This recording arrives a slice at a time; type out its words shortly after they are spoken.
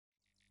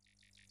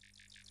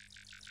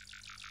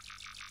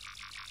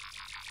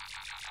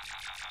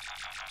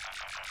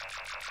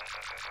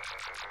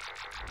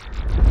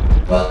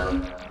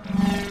Welcome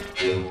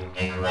to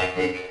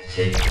Eclectic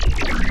City.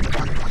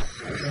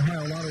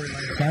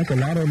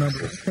 Colorado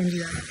number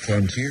Frontier,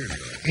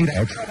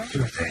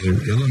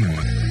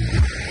 Illinois.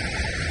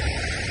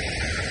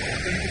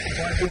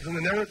 An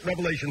inerrant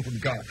revelation from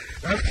God.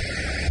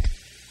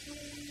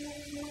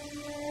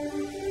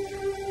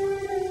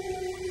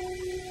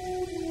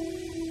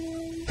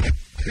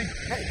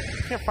 Hey,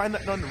 you can't find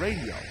nothing on the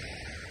radio.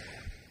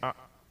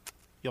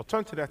 Yo,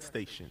 turn to that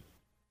station.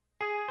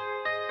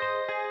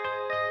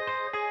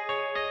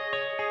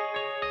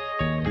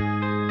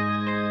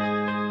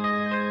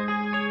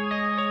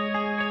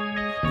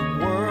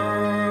 The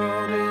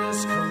world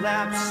is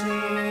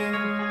collapsing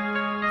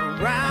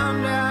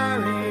around our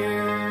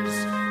ears.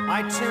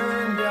 I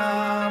turned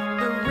up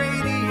the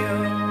radio,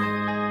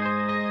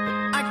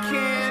 but I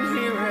can't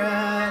hear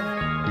it.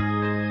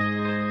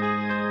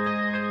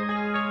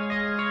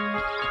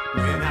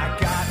 When I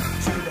got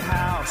to the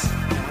house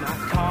and I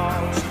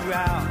called you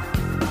out,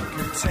 I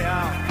could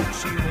tell that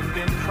you had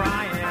been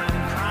crying.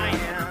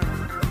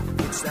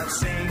 It's that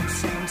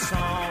same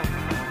song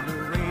on the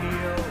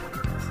radio.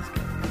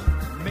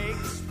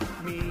 Makes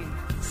me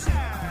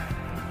sad.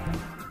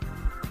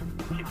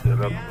 Keep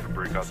that up and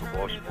break out the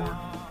washboard.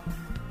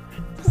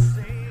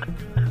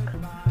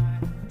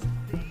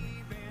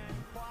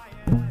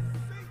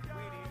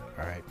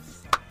 All right.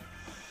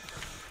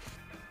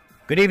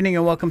 Good evening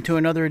and welcome to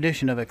another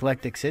edition of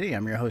Eclectic City.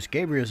 I'm your host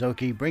Gabriel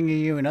Zoki, bringing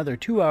you another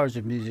 2 hours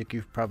of music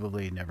you've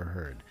probably never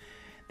heard.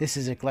 This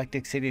is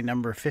Eclectic City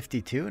number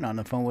 52, and on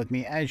the phone with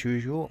me, as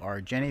usual, are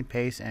Jenny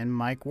Pace and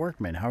Mike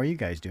Workman. How are you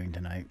guys doing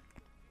tonight?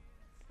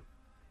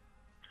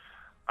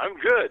 I'm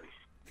good.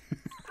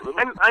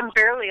 I'm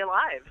barely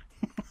alive.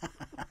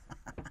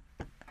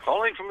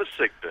 Calling from a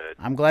sick bed.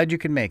 I'm glad you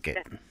can make it.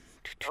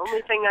 The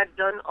only thing I've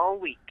done all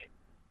week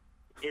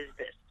is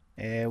this.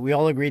 We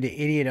all agree the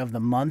idiot of the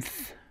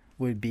month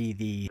would be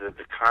the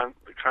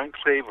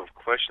conclave of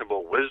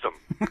questionable wisdom.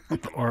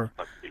 or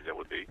I think that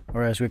would be.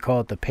 Or as we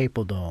call it, the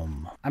Papal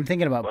Dome. I'm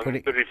thinking about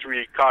putting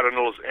 33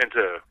 cardinals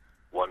enter,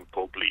 one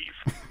pope leave.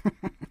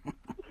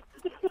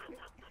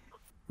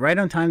 Right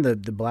on time, the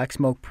black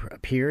smoke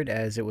appeared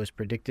as it was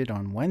predicted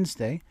on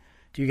Wednesday.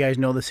 Do you guys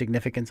know the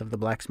significance of the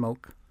black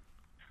smoke?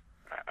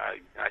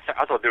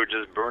 I thought they were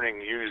just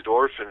burning used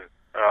orphan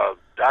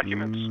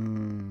documents.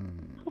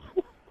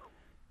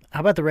 How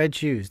about the red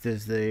shoes?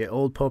 Does the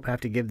old pope have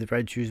to give the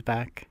red shoes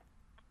back?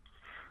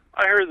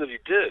 I heard that he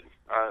did.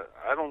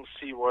 I don't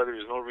see why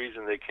there's no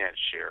reason they can't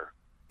share.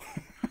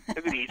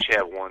 They could each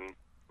have one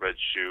red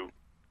shoe.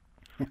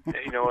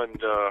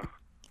 And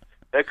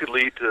that could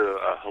lead to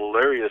a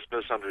hilarious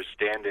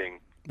misunderstanding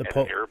at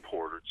an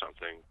airport or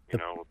something,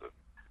 with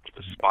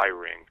the spy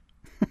ring.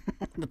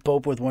 The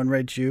Pope with one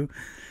red shoe?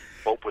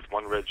 Pope with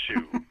one red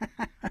shoe.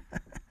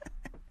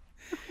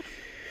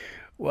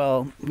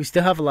 Well, we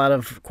still have a lot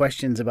of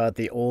questions about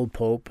the old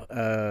Pope,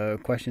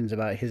 questions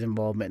about his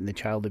involvement in the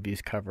child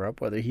abuse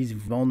cover-up, whether he's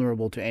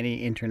vulnerable to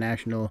any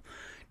international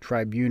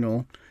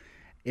tribunal.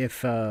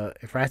 If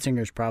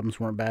Ratzinger's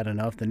problems weren't bad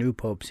enough, the new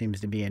Pope seems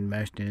to be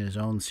enmeshed in his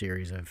own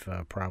series of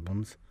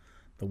problems.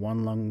 The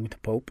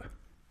one-lunged Pope.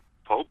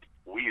 Pope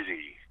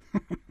Wheezy.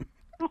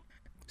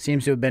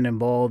 Seems to have been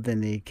involved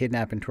in the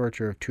kidnap and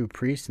torture of two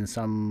priests in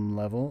some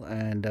level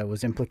and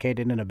was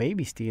implicated in a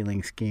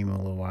baby-stealing scheme a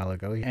little while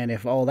ago. And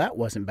if all that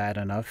wasn't bad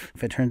enough,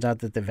 if it turns out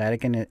that the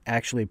Vatican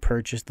actually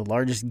purchased the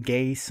largest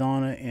gay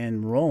sauna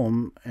in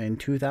Rome in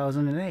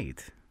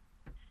 2008.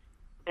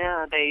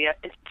 Yeah,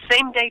 it's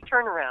same-day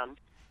turnaround.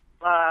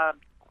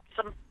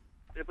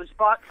 It was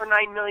bought for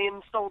 $9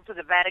 million, sold to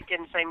the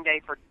Vatican same day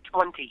for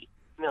 $20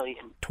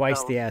 million.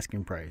 Twice the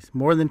asking price.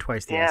 More than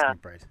twice the asking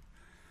price.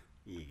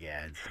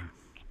 Yeah.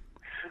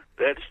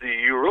 That's the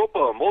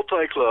Europa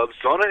Multi-Club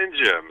Sauna and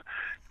Gym,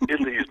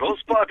 Italy's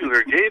most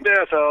popular gay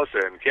bathhouse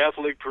and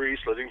Catholic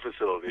priest living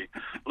facility,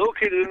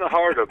 located in the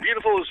heart of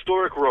beautiful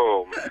historic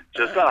Rome.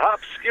 Just a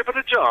hop, skip, and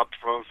a jump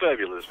from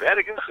fabulous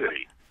Vatican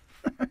City.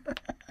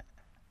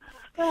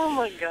 Oh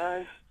my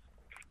God.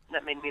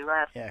 That made me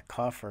laugh. Yeah,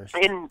 cough first.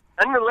 In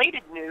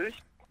unrelated news,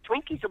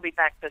 Twinkies will be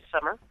back this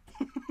summer.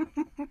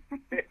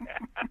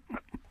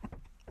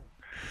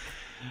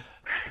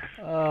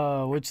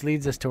 Which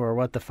leads us to our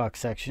what the fuck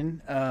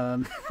section. How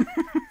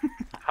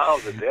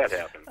did that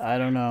happen? I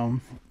don't know.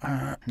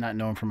 Not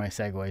known for my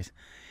segues.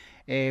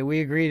 We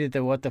agreed that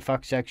the what the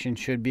fuck section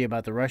should be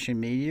about the Russian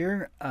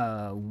meteor.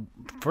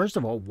 First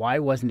of all, why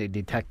wasn't it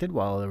detected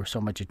while there was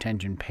so much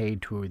attention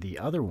paid to the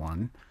other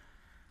one?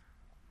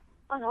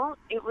 Well,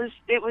 it was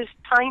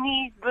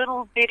tiny,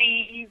 little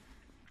bitty,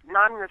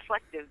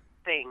 non-reflective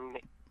thing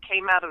that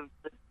came out of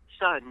the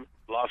sun.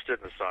 Lost it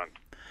in the sun.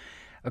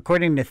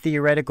 According to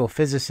theoretical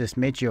physicist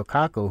Michio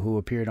Kaku, who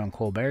appeared on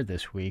Colbert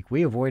this week,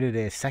 we avoided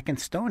a second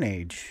Stone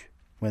Age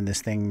when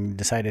this thing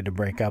decided to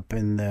break up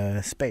in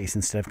the space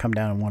instead of come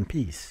down in one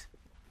piece.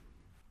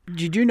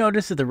 Did you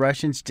notice that the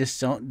Russians just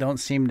don't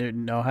seem to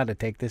know how to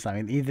take this? I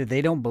mean, either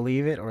they don't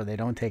believe it or they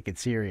don't take it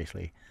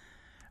seriously.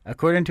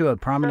 According to a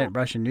prominent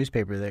Russian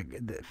newspaper,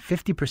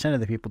 50% of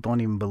the people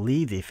don't even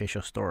believe the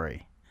official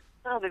story.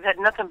 Oh, they've had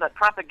nothing but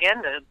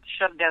propaganda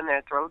shoved down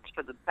their throats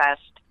for the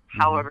past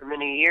however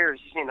many years.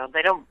 You know,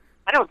 I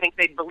don't think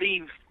they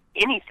believe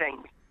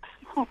anything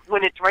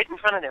when it's right in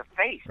front of their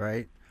face.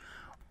 Right.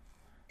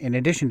 In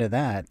addition to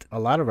that, a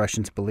lot of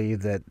Russians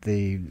believe that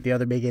the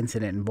other big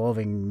incident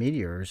involving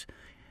meteors,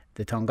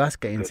 the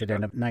Tunguska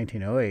incident of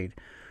 1908,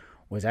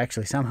 was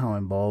actually somehow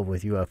involved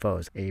with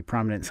UFOs. A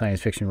prominent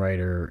science fiction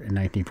writer in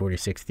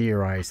 1946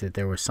 theorized that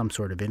there was some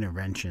sort of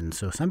intervention.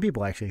 So some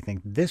people actually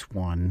think this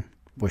one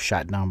was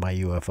shot down by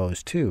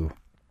UFOs too.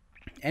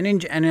 And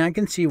I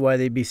can see why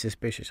they'd be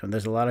suspicious when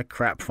there's a lot of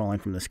crap falling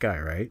from the sky,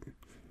 right?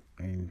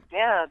 I mean,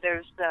 yeah,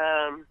 there's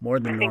more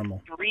than I think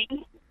normal.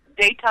 3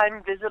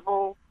 daytime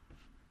visible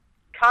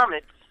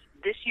comets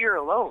this year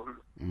alone.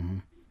 Mm-hmm.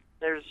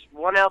 There's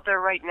one out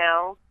there right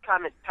now,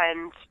 Comet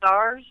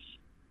Pan-STARRS,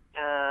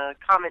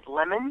 Comet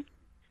Lemon,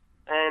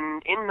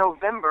 and in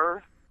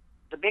November,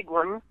 the big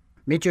one.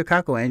 Michio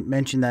Kaku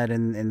mentioned that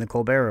in the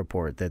Colbert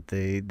Report, that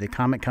the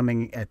comet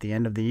coming at the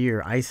end of the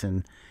year,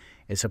 Ison,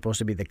 is supposed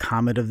to be the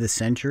comet of the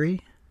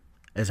century,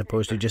 as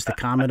opposed to just the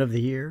comet of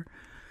the year.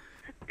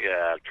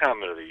 Yeah,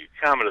 comet of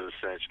the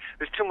century.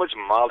 There's too much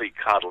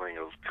mollycoddling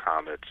of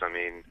comets. I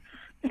mean,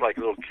 it's like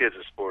little kids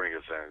at sporting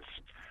events.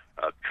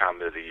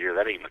 Comet of the year.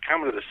 That ain't the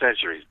comet of the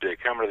century is big.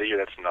 Comet of the year,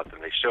 that's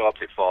nothing. They show up,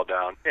 they fall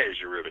down. Here's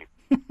your ribbon.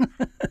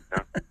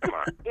 No, come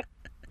on.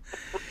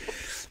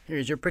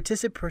 Here's your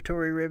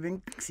participatory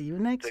ribbon. See you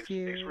next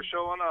year. Thanks for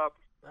showing up.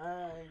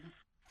 Bye.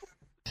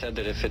 Said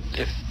that if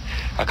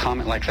a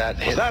comet like that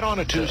hit... Was that on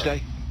a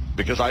Tuesday?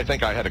 Because I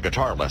think I had a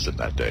guitar lesson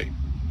that day.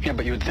 Yeah,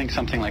 but you would think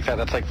something like that.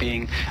 That's like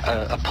being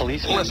a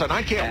policeman. Listen,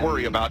 I can't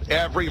worry about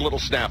every little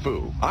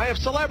snafu. I have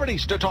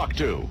celebrities to talk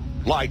to,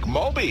 like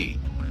Moby.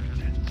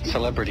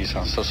 Celebrities,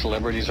 huh? So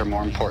celebrities are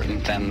more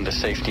important than the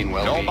safety and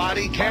well-being.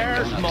 Nobody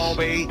cares,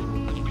 Moby.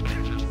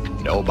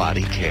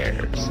 Nobody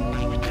cares.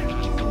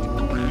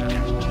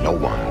 No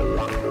one.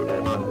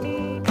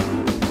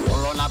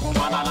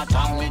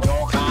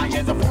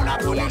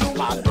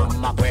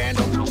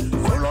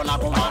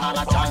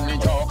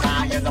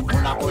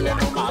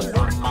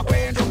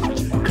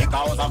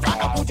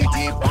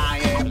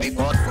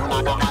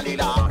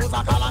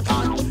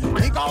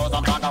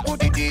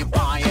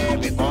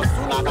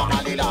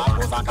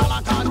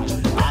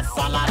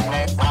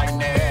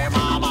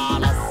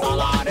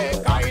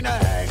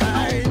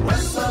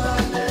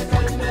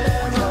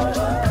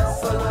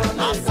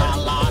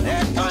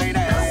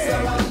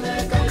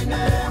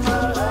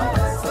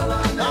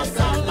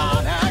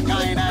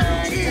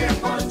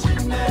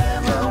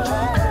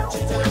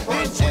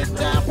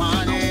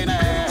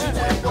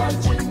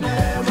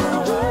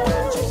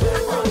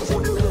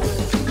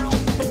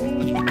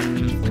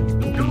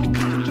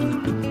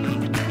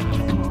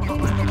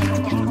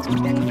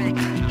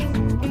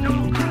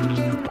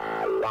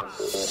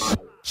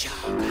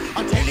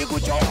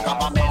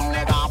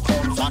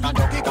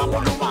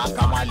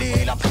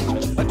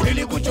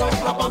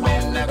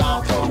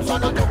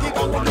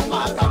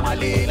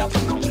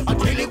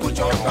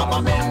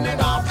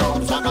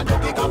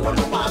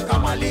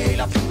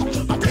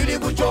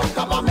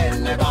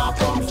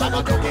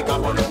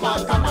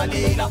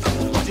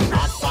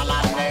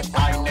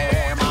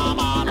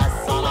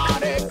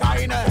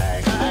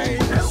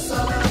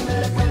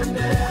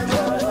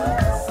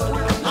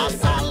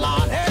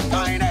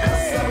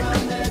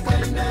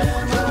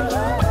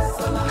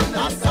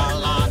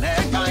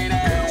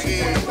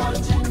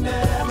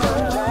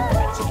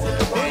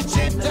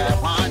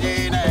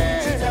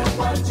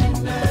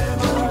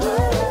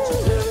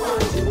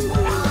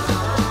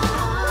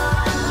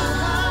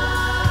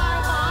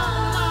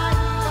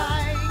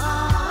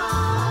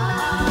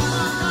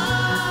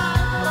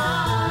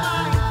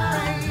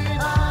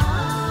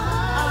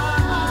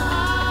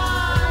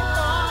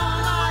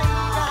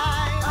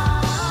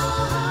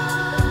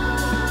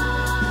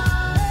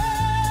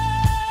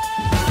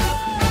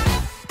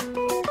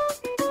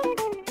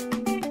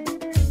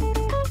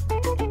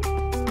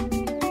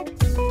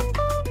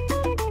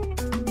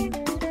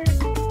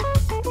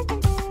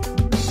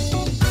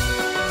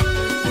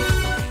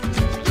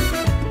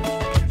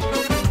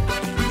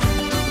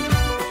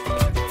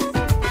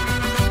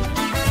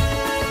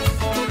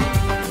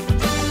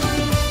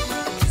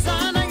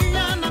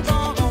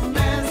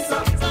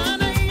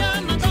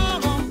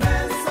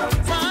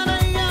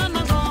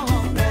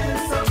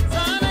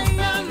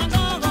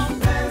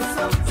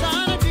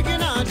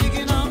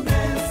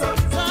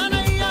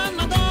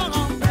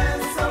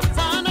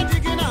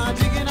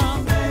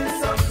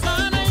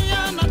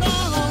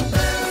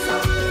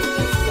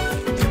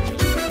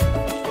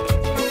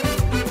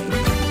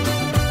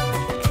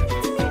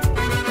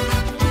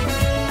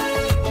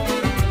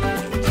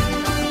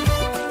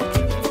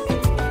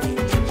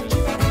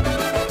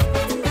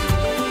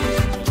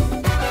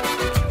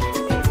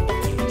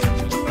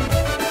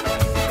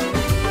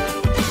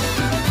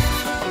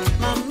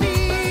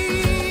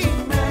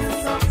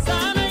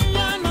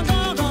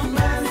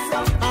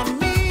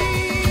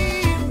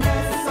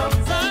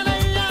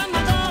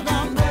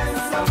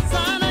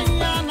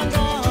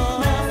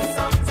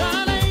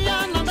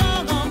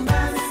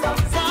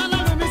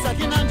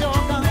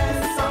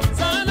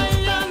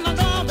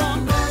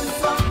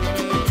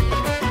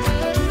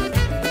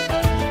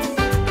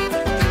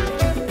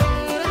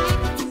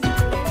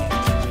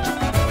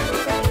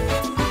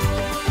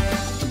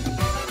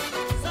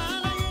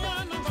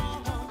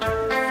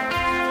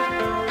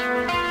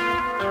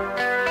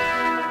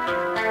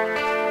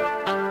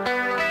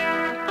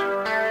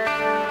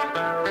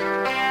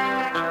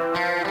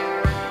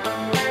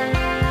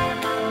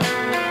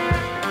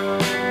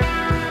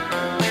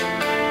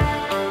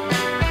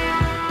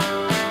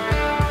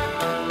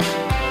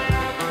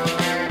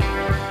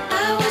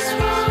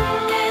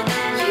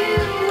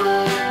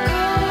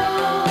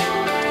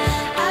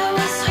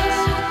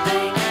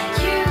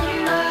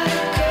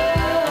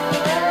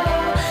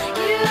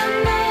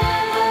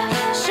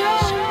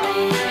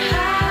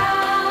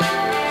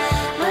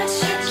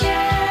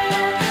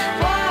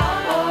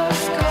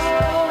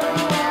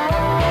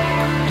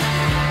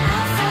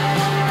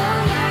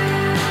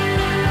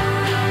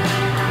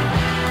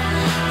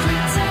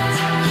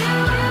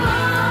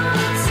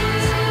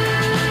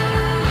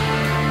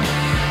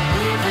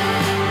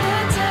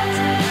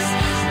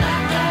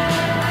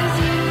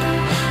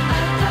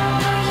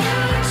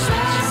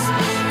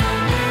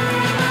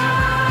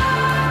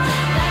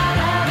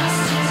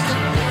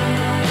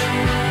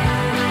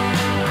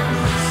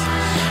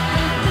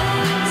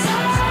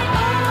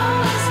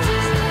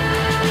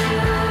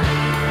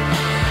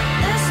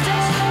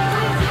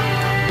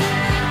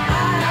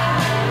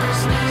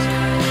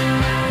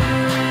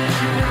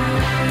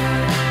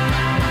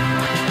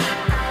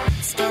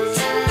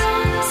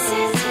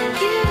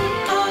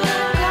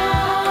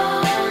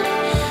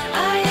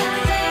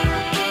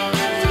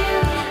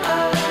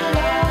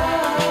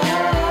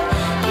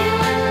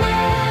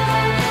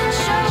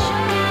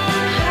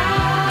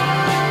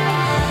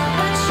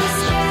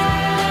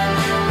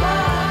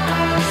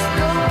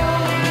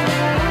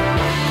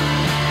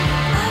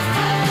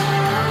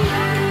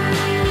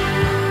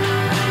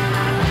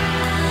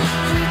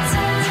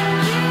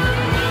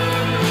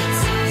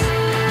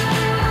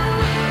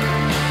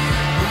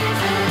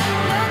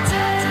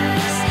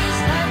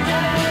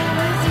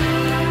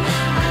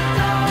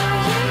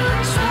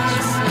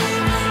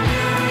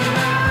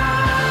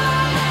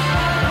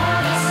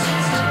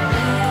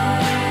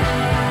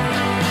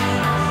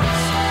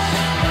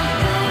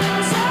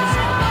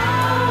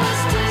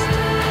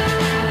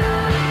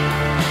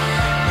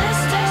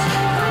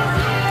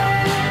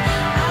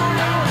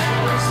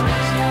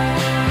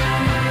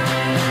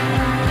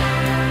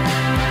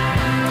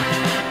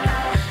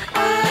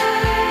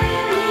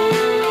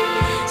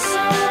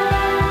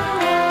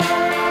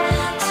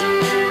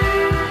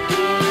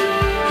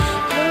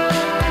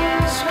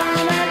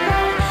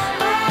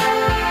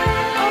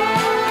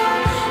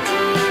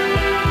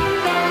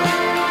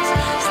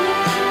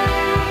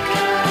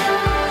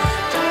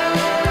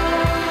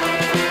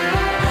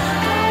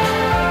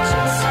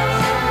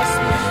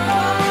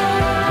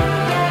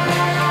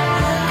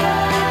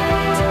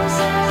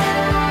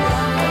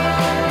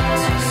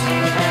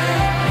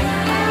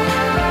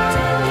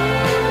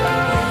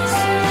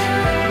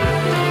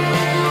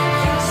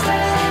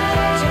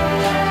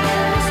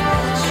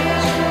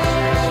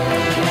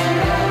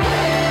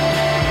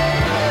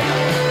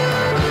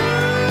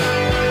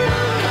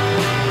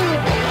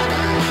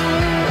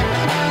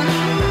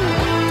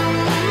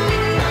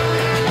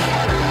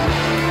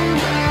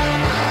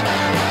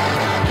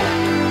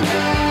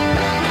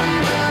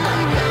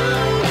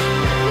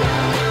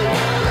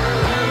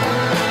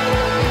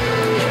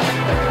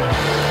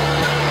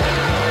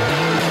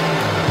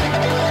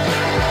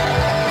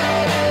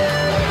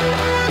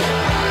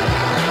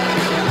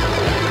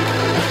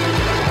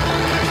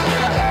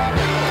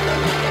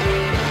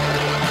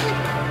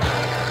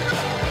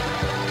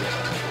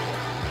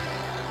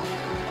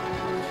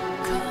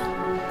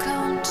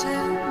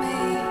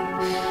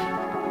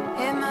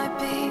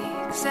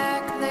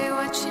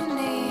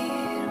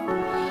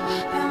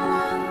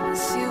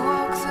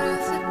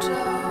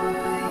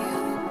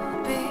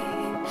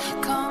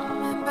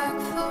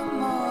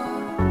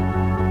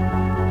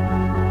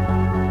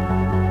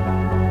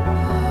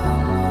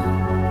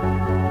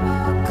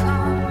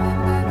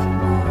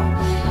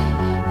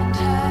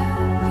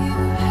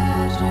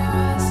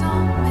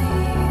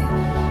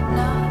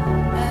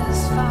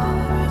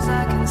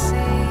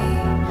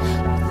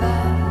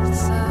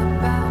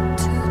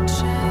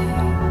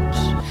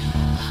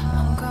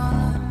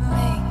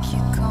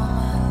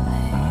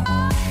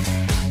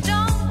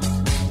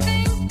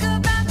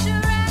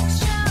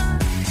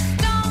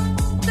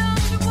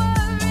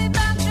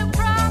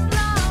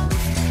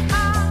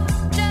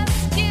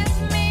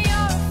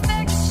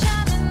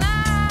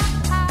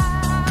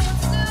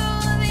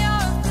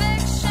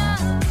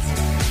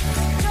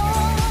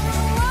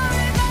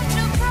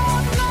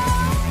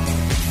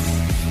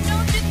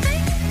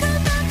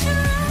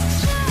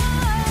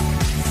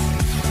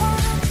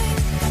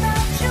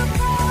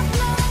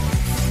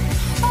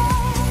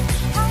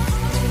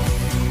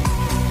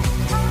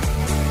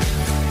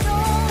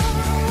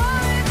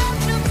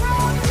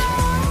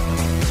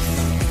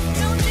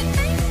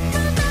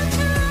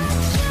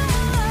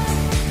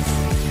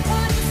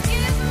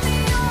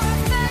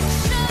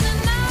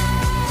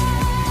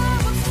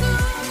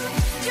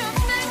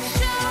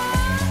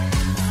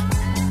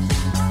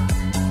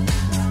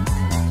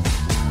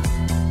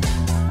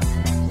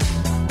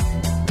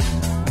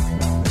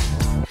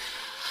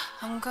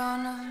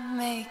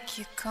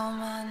 you call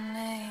my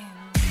name.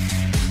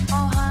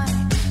 Oh,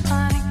 honey,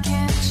 honey,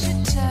 can't you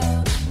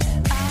tell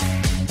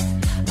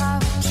that I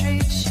will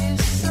treat you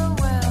so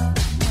well?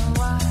 And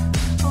why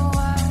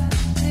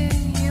do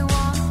you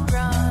want to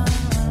run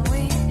when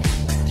we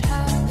could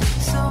have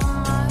so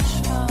much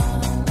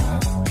fun?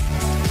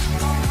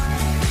 Oh,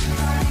 honey,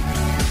 honey,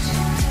 can't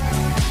you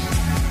tell?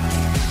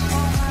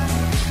 Oh,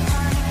 honey,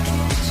 honey,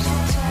 can't you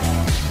tell?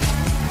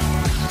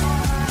 Oh,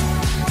 honey,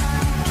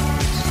 honey,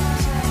 can't you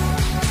tell?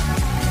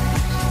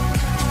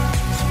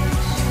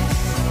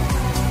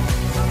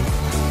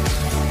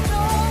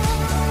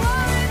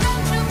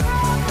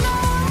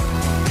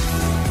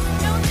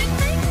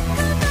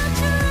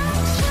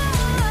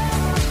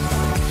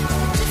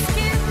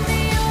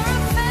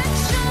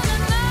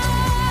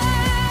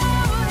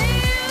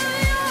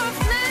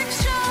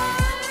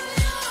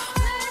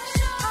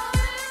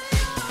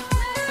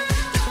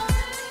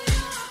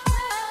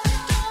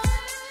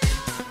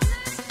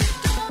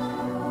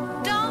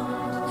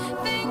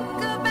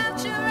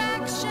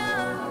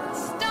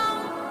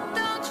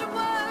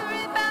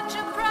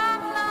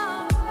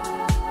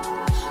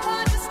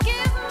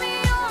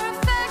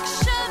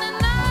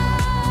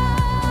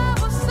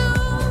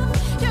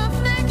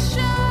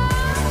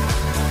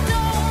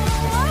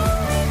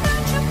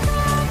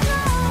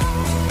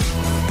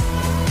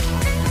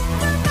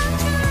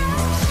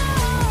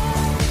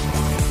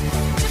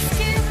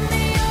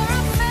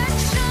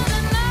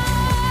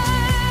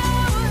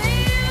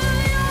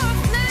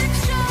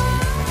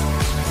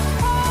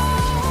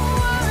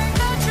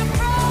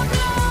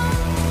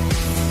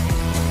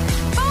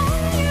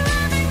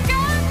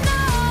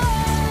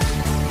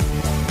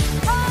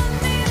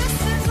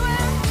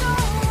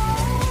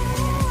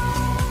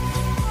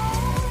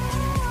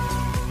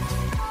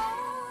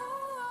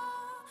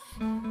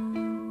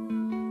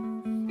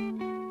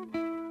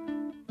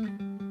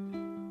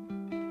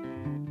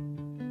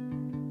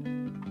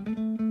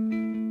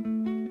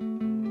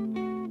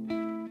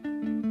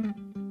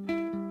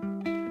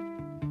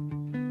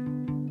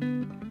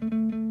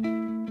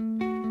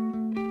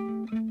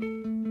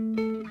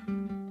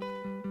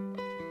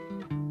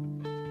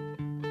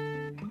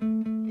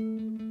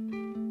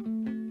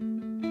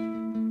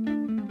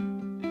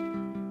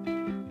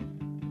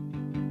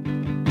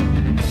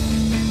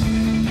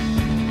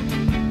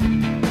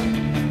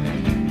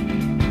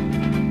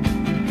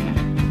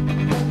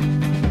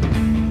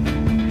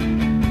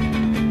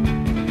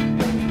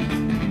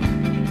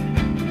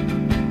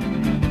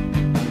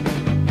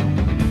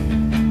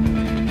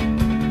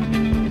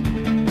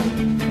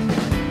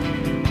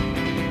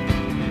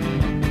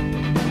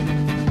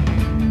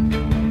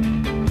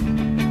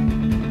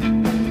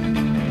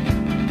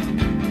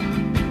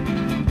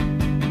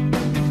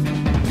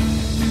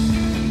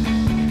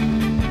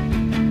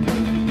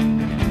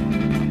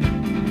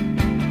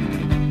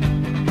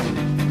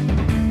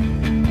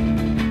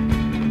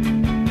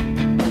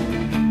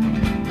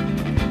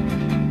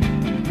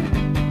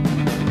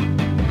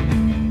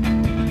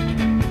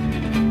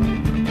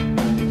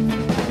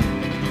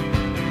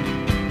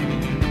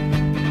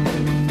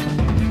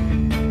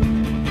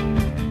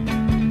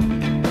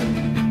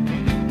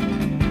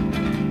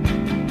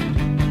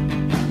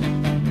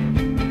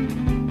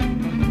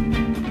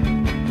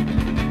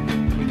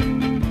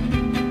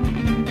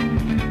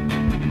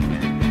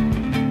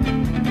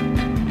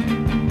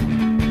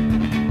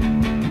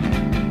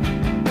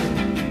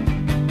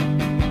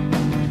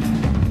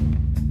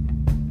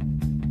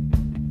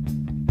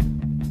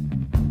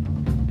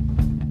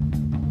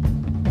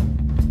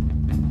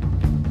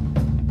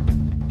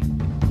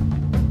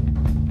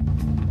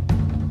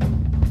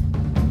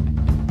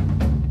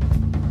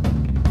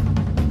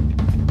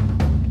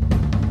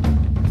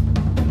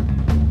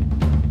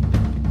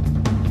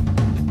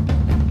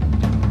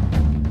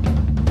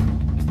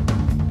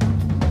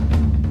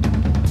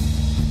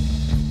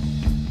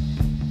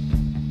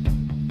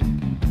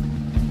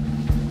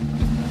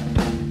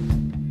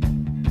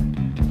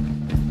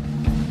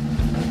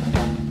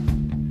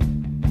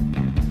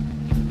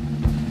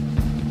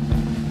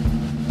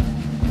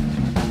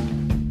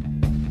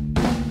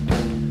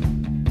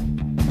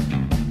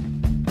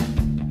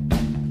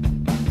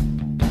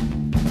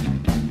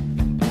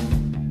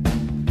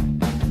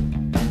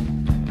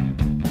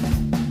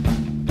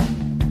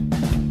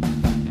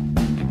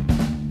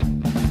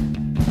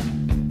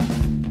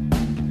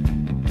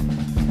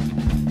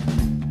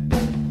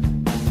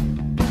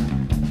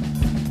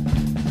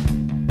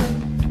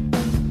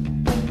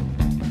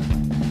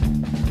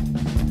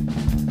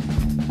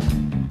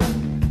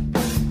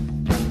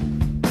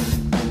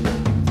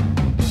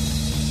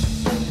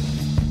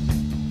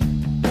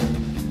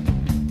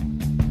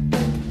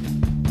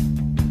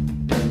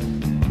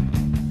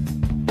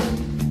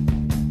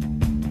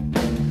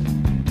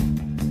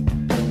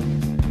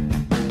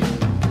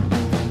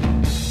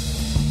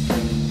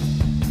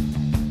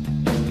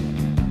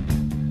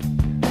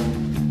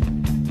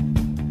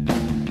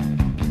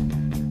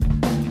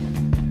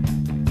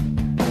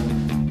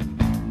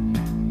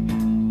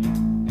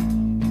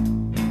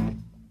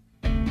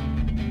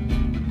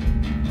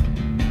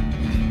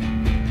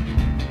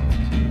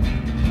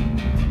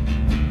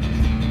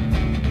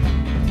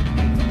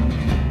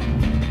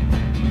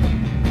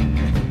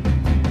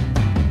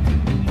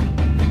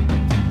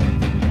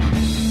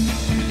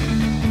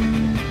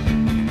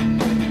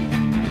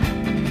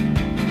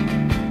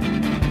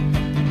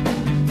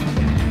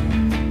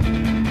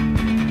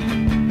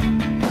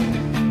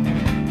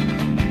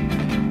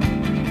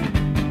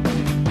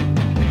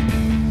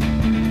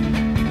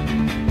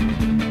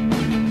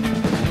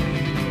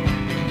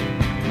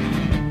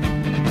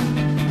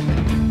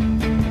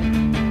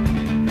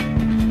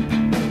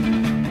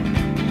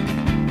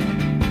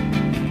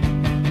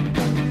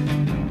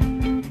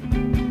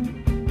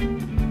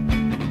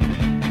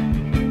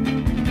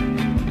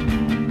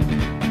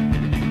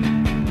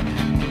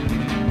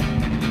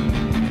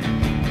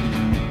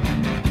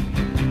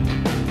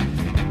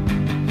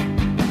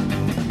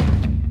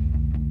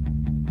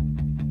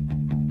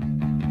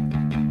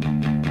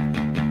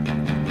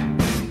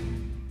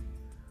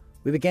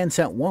 We began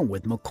set 1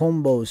 with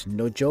Mokombo's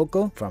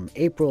Nojoko from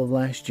April of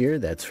last year.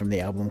 That's from the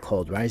album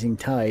called Rising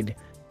Tide.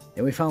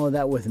 Then we followed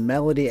that with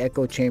Melody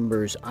Echo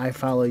Chambers' I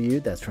Follow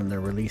You. That's from their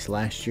release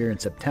last year in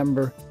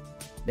September.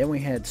 Then we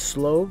had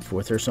Slove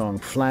with her song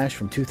Flash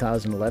from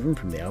 2011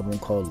 from the album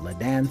called La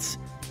Dance.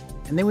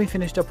 And then we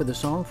finished up with a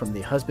song from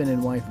the husband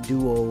and wife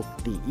duo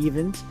The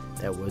Evens.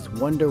 That was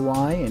Wonder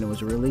Why, and it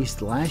was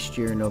released last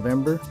year in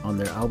November on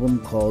their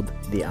album called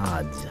The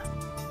Odds.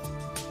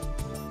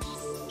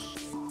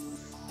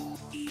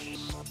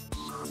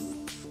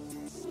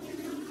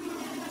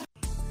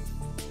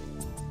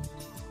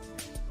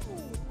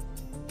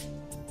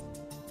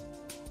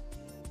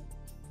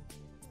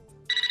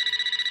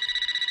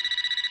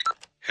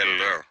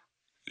 Hello,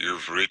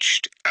 you've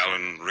reached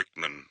Alan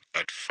Rickman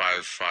at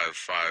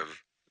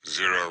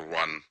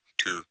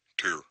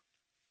 555-0122.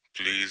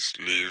 Please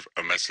leave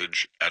a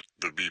message at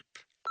the beep.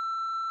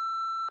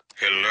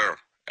 Hello,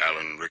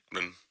 Alan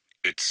Rickman.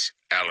 It's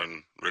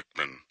Alan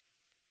Rickman.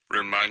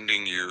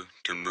 Reminding you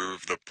to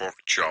move the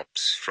pork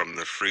chops from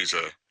the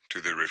freezer to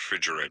the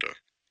refrigerator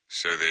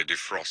so they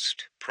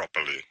defrost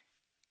properly.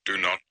 Do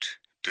not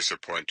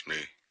disappoint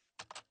me.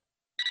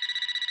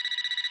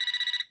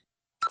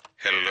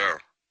 Hello.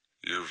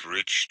 You've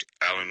reached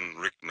Alan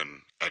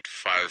Rickman at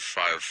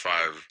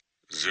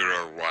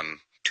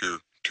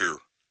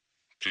 555-0122.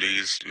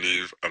 Please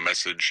leave a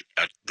message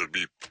at the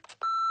beep.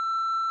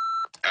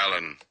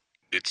 Alan,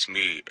 it's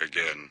me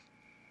again.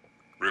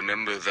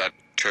 Remember that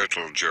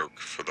turtle joke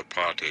for the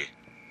party?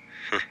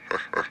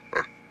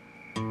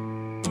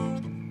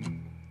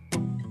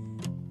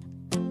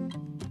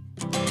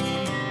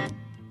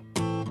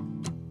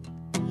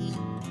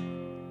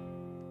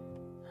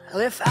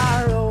 Well, if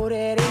I wrote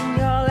it in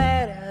your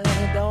letter,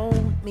 then it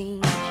don't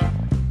mean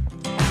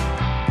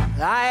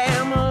I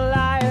am a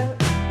liar,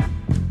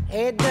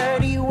 a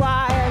dirty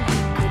wire.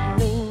 You could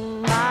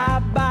mean my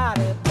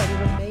body, but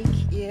it'll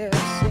make you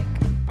sick.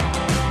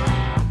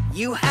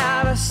 You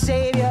have a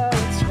savior,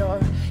 it's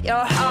your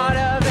heart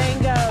of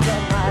anger,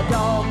 but my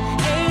dog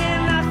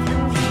ain't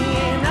nothing. He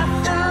ain't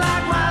nothing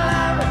like my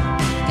lover,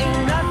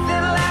 ain't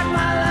nothing like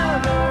my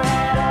lover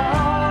at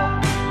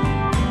all.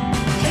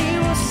 He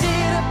will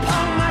sit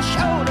upon my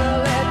shoulder,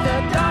 let the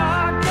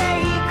dark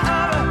day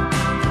cover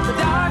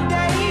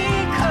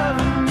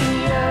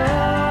me up.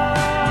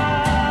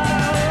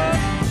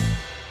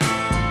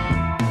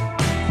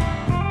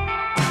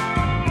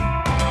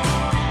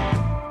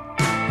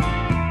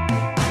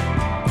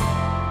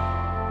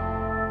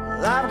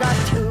 I've got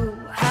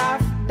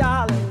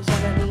 $2.50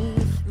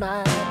 underneath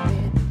my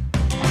bed.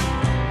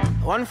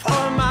 One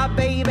for my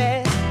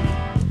baby,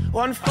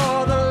 one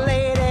for the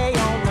lady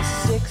on the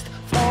 6th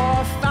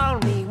floor.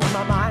 Found me when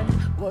my mind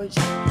was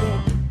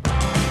dead.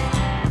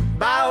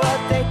 By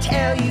what they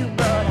tell you,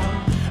 but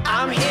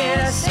I'm here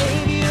to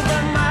save you.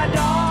 But my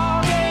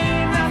dog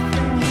ain't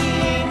nothing, he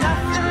ain't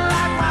nothing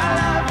like my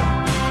lover,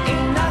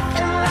 ain't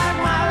nothing like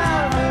my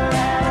lover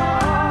at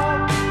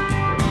all.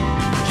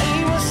 He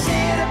will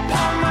sit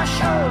upon my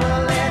shoulder,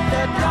 let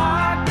the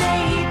dark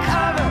day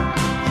cover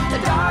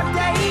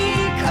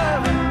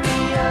me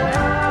up.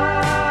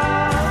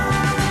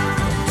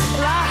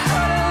 Well, I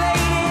heard a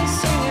lady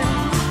singing,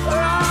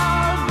 we're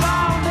all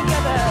bound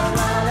together,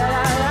 la la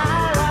la la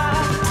la.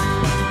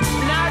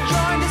 And I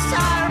joined the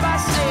side by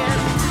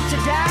saying, to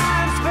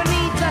dance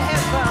beneath the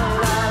heaven,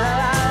 la la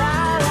la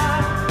la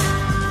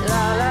la,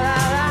 la la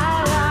la la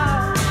la,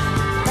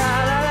 la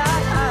la la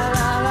la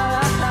la la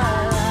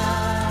la.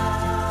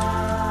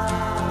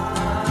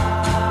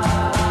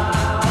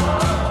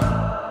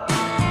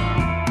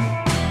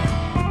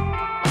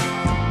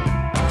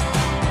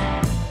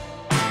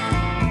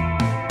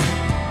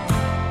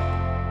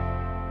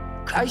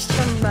 Christ,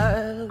 your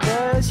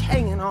mother's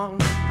hanging on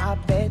my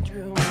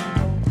bedroom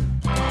door.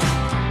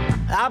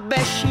 I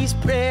bet she's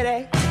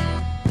pretty,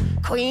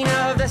 queen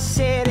of the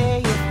city.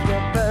 If you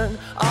burn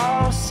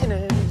all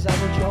sinners, I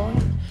will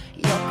join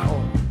your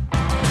call.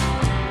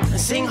 And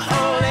sing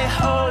holy,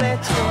 holy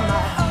till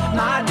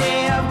my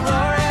day of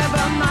glory.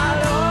 But my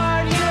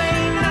Lord, you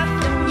ain't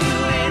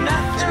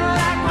nothing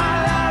like my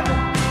lover,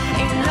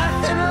 ain't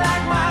nothing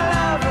like my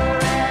lover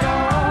at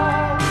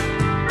all.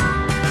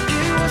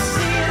 You will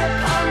sit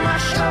upon my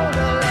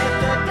shoulder, let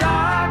the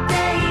dark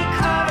day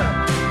cover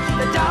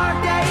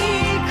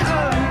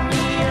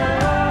me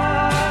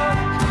up.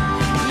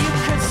 You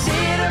could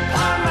sit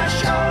upon my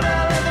shoulder,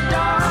 let the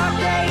dark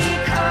day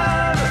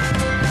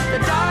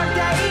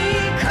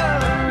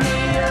cover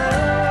me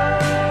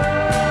up.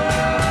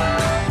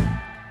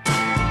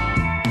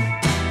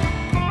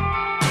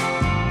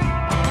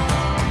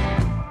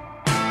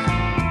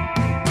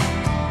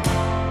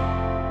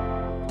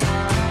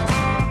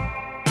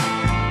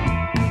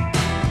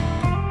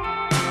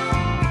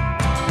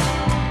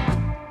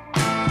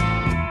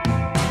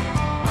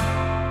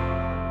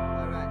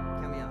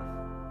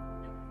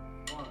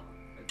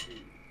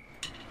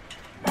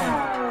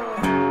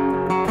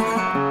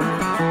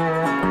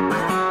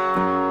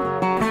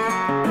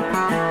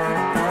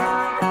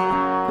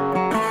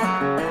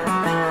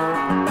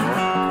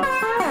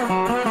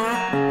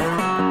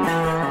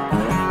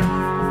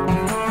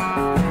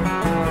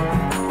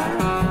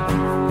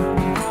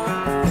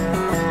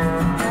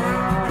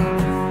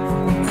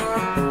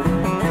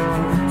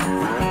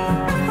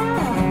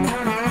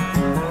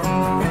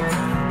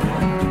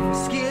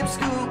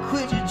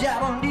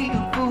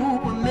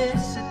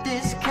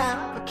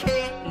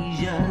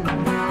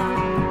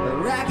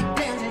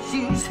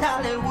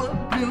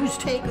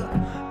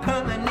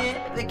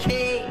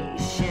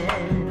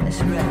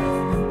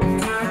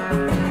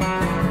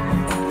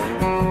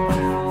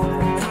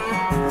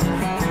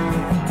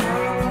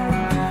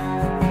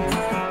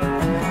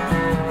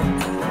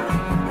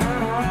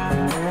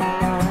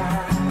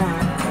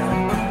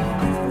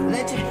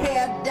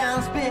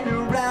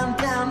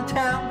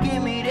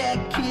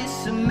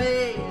 this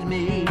amaze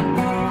me.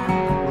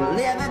 Well,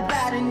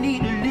 everybody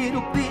need a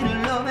little bit of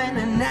loving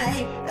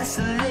tonight. That's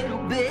a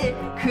little bit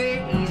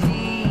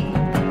crazy.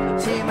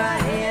 Take my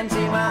hand,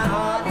 take my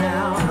heart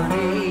now,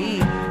 honey,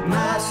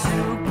 my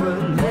super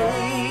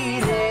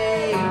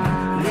lady.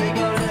 Lick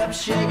your lips,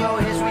 shake your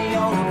hips, we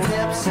on the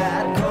flip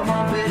side. Come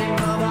on, pretty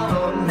mama,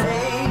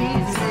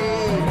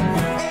 amazing.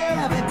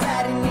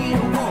 Everybody need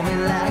a woman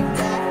like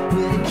that.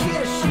 With a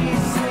kiss, she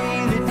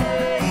save the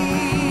day.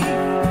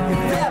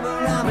 If ever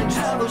I'm in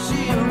trouble,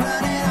 she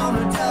running on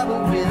the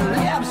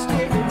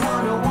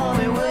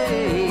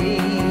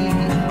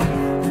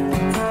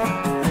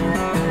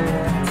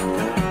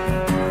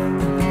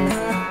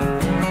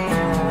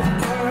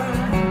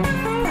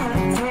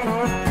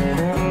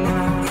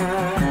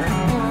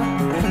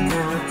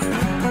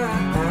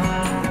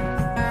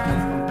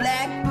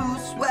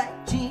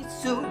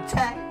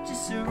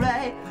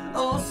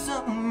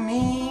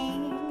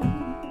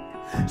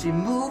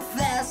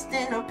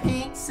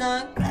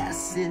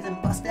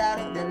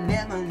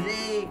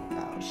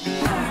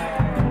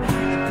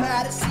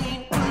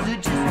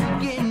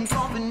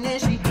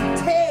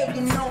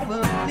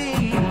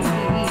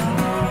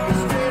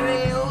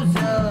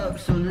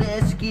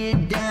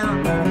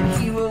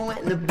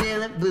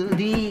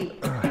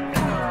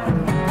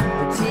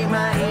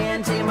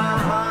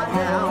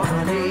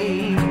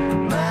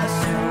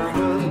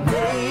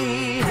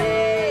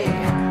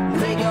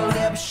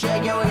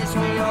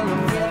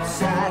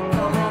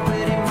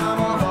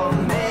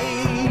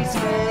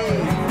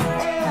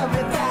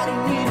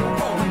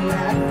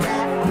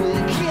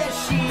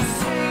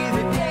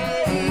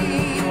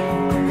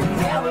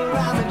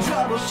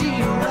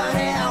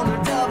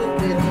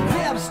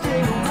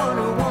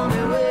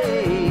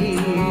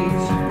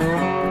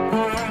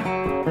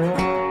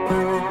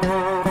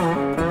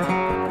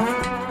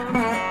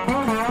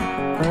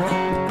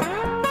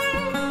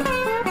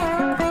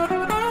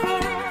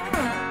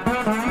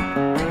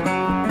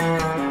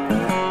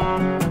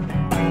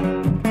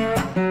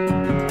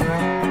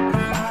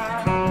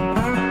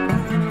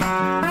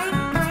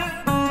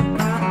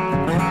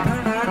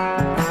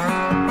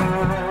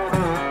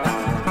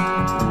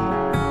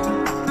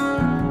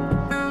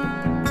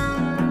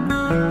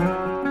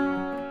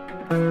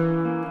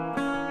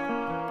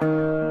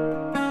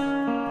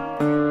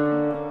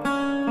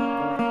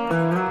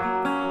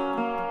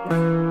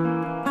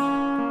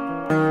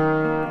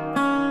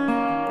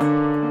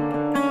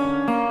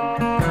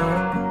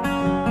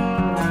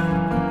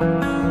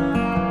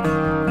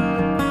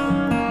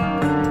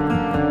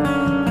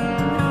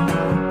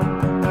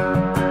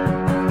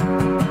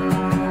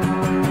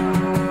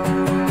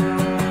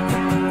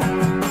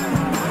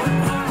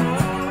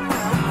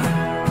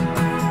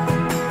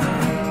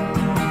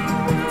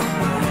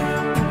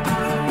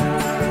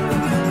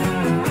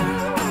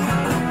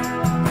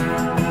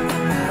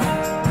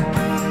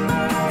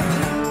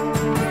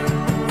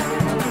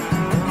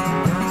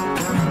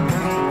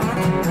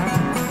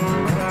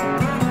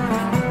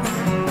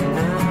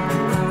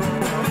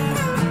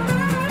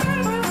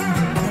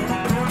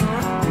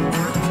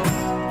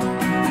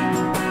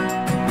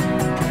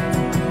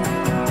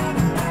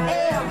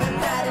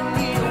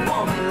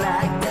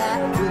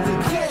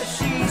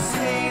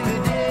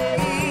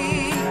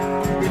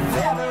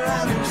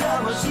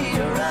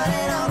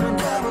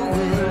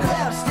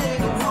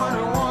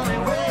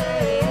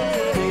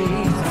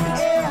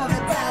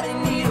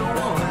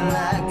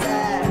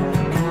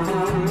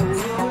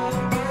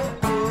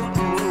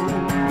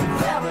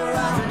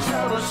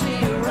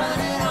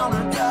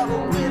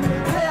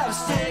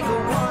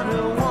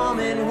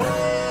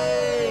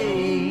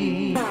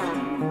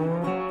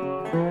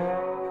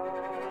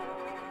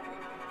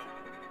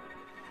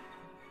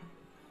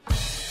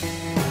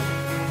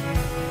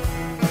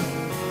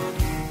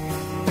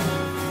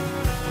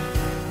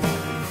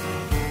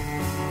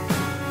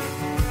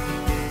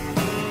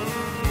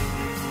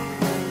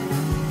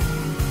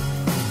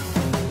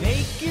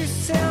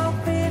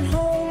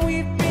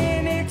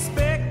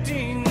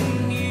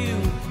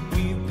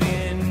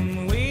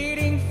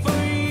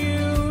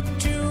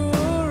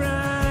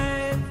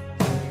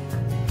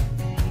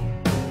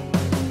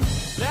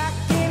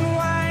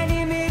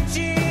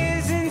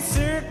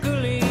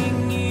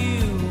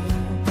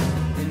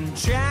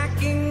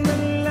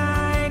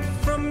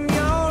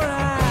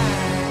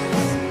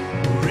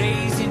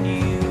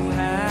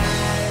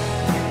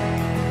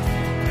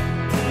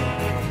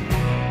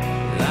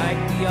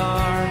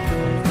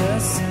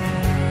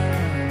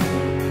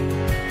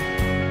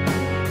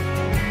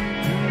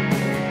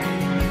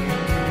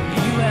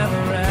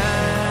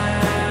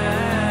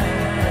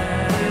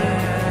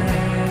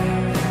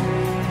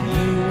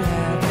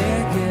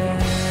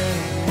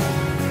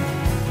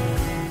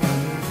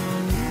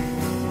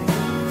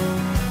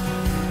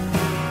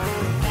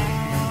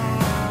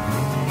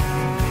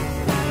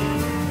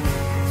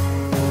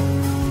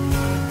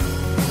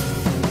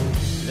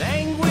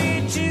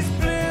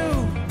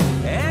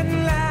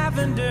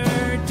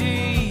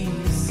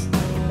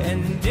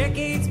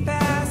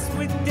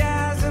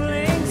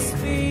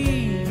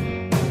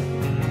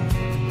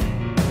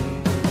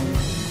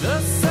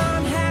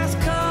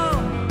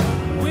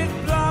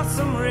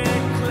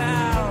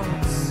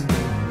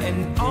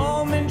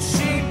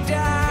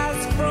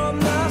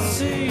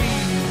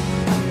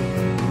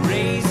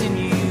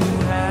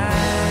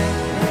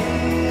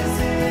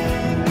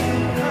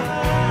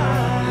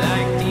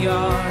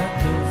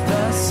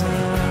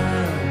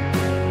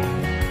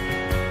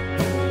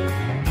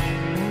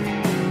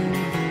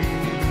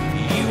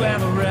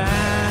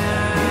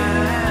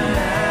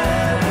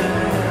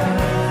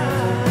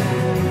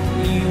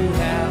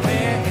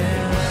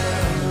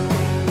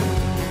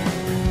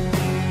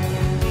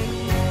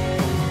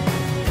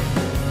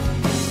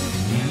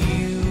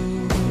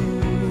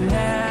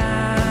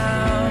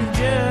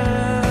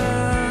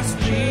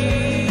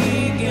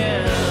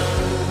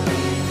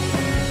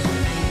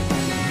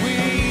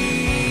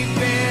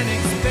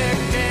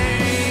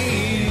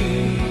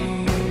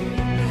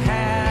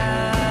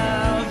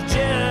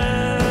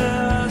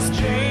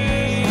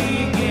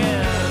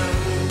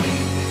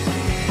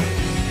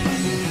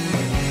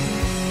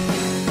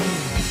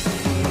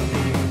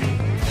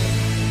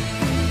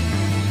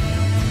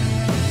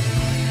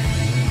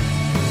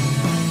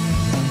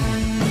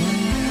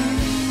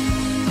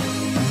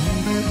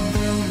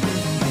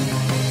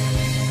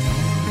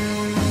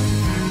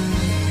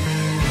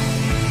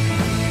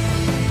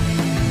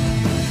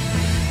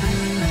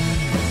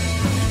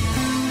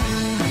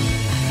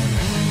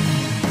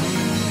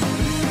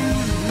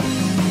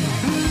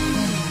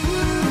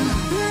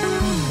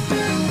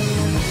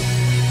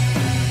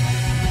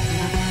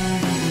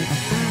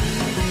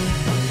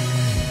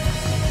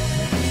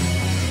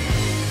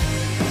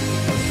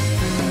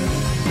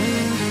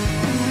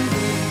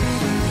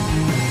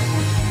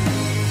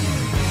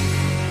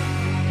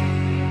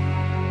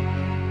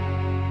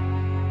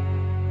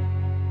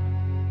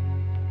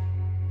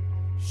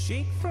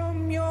shake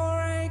from your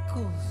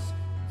ankles,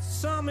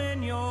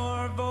 summon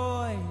your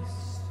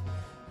voice,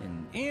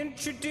 and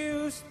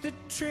introduce the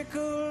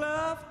trickle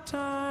of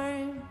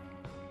time.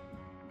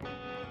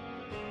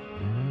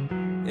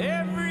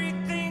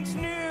 Everything's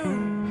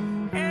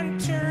new and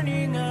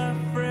turning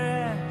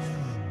afresh,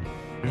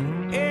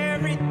 and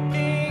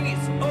everything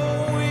is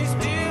always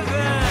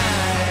divine,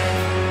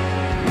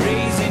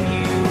 raising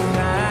you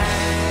high,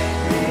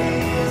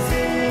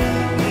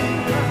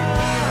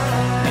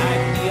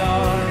 like the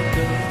arc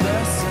of the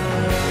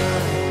sun.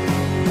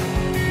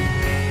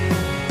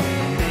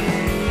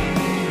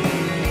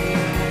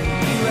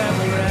 You have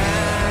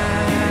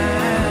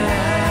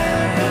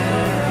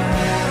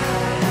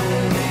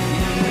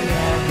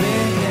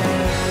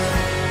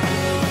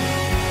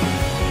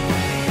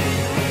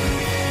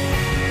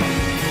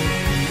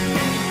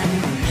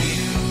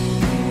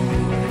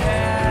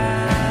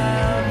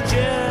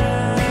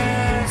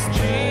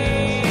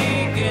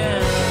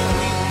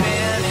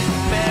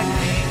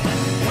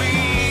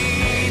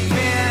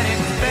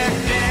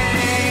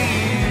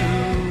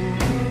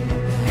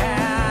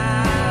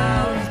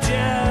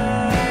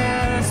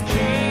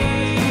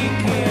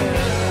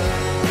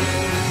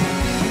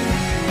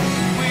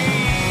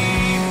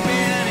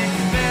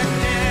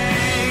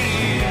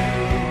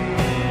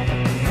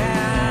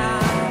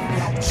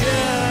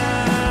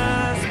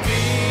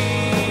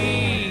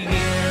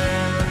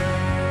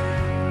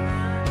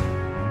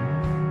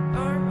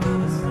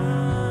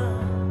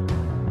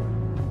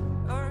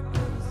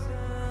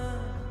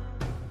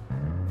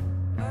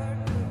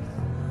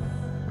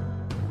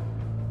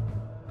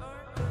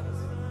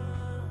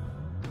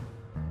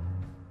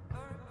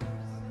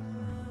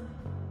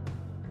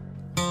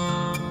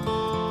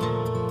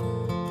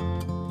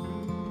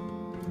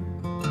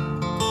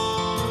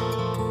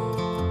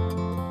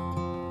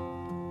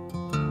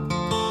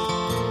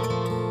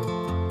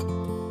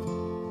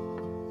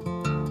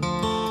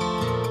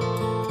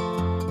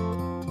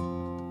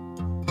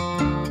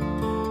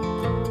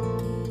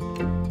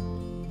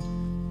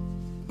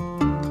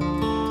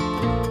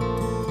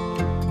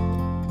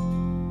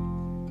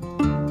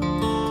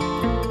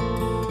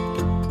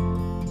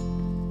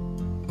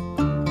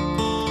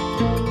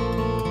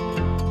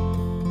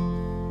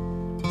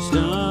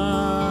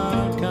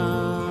Stark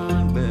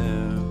and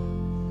bare,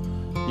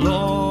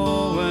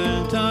 low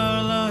winter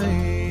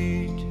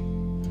light,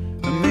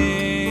 I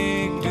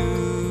make do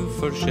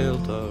for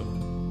shelter.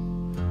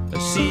 I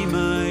see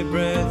my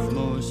breath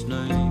most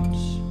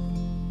nights.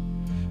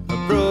 I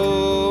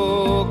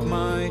broke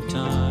my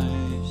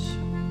ties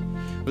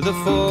with the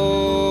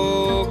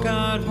folk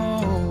at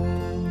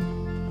home.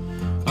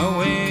 I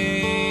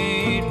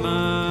weighed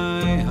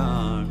my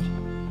heart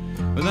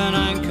with an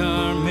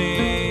anchor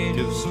made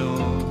of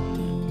stone.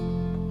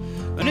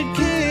 And it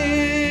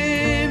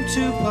came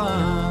to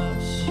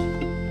pass,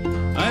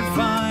 I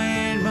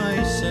find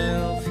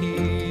myself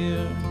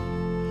here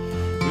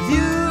with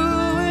you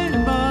in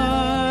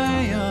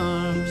my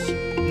arms.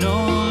 No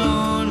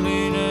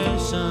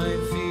loneliness I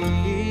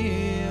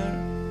fear,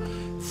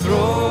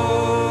 thrown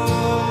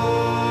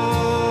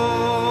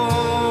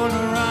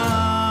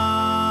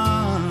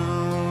around,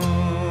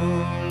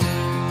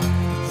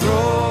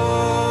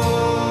 thrown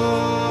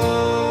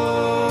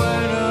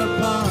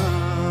upon.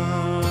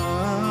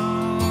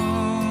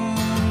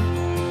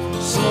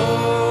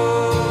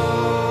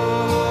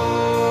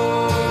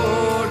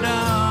 Slow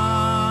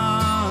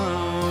down,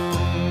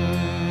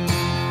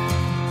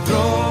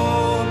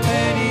 throw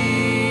pity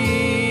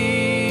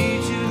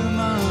to the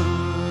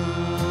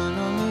man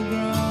on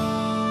the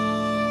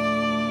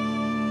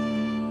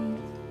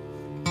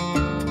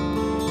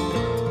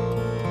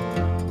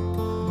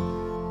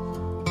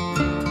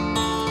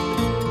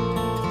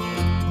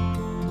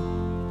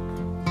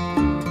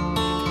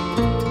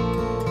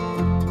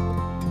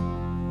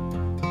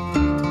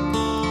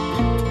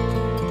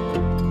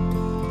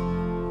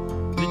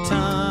The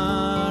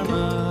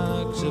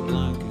tarmac's a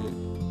blanket,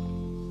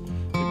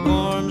 it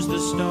warms the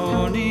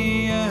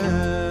stony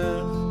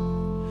earth.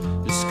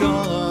 The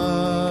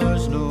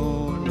scholars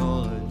know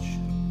knowledge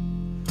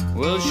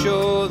will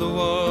show the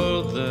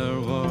world their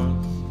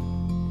worth.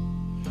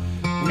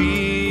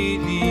 We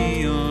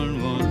the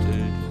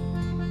unwanted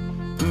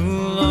who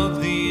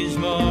love these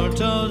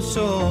mortal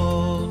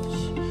souls,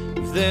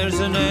 if there's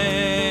a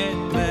net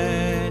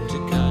meant to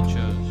catch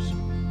us,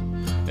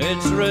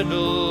 it's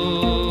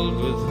riddled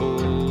with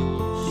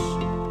holes.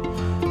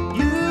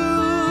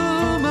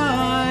 You,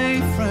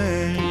 my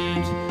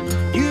friend,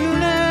 you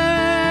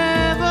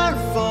never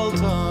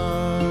falter.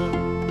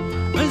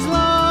 As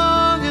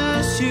long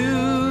as you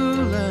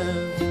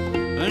live,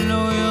 I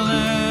know you'll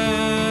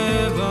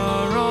never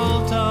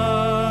alter.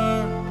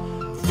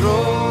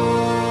 Thrown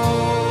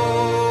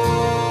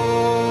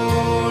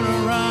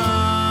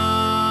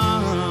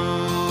around,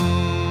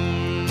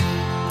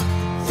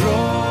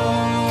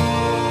 thrown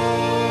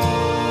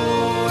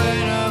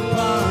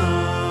upon.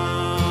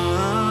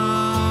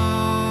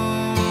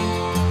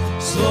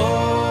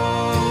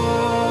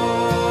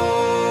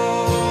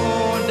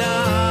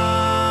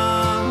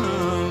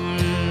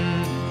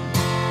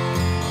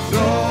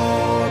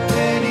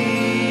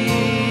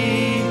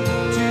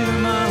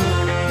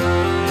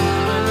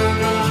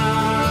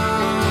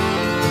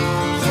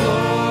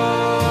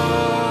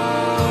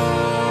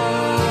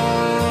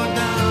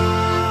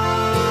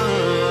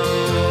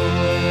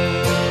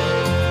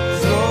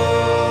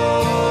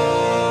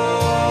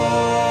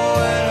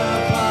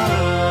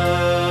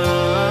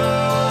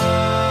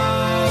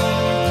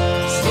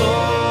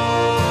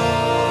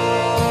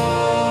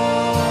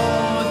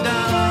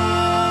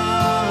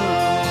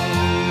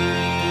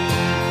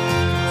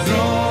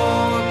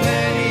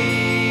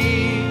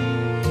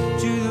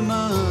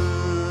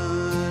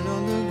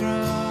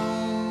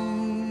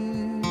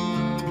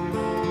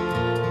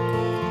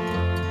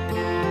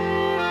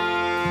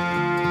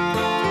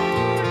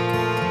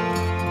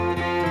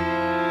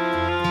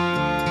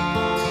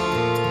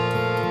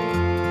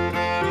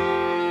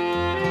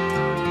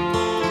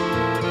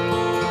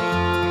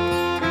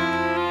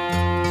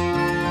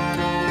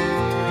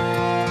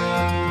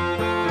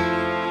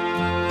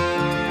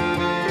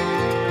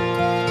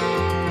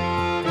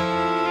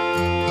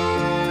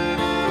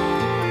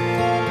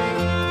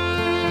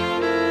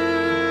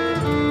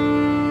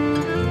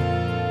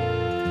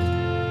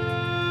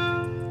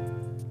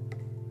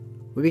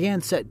 We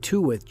began set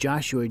 2 with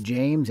Joshua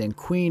James and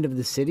Queen of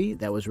the City.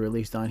 That was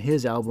released on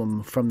his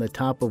album From the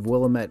Top of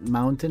Willamette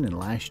Mountain in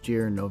last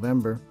year in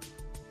November.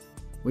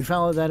 We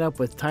followed that up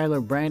with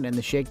Tyler Brandt and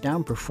the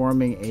Shakedown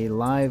performing a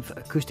live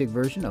acoustic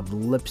version of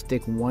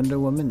Lipstick Wonder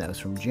Woman. That was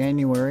from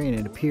January, and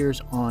it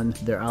appears on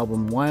their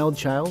album Wild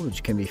Child,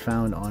 which can be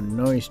found on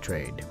Noise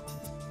Trade.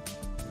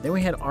 Then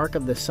we had Arc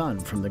of the Sun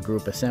from the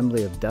group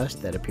Assembly of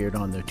Dust that appeared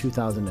on their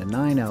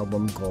 2009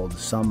 album called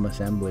Some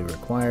Assembly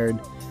Required.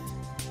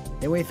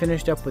 Then we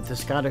finished up with the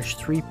Scottish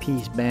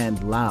three-piece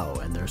band Lau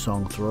and their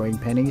song Throwing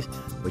Pennies,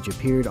 which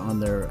appeared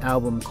on their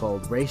album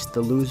called Race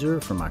the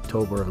Loser from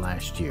October of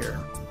last year.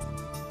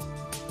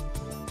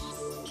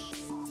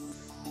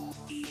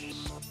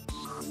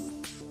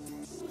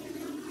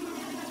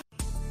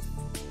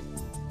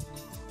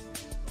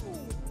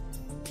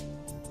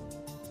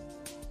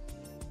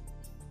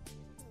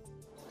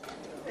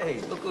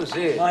 Hey, look who's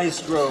here.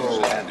 Maestro.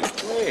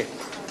 Hey.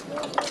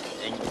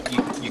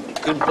 And you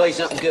couldn't play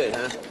something good,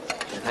 huh?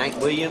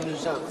 Hank Williams or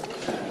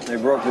something? They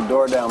broke the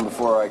door down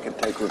before I could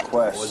take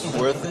requests. Was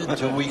it worth it?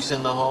 2 weeks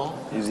in the hall?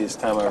 Easiest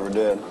time I ever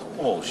did.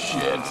 Oh,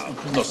 shit.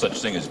 There's no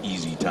such thing as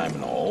easy time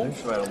in the hole.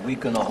 That's right, a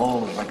week in the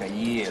hole is like a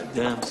year.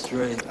 Damn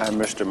straight. I had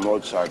Mr.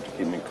 Mozart to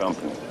keep me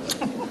company.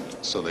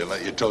 So they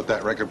let you tote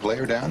that record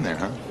player down there,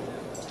 huh?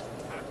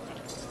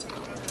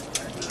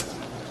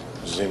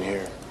 It's in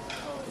here.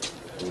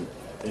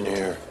 In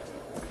here.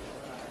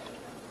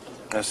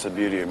 That's the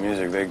beauty of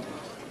music. They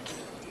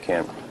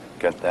can't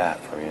get that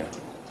from you.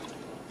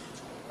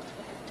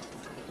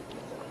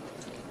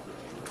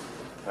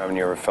 Haven't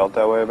you ever felt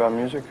that way about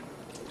music?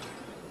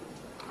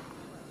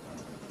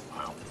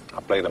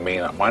 I played a mean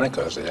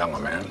harmonica as a younger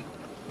man.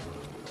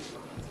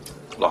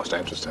 Lost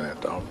interest in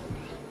it, though.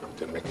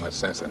 Didn't make much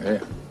sense in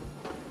here.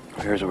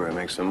 Here's where it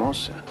makes the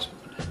most sense.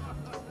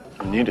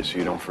 You need it so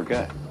you don't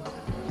forget.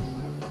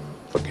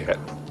 Forget?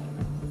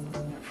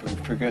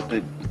 Forget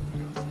that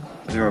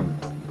there are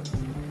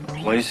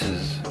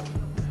places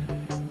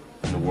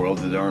in the world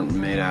that aren't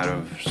made out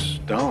of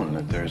stone,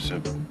 that there's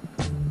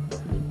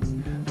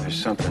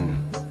something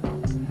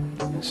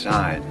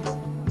inside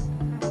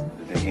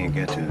that they can't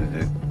get to,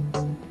 that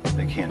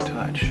they can't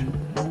touch.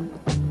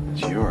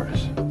 It's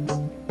yours.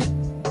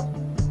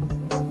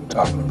 What are you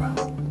talking about?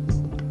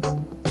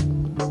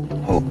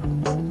 Hope.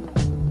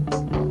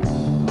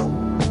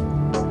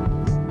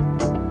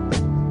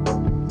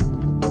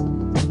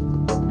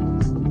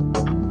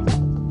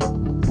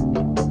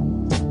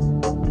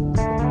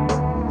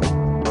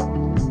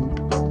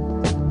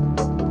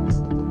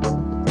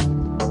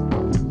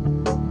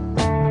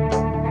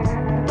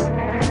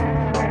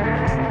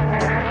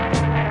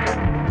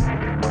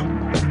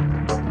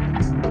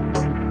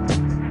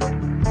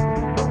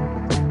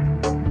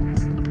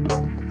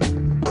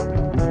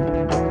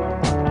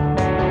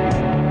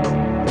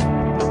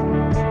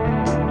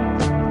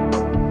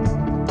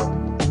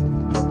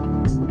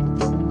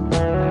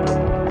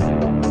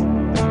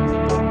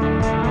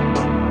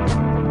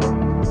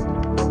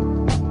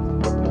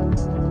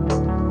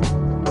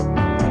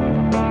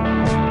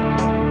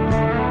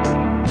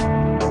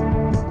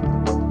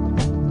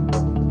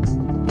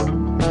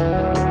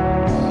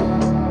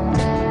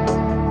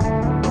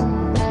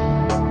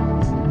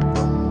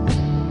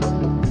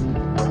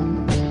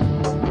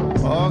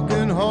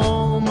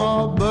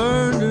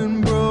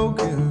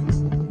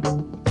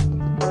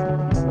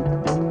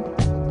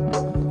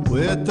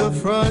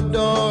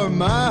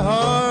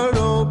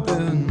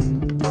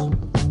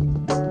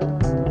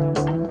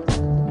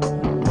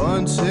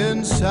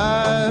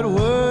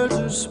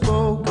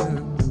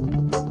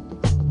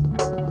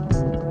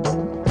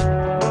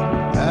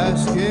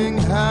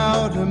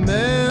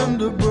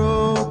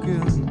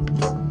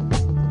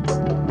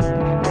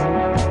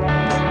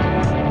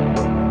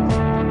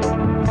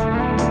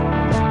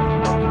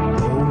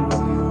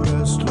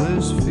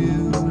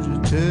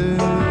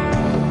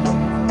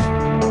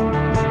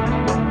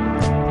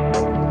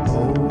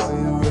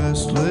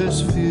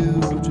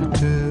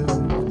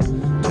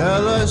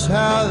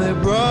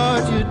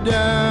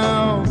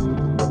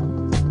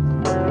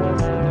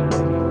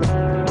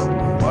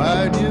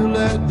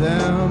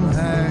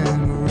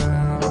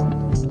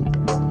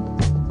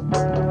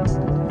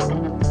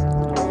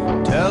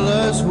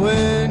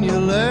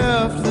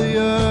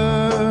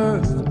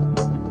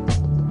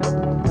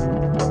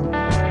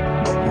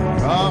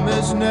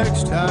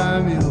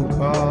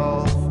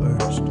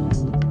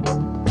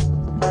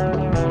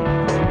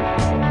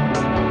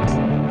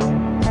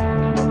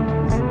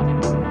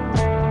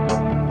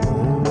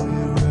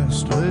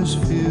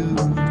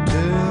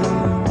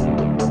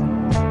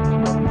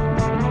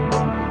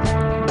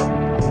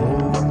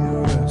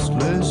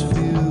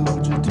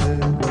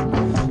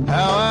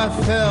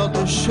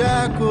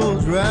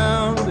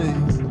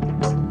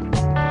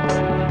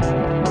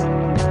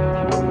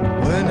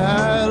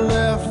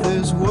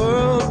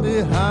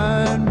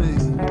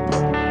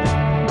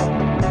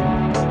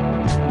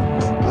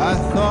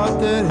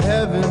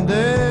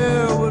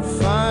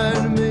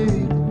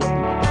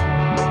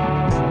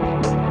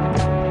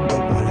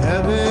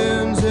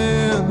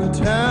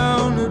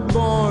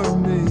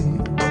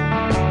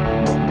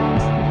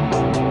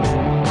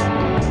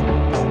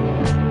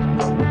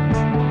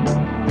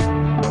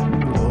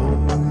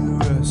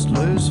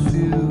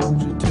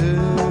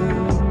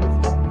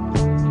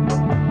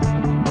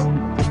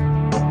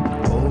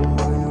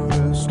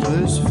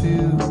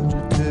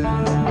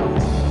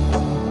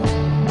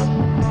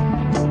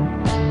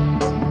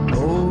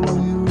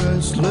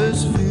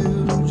 restless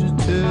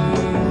fugitive.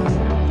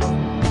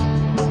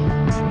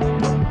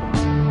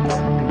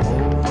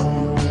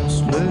 Oh,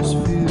 restless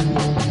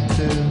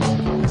fugitive.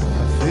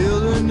 I feel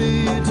the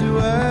need to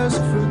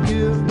ask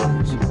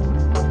forgiveness.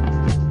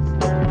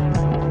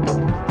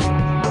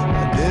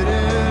 I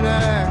didn't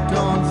act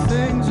on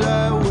things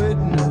I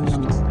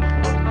witnessed.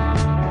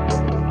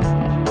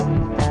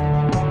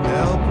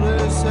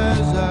 Helpless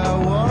as I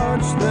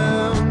watched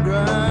them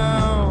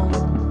drown.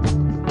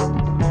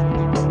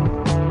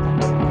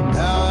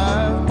 Now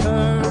I've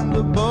turned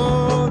the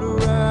boat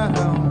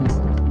around.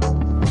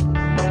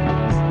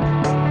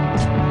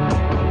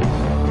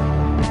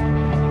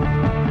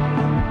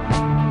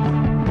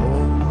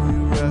 Oh,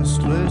 you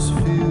restless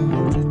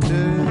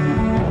fugitive.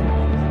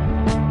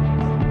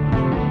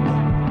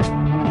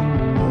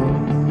 Oh,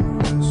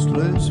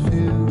 restless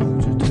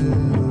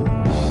fugitive.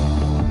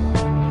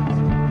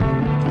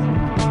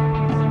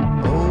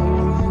 Oh,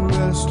 you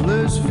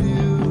restless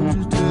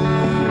fugitive.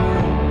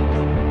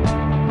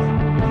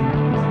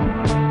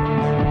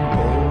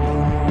 Oh,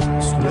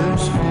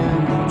 restless fugitive.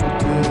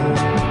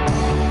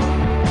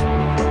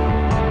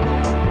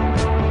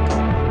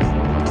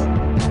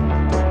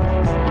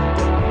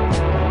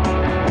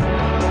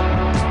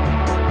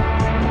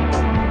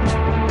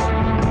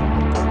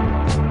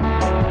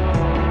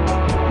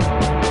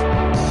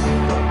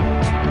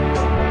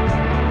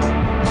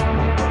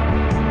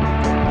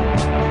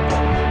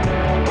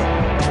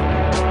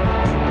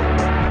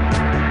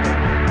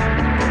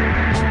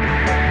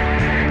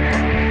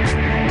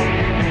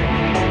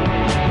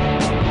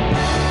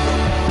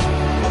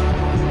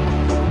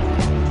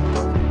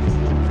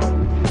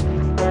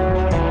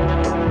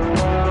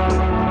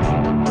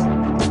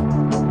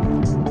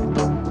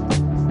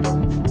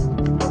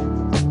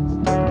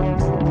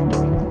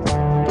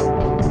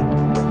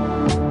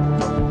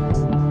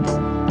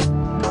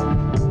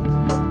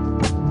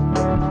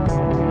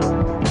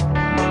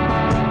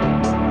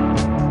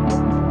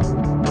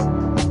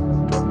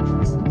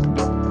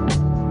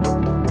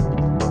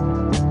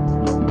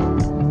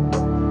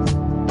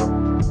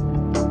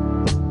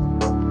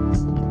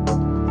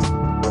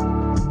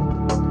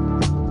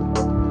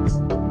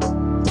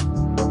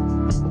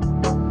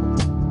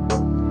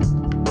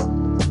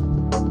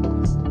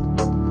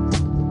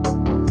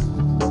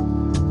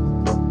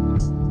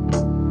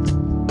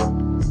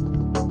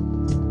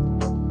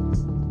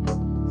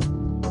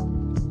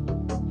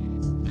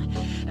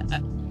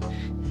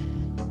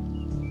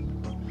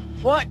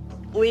 What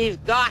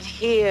we've got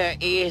here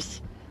is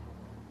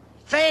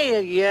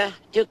failure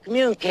to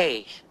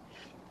communicate.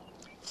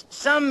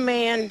 Some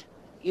men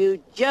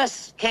you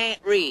just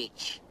can't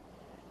reach.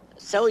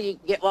 So you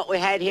get what we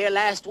had here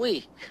last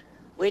week,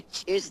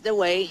 which is the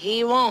way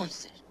he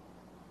wants it.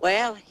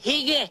 Well,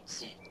 he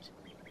gets it.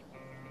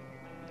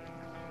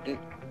 And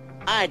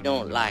I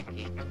don't like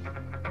it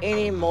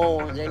any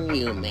more than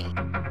you, man.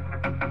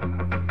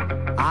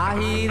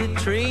 I hear the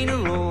train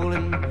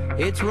a-rolling,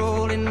 it's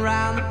rolling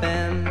round the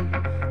bend.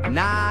 And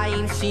I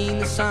ain't seen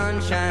the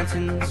sunshine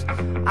since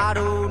I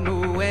don't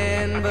know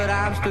when. But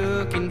I'm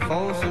stuck in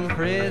Folsom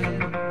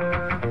Prison,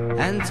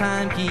 and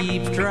time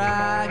keeps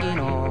dragging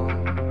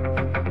on.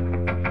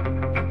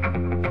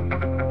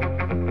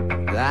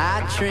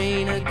 That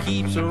train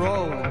keeps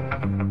a-rolling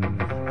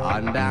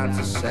on down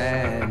to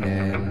San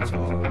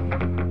Antonio.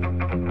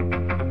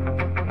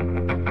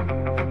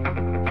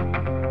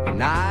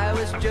 When I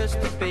was just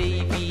a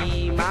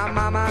baby, my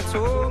mama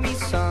told me,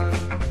 son,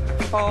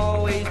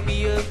 always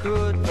be a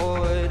good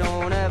boy,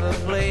 don't ever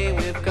play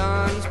with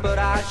guns. But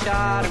I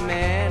shot a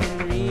man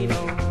in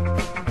Reno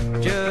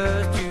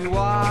just to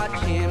watch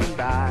him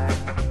die.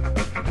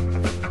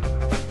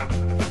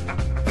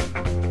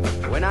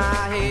 When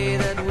I hear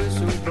that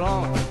whistle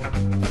blown,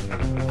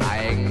 I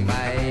hang my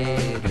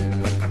head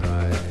and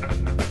cry.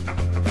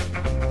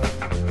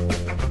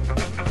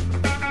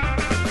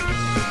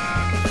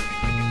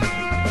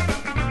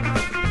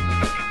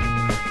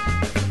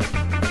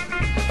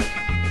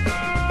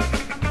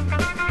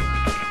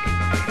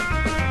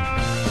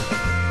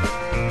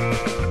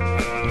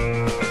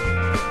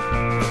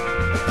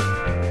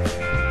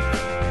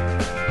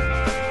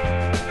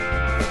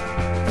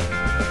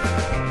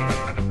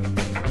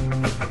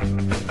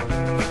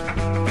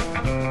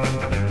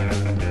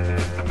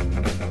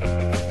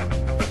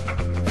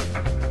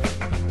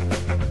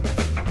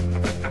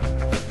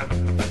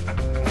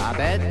 I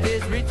bet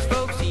there's rich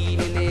folks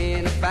eating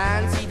in a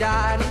fancy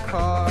dining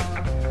car,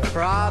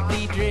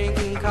 probably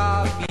drinking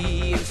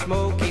coffee and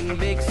smoking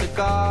big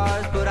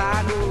cigars. But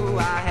I knew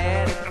I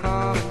had it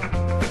coming,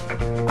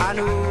 I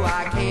knew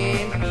I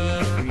can't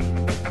be free.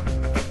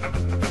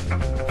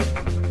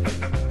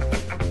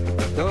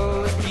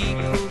 Those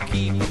people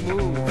keep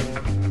moving,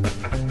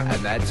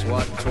 and that's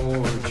what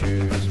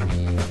tortures me.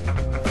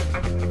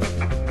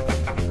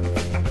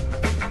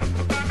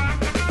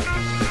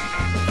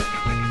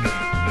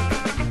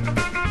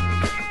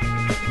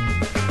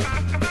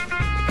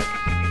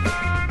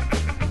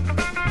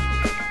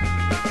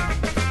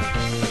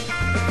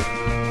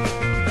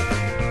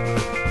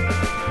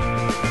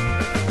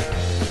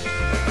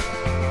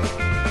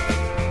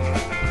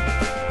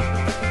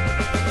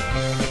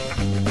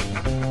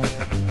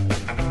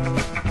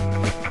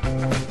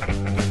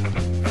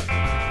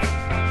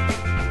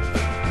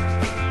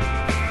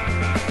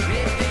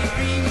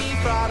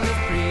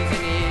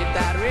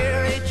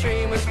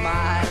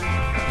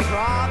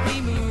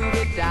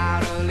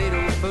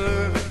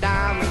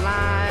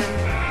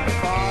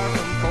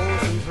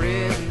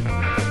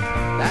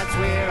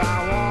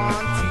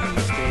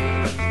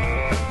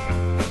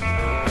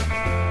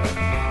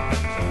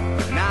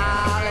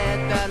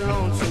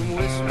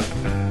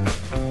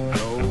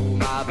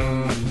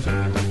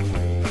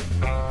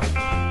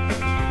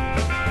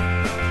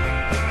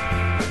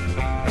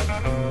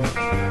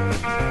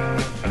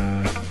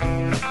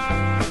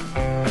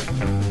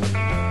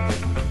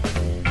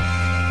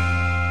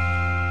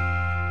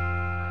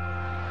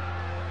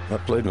 I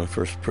played my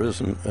first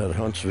prison at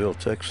Huntsville,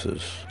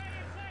 Texas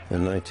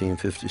in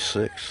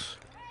 1956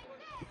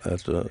 at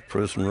the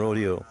prison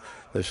rodeo.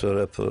 They set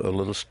up a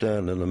little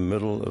stand in the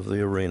middle of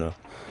the arena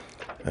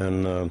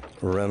and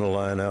ran a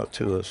line out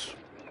to us.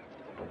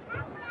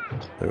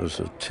 There was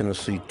a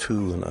Tennessee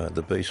 2 and I,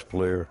 the bass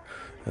player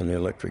and the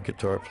electric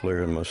guitar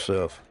player and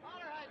myself.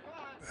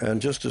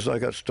 And just as I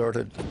got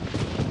started,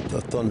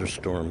 a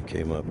thunderstorm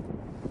came up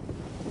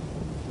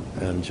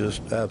and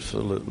just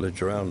absolutely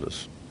drowned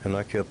us. And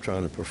I kept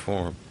trying to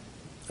perform.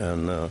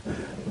 And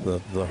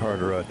the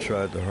harder I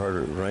tried, the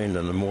harder it rained,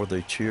 and the more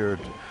they cheered,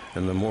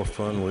 and the more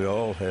fun we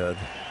all had.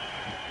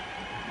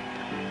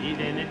 He's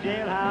in the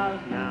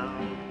jailhouse now.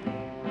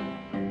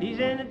 He's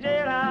in the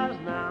jailhouse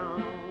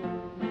now.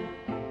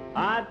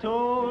 I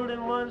told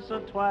him once or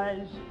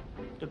twice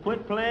to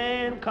quit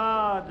playing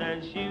cards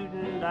and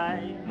shooting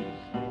dice.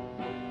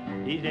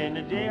 He's in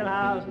the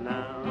jailhouse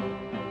now.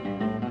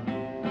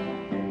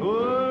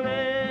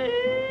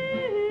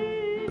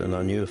 And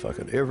I knew if I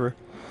could ever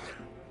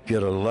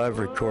get a live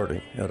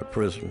recording at a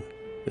prison,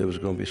 it was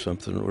going to be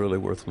something really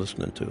worth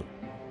listening to.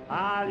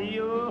 Thank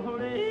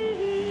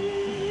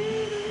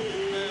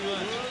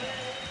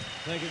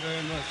you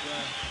very much.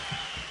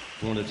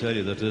 I want to tell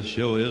you that this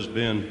show is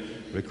being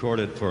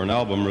recorded for an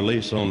album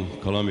release on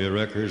Columbia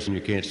Records, and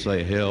you can't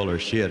say hell or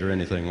shit or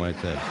anything like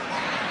that.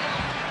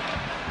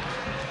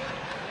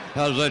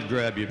 How does that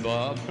grab you,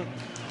 Bob?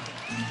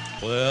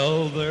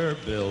 Well, they're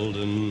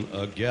building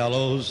a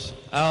gallows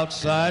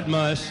outside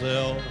my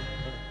cell,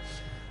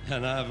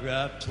 and I've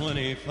got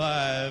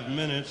 25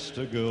 minutes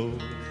to go.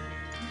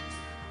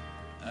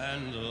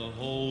 And the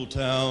whole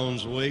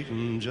town's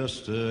waiting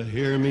just to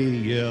hear me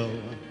yell.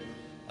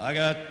 I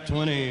got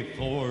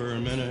 24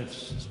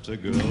 minutes to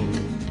go.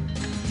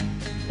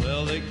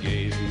 Well, they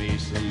gave me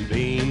some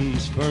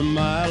beans for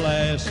my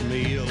last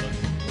meal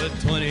with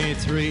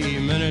 23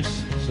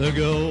 minutes to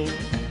go.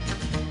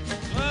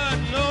 But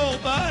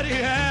nobody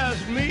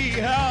asked me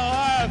how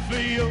I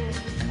feel.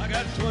 I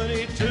got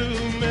 22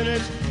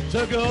 minutes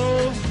to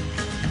go.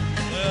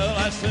 Well,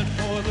 I sent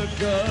for the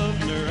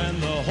governor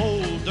and the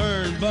whole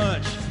darn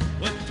bunch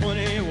with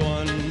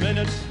 21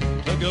 minutes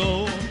to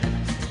go.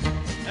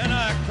 And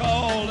I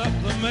called up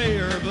the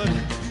mayor, but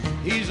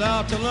he's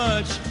out to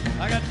lunch.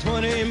 I got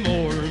 20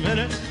 more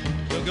minutes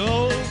to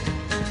go.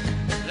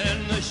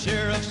 Then the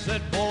sheriff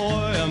said,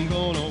 boy, I'm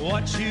gonna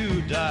watch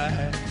you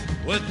die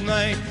with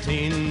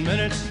 19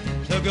 minutes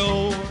to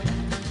go.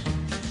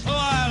 So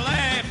I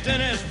laughed in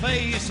his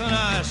face and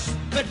I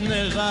spit in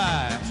his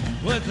eye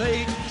with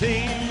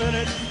 18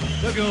 minutes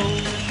to go.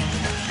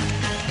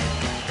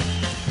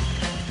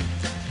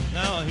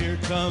 Now here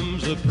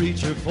comes a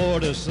preacher for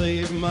to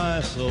save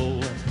my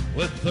soul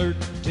with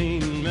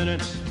 13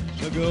 minutes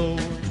to go.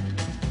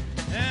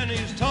 And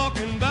he's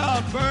talking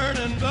about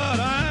burning, but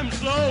I'm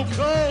so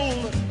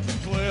cold.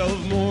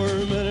 12 more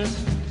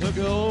minutes to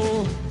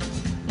go.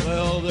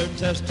 Well, they're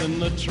testing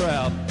the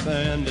trap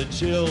and it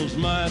chills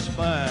my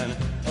spine.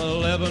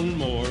 11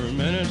 more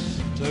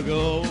minutes to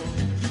go.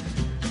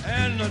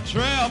 And the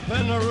trap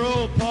and the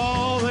rope,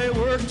 all they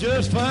work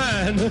just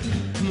fine.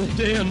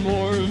 10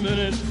 more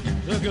minutes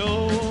to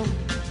go.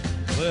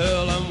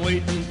 Well, I'm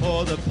waiting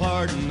for the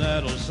pardon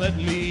that'll set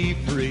me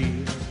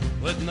free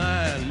with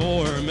 9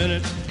 more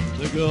minutes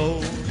to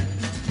go.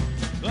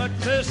 But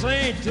this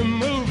ain't the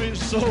movie,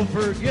 so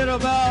forget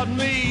about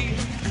me.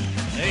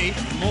 8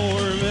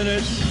 more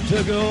minutes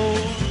to go.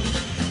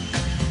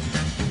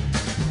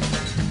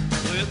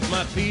 With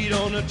my feet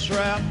on the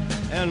trap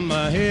and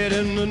my head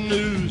in the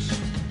noose,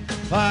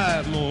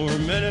 5 more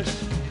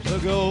minutes to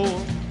go.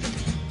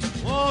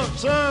 Won't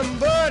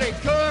somebody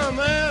come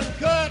and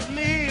cut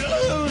me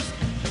loose?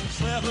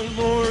 7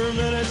 more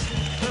minutes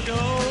to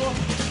go.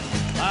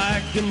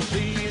 I can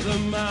see the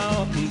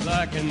mountains,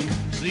 I can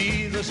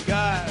see the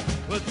sky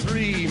with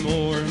 3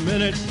 more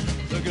minutes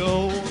to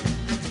go.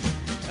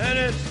 And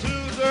it's too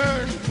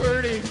darn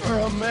pretty for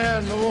a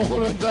man to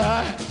want to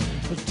die.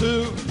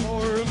 2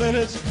 more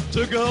minutes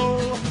to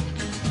go.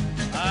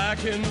 I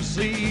can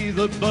see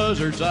the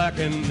buzzards, I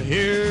can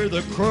hear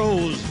the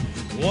crows.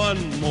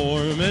 1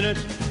 more minute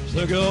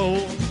to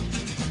go.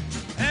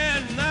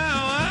 And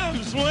now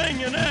I'm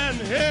swinging and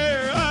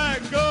here I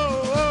go.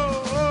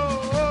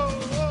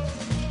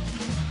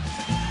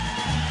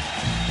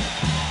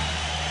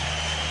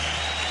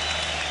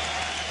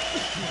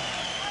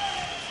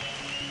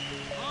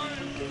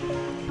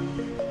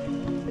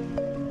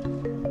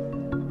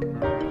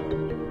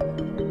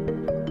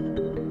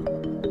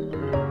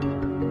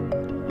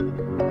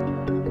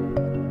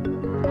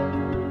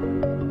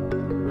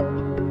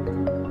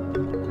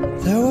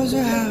 There was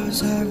a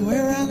house halfway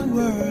around the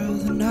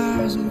world, and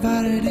I was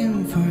invited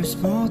in for a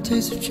small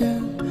taste of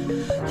gin.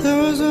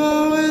 There was a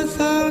wall with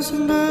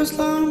 1,000 birds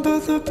long,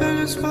 but the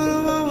biggest one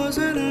of all was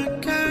in a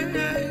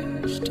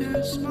cage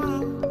too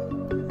small.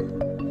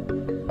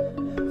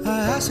 I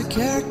asked the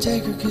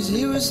caretaker, cause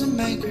he was the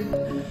maker.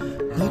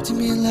 Looked at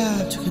me and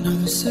laughed, took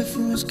another sip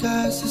from his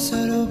glass. He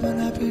said, open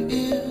up your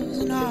ears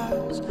and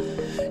eyes.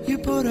 You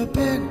put a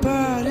big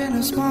bird in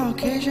a small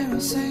cage and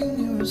I'll sing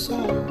you a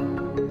song.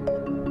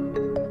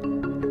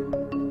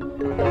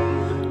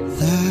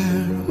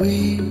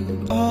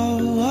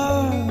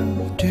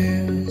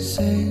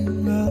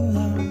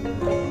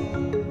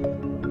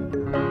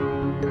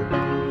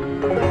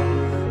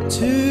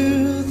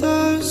 to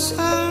the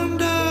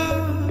sound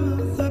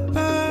of the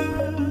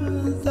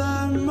bird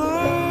that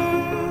moans.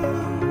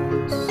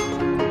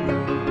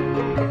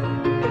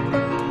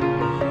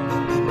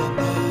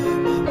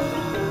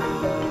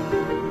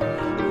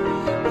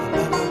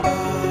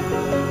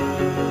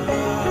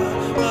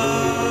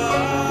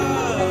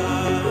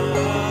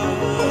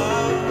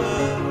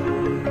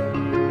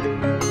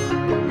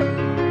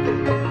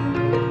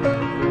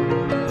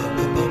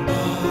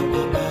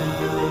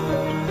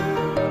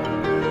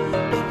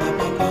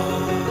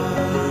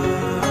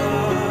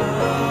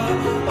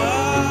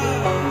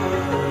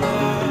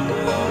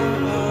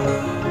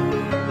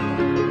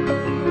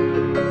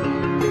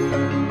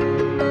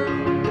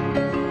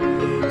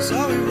 So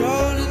we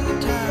rolled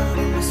into town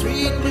in the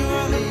sweet New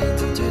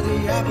Orleans. Into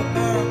the Apple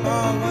Barrel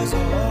Bar was a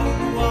hole in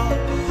the wall.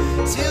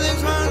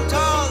 Ceilings weren't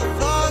tall, the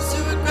floors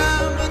to the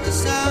ground, but the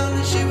sound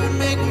that she would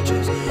make would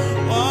just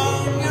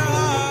warm your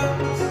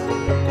hearts.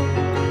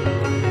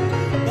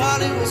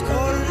 But it was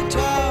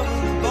 11:45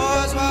 when the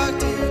boys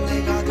walked in.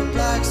 They got the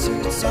black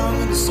suit song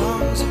and the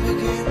songs to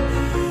begin.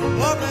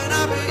 Open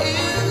up your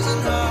ears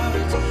and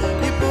hearts.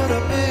 You put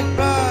a big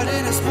bird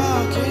in a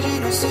small cage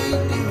and you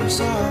sing you a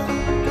song.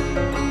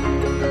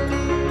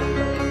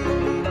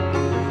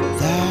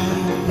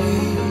 That we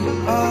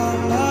all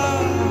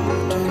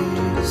love to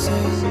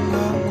sing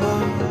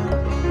along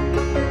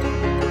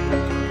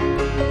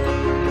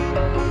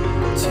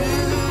to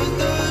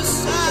the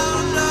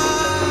sound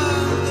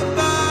of the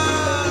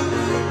bird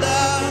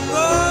that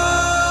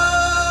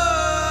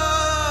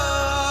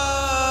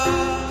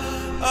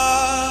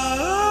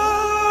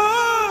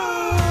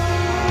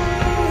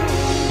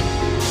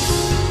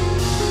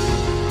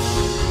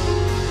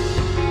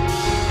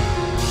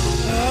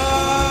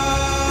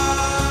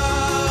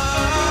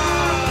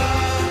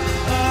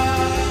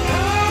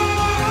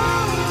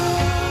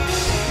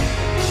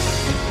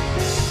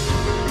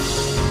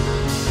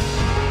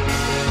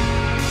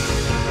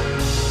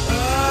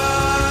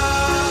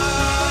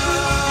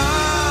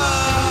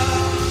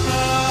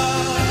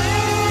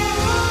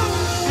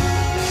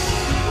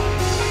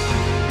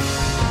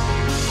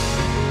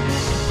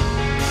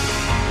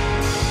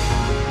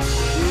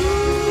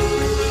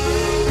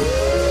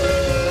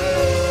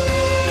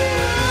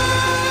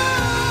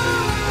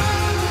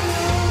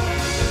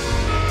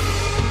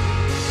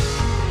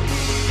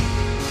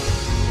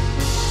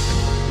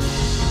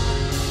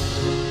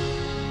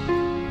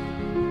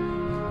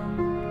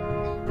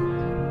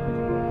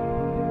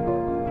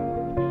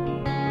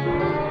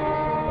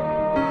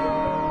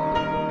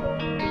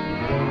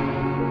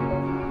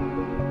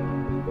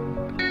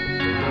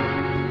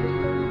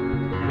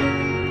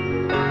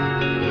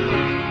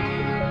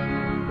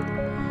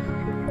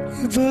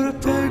you put a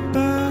big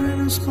bird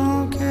in a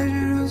small cage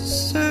and it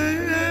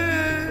sings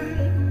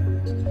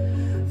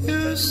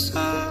you a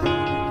song.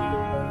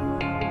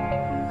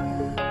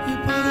 You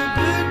put a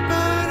big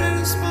bird in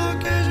a small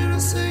cage and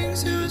it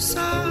sings you a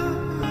song.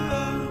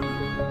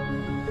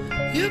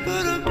 You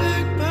put a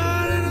big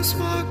bird in a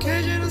small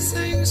cage and it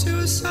sings you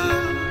a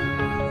song.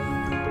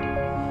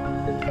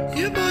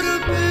 You put a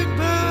big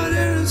bird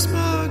in a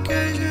small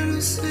cage and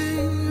it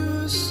sings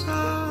you a song.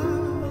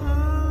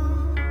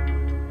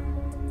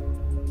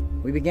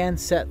 We began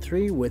set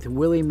 3 with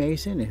Willie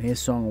Mason and his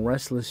song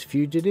Restless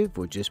Fugitive,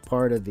 which is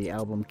part of the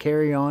album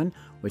Carry On,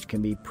 which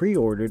can be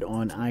pre-ordered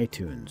on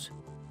iTunes.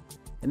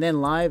 And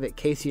then live at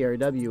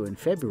KCRW in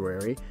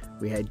February,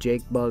 we had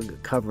Jake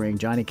Bugg covering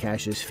Johnny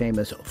Cash's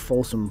famous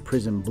Folsom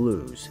Prison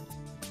Blues.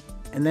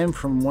 And then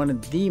from one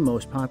of the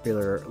most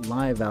popular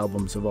live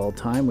albums of all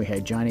time, we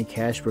had Johnny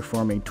Cash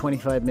performing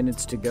 25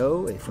 Minutes to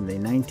Go from the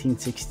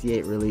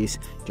 1968 release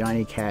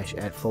Johnny Cash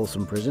at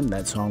Folsom Prison.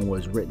 That song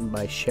was written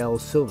by Shel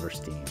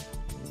Silverstein.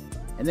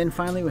 And then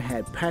finally we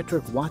had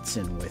Patrick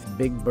Watson with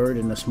Big Bird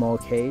in a Small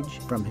Cage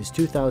from his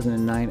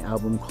 2009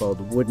 album called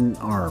Wooden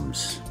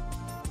Arms.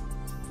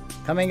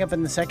 Coming up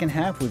in the second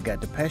half, we've got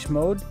Depeche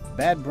Mode,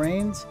 Bad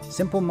Brains,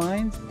 Simple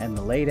Minds, and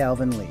the late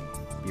Alvin Lee.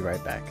 Be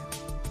right back.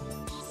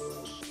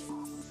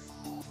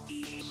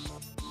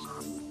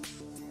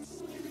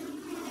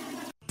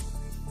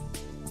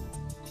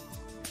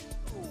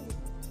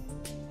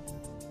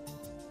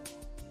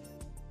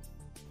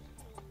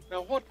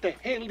 Now, what the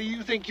hell do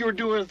you think you're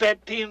doing with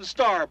that tin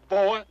star,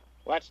 boy?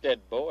 Watch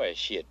that boy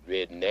shit,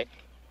 redneck.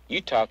 You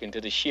talking to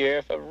the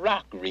sheriff of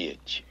Rock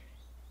Ridge.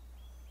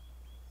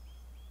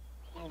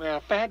 Well, now,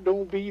 if that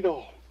don't beat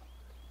all.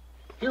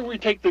 Here we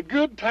take the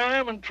good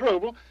time and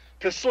trouble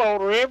to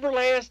slaughter every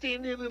last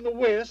Indian in the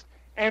West,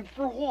 and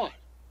for what?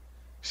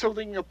 So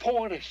they can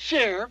appoint a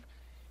sheriff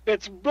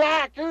that's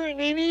blacker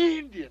than any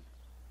Indian.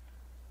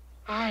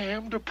 I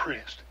am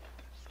depressed.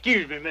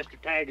 Excuse me,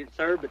 Mr. Taggart,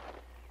 sir, but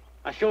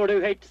I sure do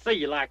hate to see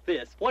you like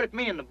this. What if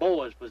me and the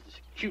boys was to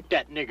shoot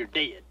that nigger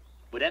dead?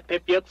 Would that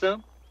pep you up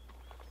some?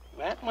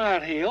 That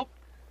might help.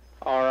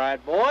 All right,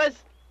 boys.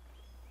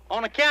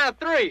 On the count of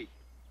 3.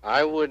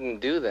 I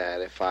wouldn't do that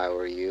if I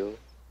were you.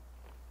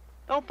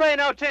 Don't pay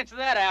no attention to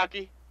that,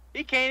 Alky.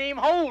 He can't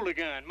even hold a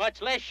gun,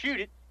 much less shoot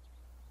it.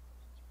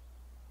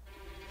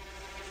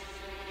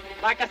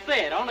 Like I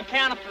said, on the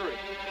count of 3.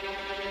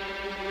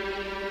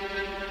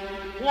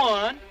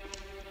 1,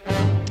 2,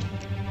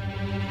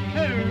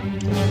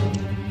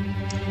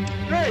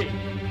 3.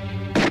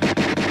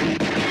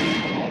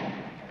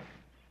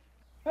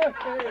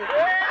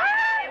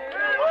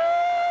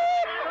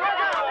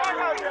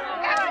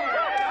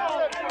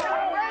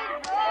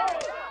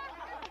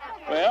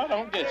 Well,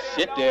 don't just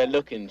sit there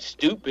looking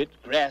stupid,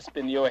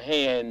 grasping your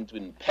hands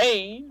in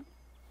pain.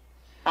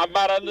 How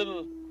about a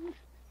little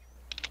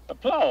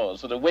applause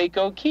for the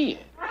Waco Kid?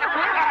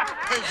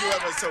 Thank you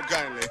ever so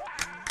kindly.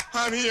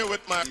 I'm here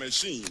with my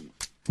machine.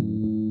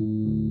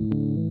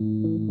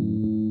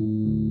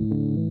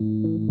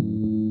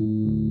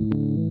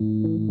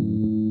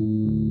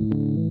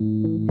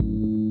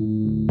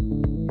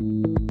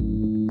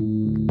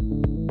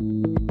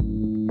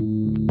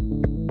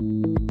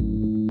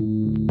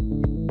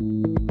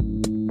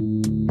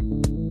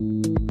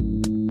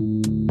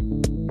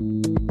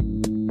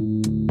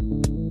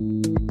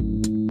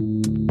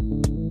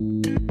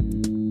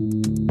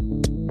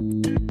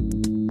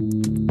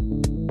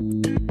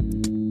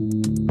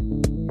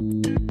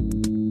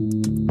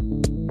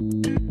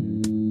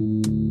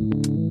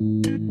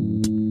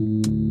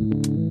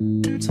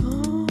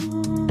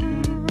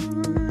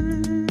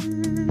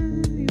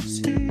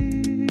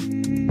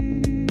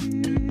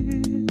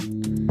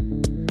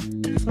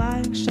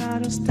 Flying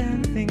shadows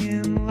dancing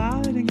and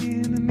lighting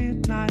in the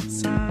midnight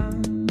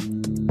sun.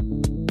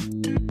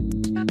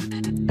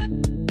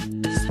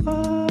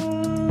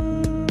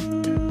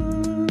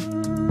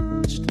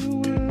 Watch the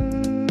words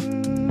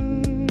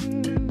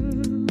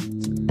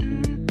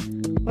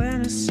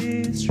when I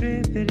see it's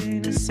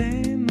repeating the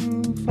same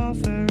move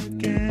over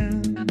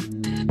again.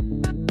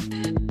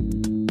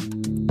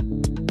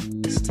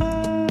 It's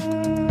time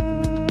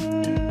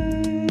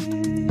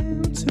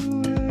to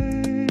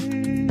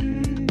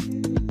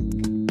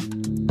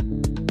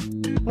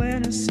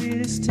when the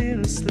city's still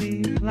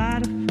asleep,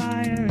 light a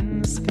fire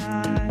in the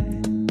sky.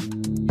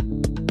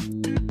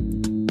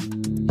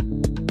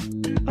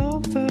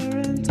 Over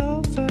and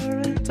over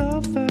and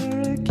over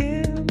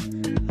again,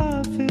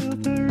 I feel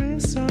the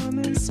rhythm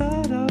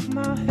inside of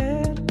my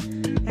head,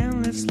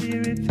 endlessly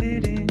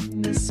repeating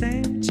the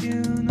same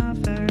tune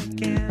over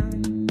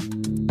again.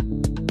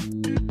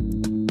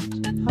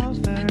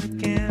 Over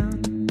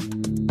again.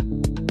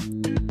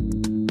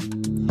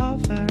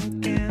 Over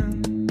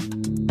again.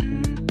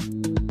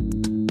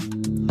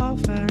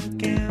 Over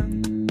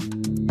again.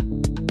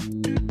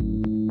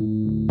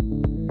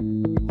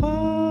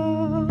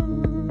 Walk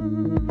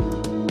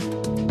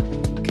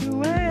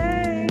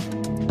away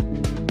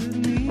with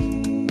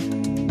me.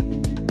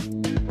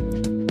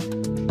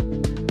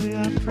 We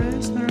are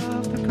prisoners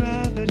of the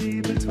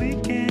gravity, but we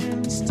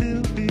can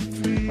still be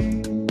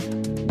free.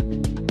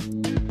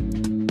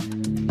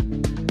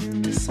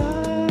 In the silence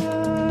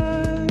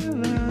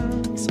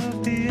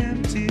of the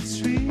empty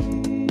streets,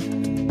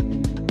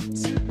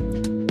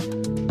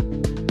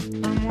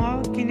 I'm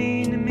walking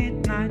in the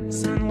midnight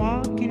sun,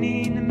 walking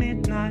in the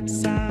midnight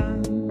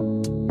sun.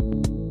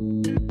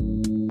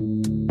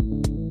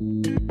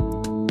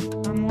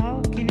 I'm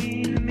walking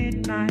in the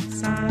midnight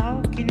sun,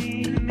 walking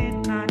in the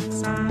midnight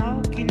sun,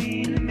 walking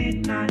in the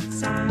midnight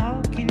sun,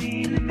 walking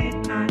in the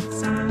midnight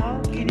sun,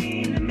 walking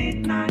in the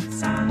midnight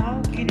sun,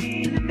 walking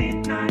in the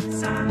midnight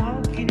sun,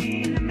 walking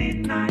in the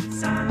midnight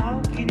sun,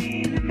 walking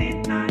in the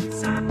midnight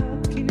sun,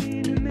 walking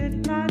in the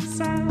midnight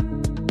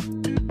sun.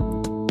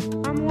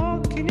 I'm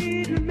walking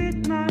in the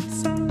midnight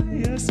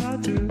sun, yes I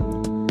do.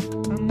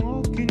 I'm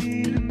walking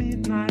in the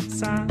midnight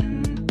sun.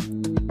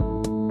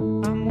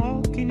 I'm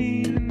walking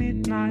in the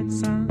midnight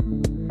sun.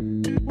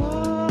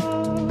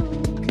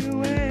 Walk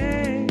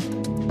away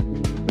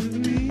with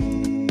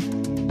me.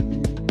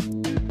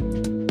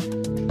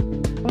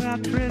 We are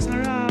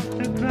prisoners of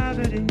the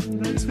gravity,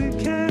 but we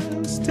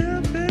can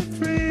still be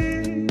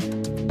free.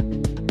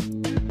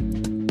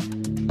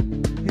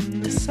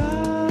 In the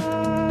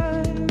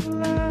silence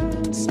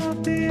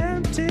of the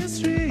empty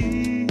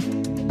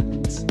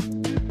streets,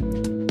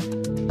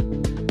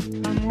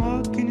 I'm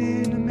walking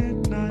in the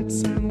midnight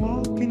sun,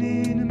 walking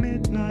in the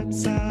midnight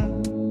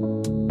sun.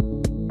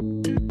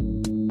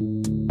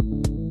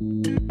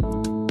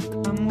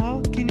 I'm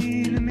walking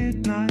in the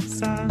midnight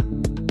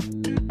sun.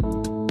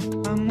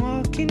 I'm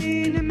walking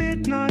in the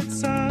midnight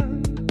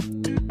sun.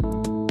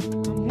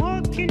 I'm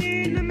walking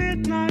in the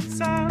midnight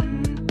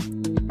sun.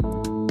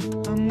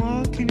 I'm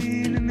walking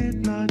in the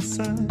midnight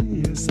sun,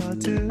 yes I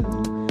do.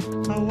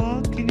 I'm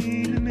walking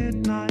in the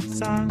midnight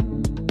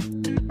sun.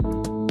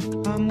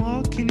 I'm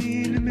walking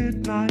in the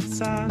midnight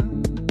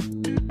sun.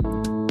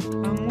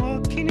 I'm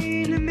walking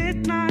in the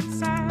midnight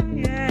sun,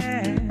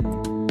 yeah.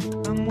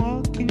 I'm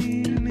walking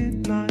in the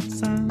midnight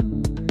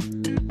sun.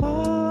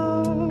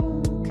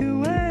 Walk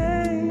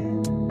away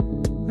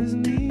with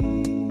me.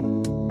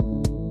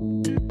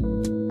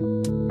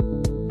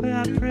 We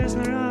are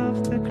prisoners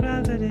of the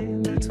gravity,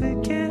 but we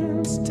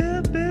can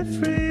still be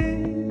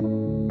free.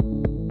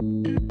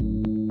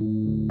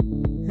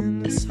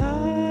 In the silence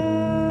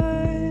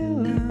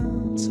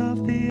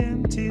of the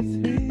empty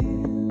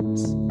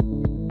streets,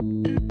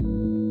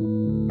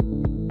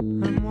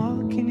 I'm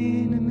walking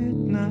in the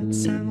midnight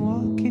sun,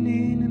 walking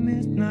in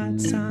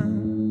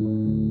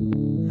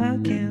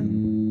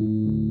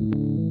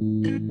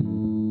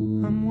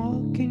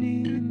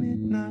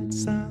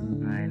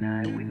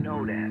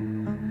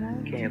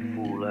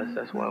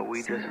That's why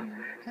we just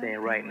saying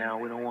right now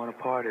we don't want a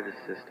part of the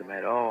system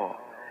at all.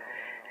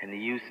 And the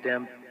youth,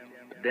 them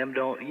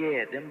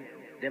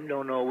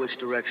don't know which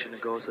direction to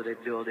go, so they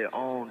build their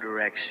own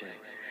direction.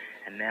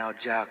 And now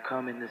Jah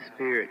come in the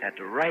spirit at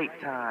the right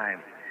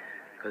time,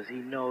 because he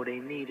know they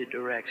need a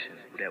direction,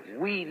 that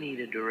we need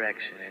a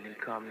direction. And he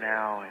come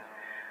now, and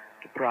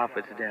the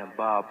prophets them,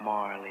 Bob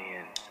Marley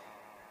and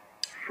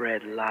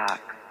Fred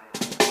Locke.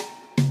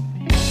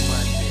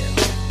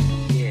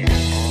 Yeah,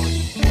 all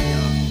these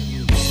young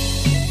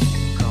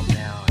youth come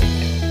now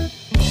and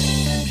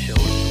show us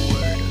the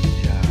word of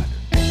Jah,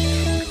 the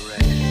true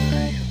direction.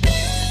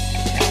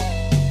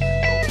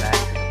 Go back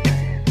to the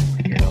land,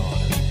 forget all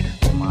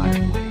the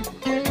modern ways.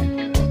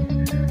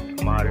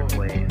 The modern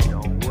ways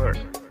don't work.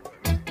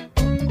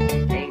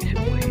 Ancient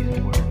ways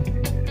work.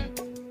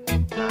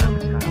 Time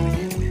and time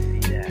again we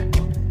see that.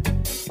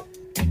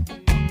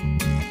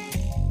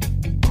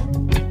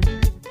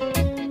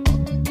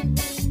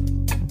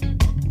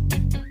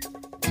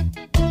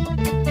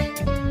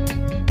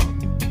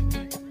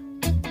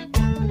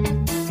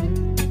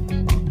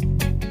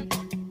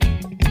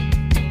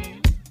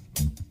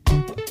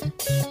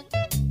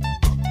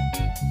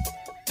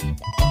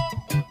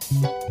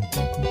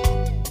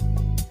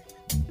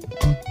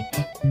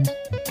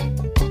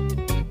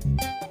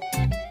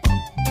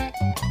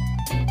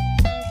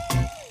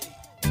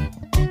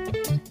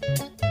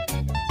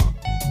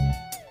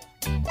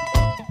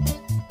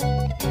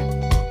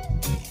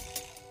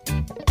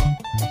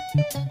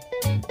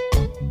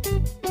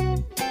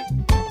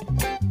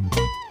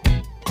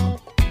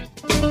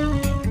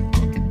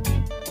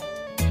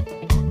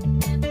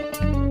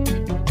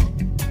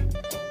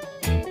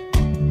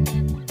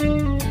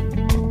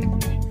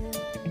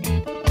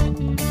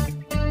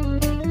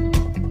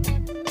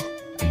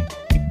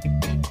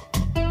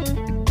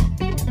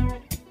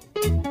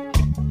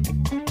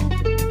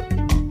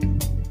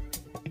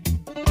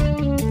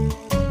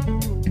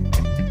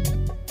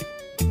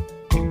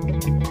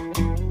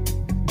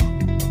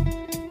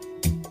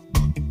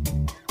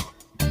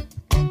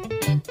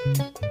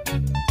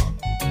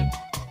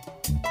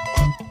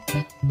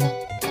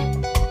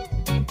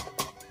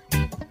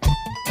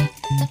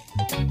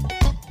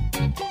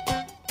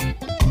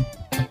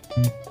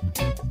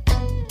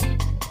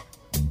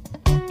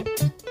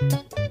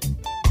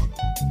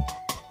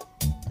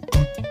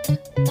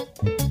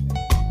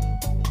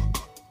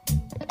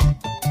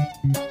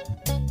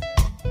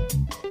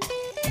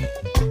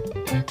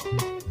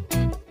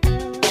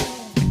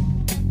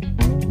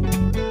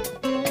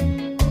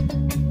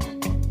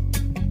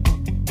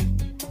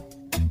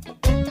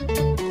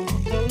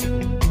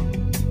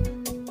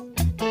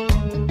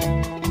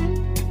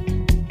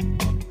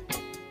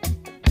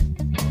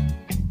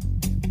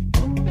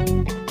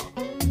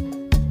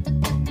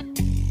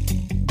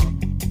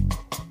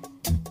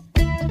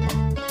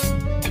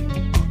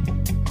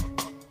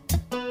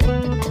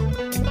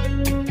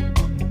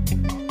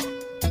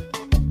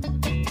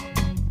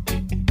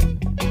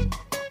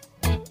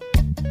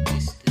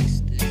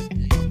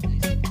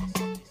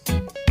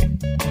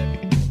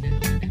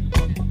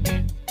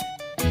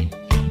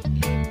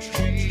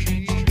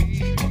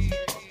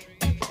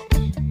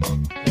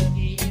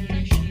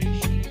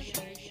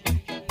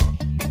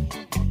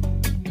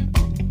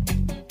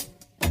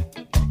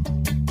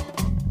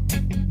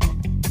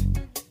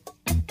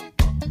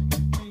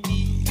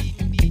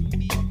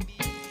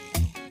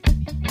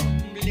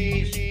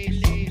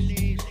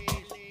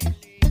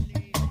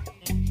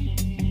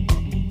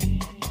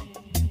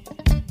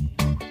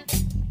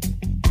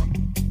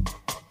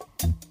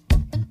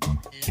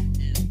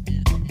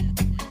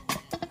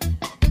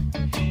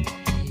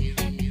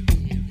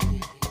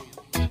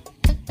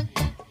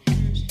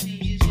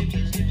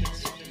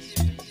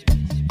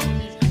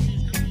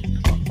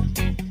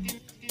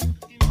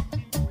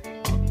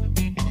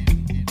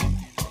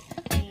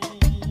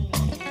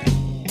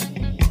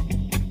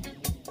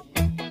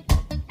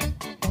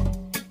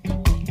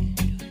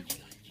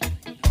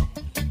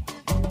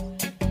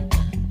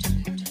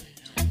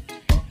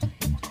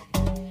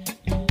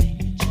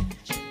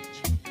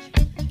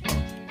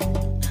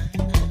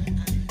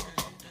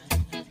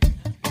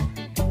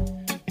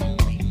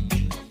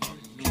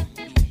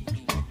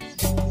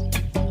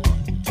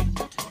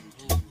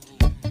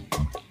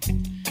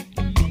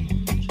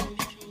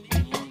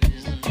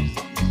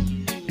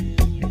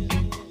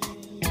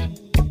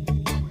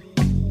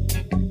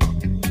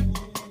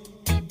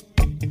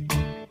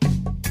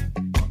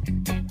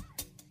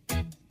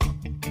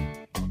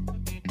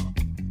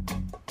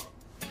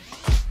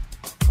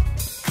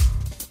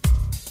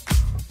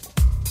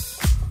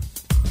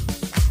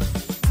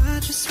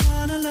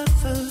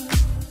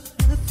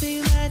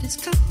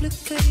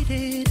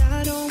 complicated.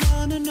 I don't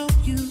wanna know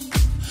you.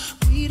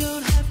 We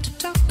don't have to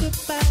talk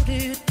about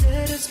it.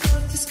 Let us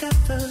both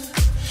discover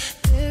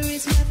there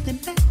is nothing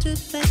better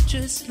than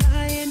just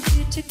lying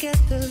here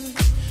together,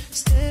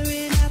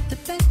 staring out the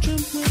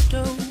bedroom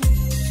window.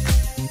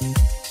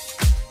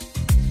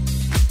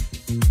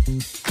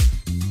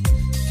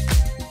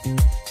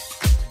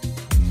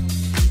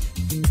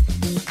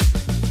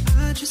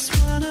 I just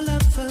wanna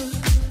love her.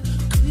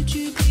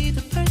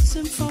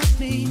 listen for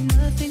me,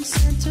 nothing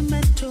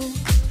sentimental.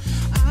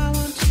 I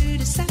want you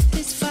to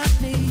satisfy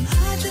me.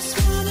 I just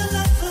want a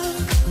lover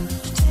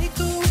to take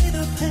away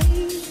the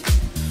pain.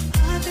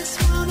 I just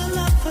want a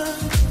lover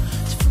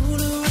to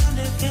fool around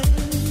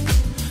again.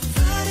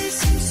 Friday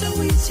seems so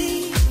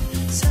easy,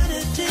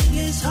 Saturday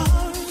is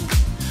hard.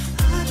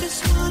 I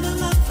just want a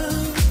lover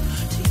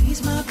to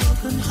ease my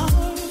broken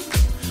heart,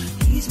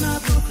 ease my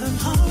broken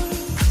heart.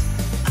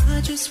 I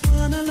just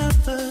want a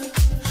lover.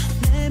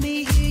 Let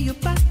me hear your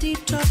body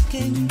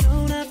talking.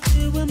 Don't have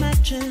to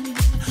imagine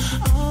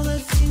all the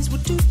things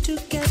we'll do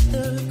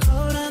together,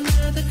 caught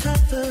under the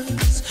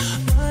covers.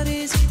 What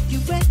is it you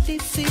really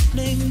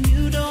feeling?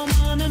 You don't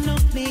wanna know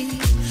me.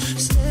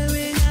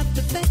 Staring at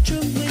the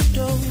bedroom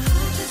window.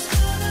 I just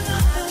wanna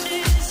love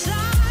you.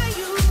 Desire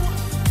you.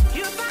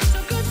 You're back so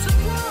good to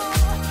war.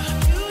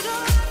 You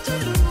don't have to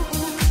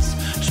lose.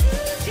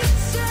 Truth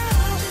yourself.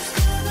 I just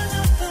wanna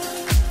love her.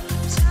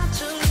 Time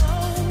to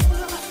low.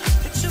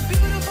 It's a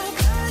beautiful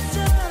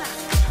person.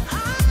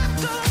 I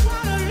don't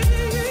wanna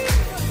leave.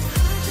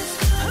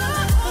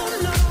 Oh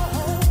no,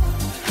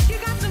 you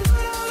got some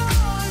good old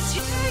laws,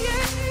 yeah,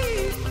 yeah.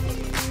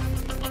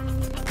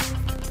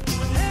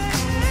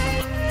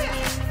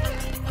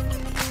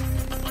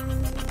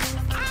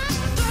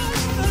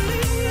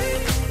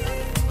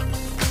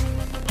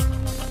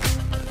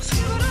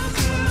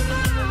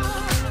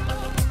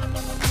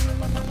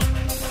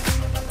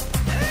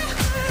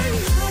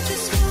 I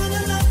just want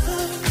a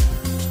lover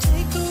to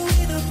take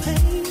away the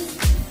pain.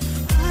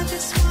 I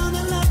just want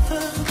a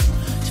lover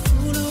to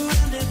fool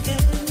around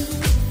again.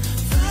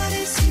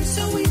 Friday seems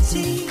so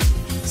easy,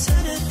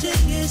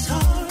 Saturday is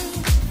hard.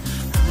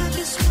 I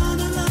just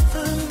want a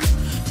lover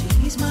to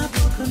ease my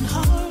broken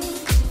heart,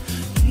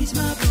 ease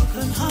my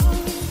broken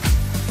heart.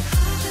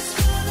 I just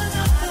want a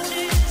lover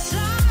to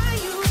desire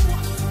you.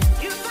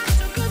 You're back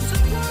so good to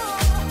war.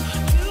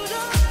 You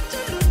don't have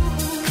to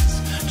lose.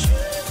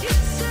 Truth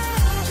yourself.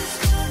 I just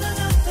want a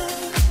lover.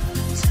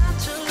 Time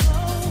to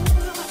low.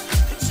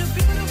 It's a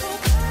beautiful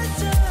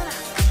person.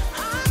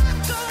 I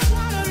don't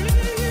wanna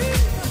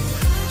leave.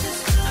 I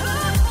just want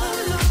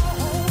a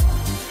lover.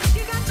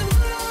 You got some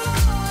good old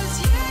laws,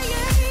 yeah,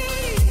 yeah.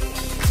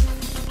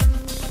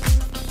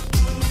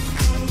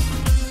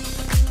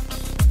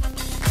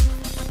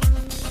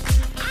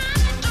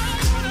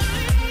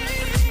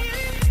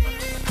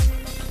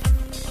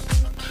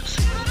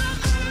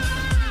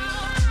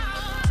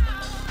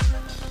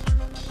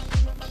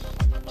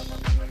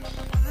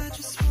 I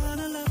just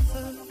wanna love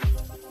her.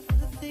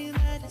 Nothing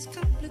that is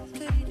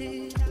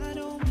complicated. I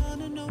don't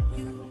wanna know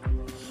you.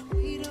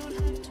 We don't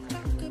have to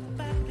talk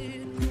about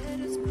it. Let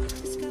us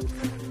both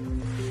discover.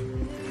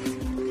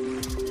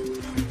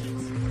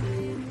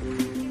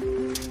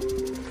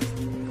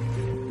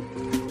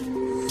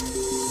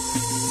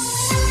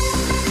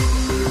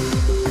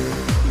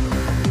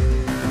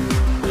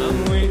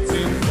 I'm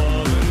waiting for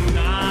the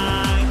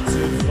night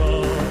to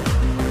fall.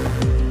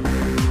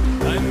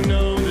 I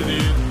know that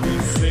it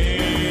will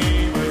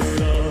save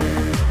us all.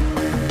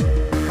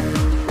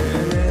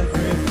 And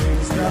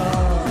everything's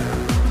dark,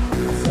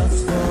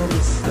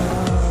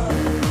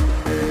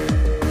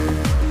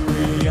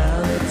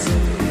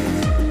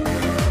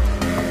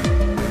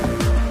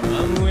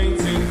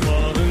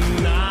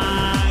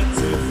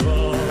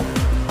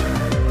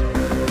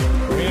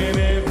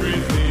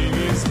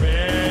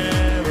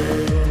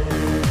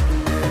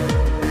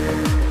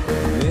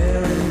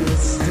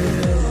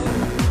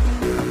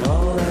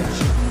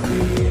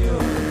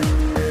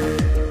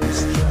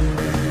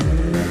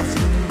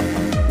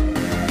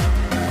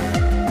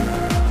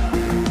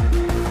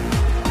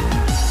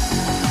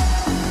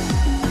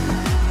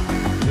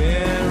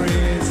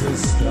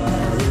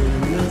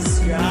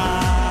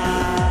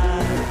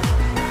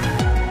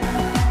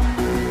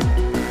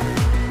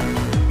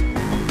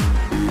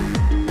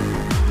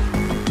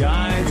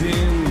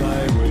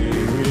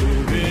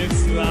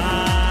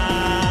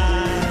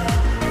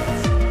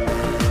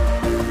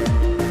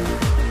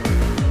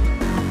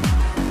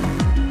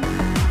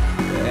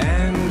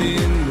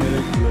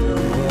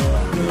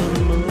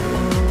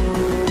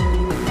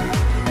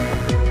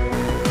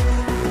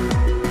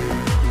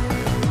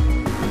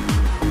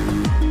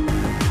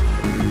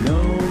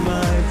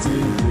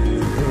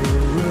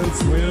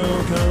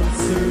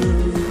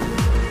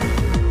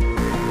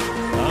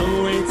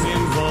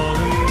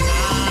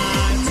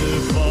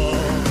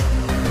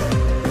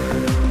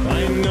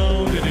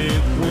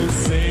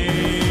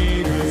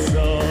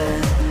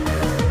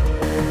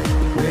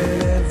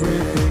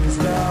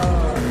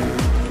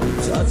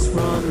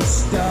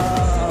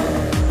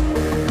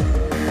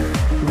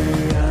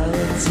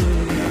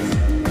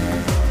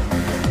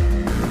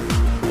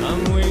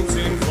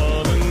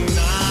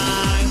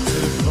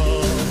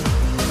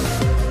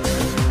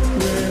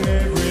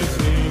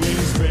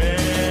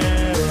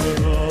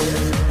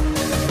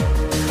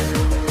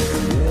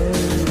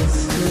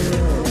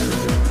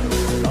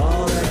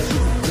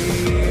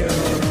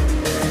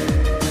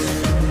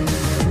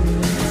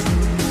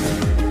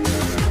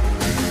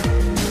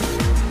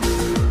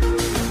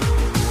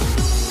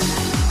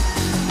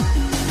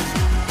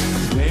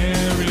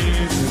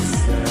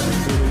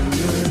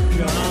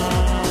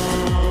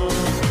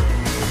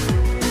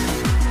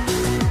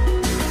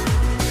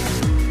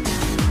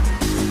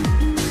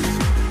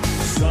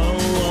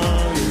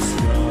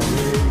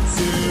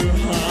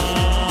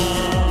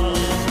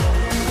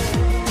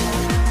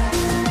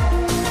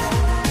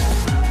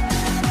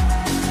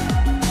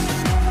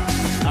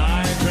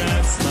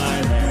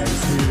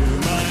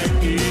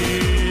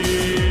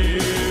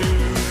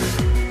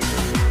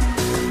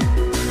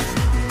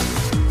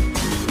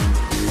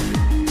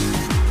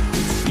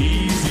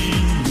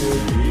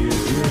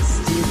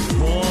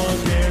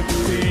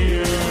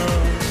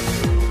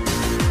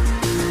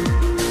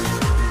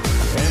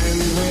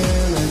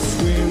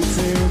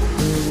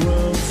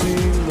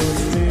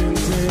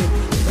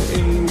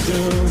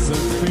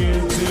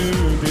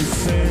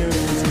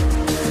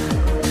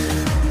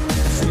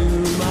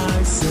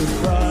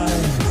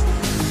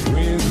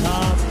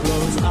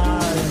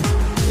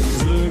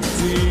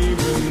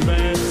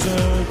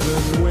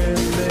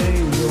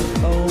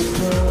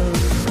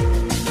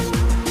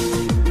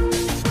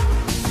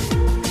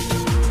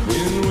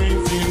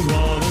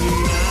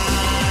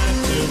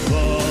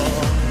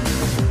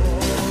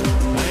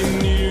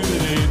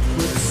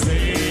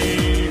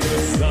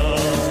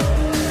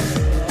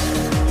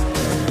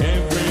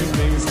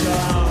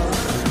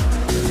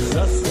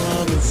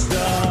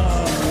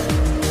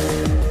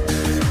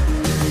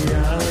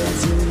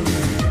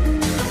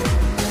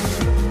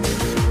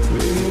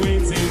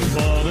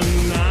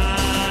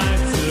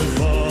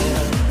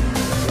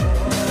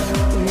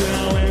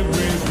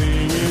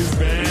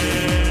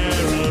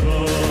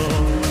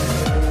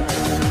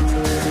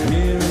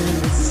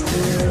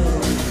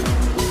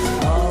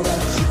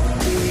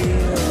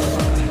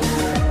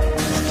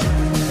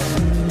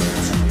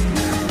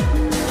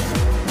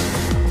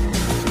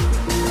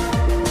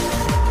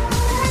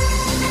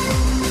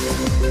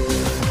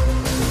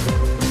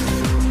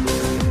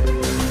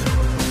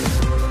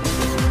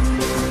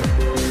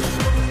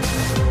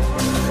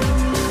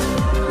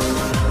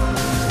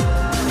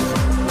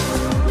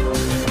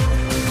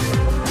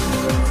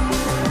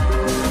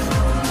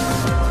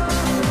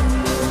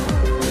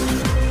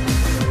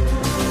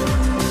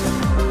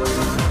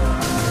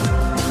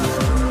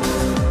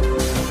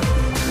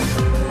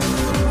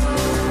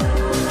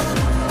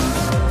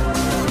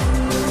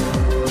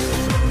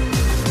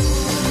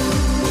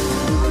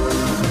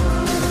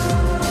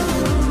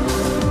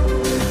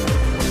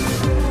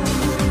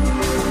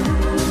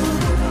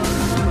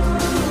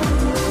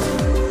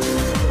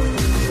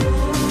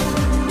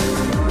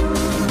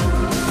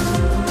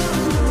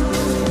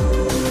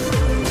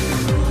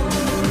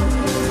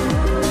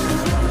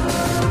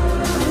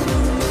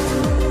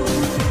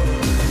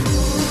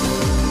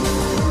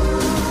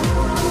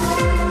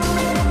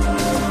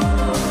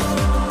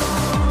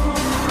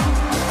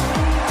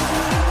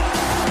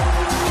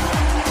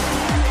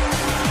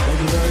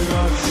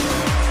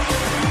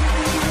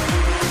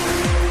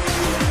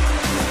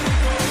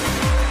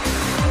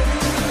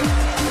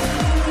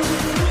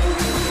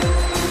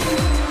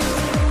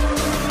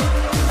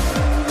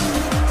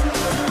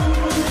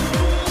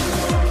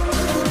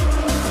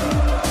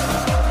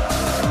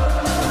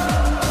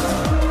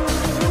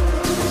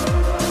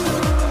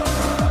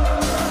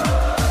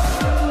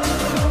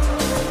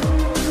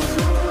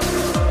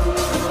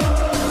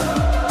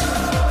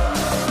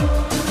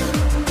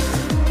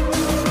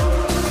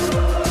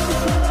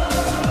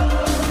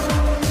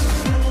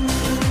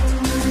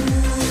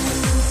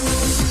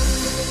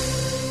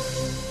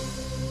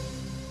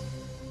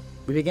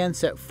 We began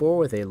set 4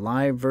 with a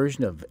live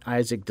version of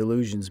Isaac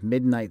Delusion's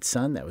Midnight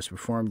Sun that was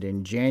performed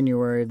in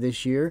January of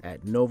this year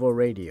at Novo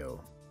Radio.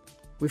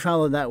 We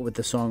followed that with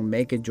the song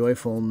Make a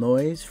Joyful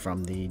Noise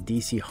from the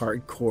DC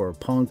hardcore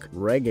punk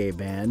reggae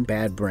band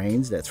Bad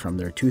Brains, that's from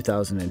their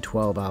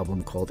 2012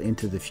 album called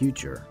Into the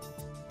Future.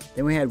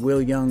 Then we had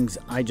Will Young's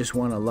I Just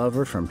Wanna Love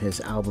Her from his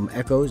album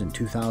Echoes in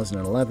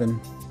 2011.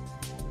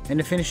 And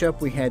to finish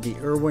up, we had the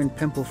Erwin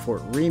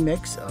Pimplefort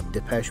remix of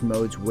Depeche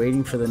Mode's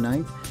Waiting for the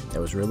Night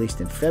that was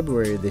released in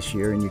February of this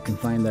year, and you can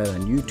find that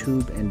on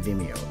YouTube and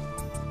Vimeo.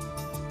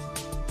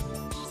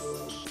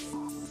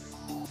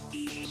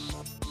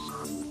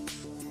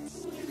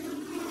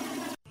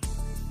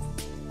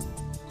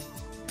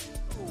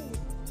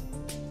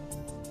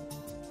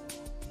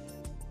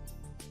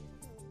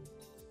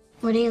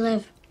 Where do you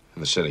live?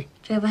 In the city.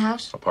 Do you have a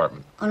house?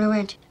 Apartment. Own or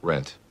rent?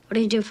 Rent. What do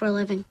you do for a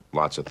living?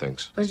 Lots of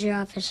things. Where's your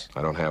office?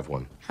 I don't have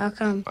one. How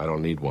come? I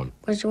don't need one.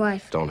 Where's your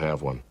wife? Don't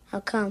have one. How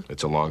come?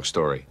 It's a long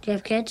story. Do you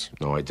have kids?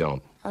 No, I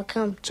don't. How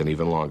come? It's an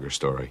even longer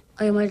story.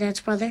 Are you my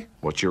dad's brother?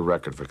 What's your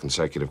record for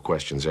consecutive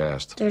questions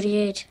asked?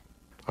 38.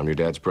 I'm your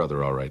dad's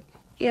brother, all right.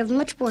 You have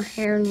much more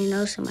hair on your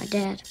nose than my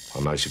dad.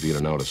 How nice of you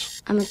to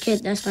notice. I'm a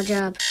kid. That's my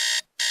job.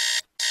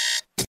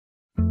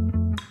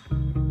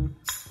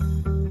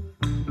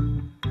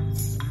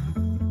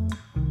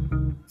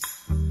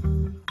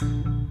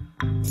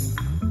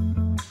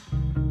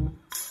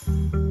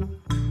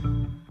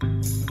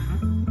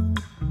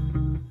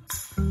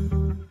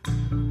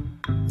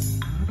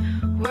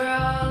 We're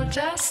all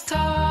just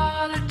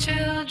all the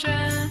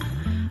children.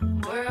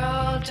 We're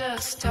all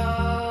just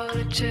all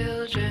the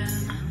children.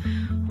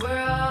 We're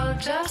all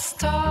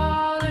just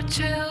all the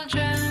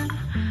children.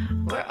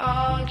 We're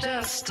all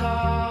just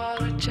all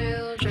the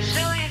children.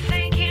 So you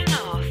think you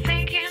know,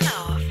 think you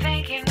know,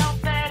 think you know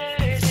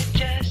better? Is it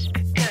just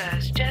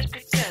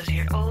because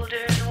you're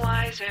older and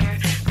wiser?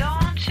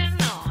 Don't you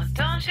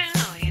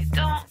know, you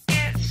don't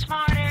get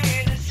smarter.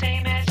 You're the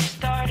same as you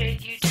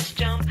started, you just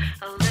jump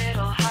a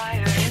little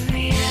higher. In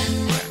the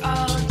end, we're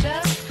all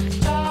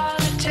just all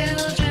the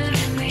children.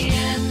 In the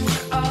end,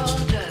 we're all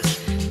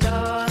just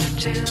all the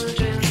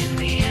children. In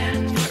the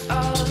end, we're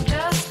all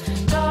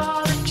just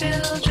all the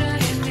children.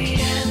 In the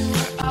end,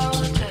 we're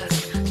all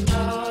just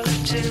all the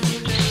children.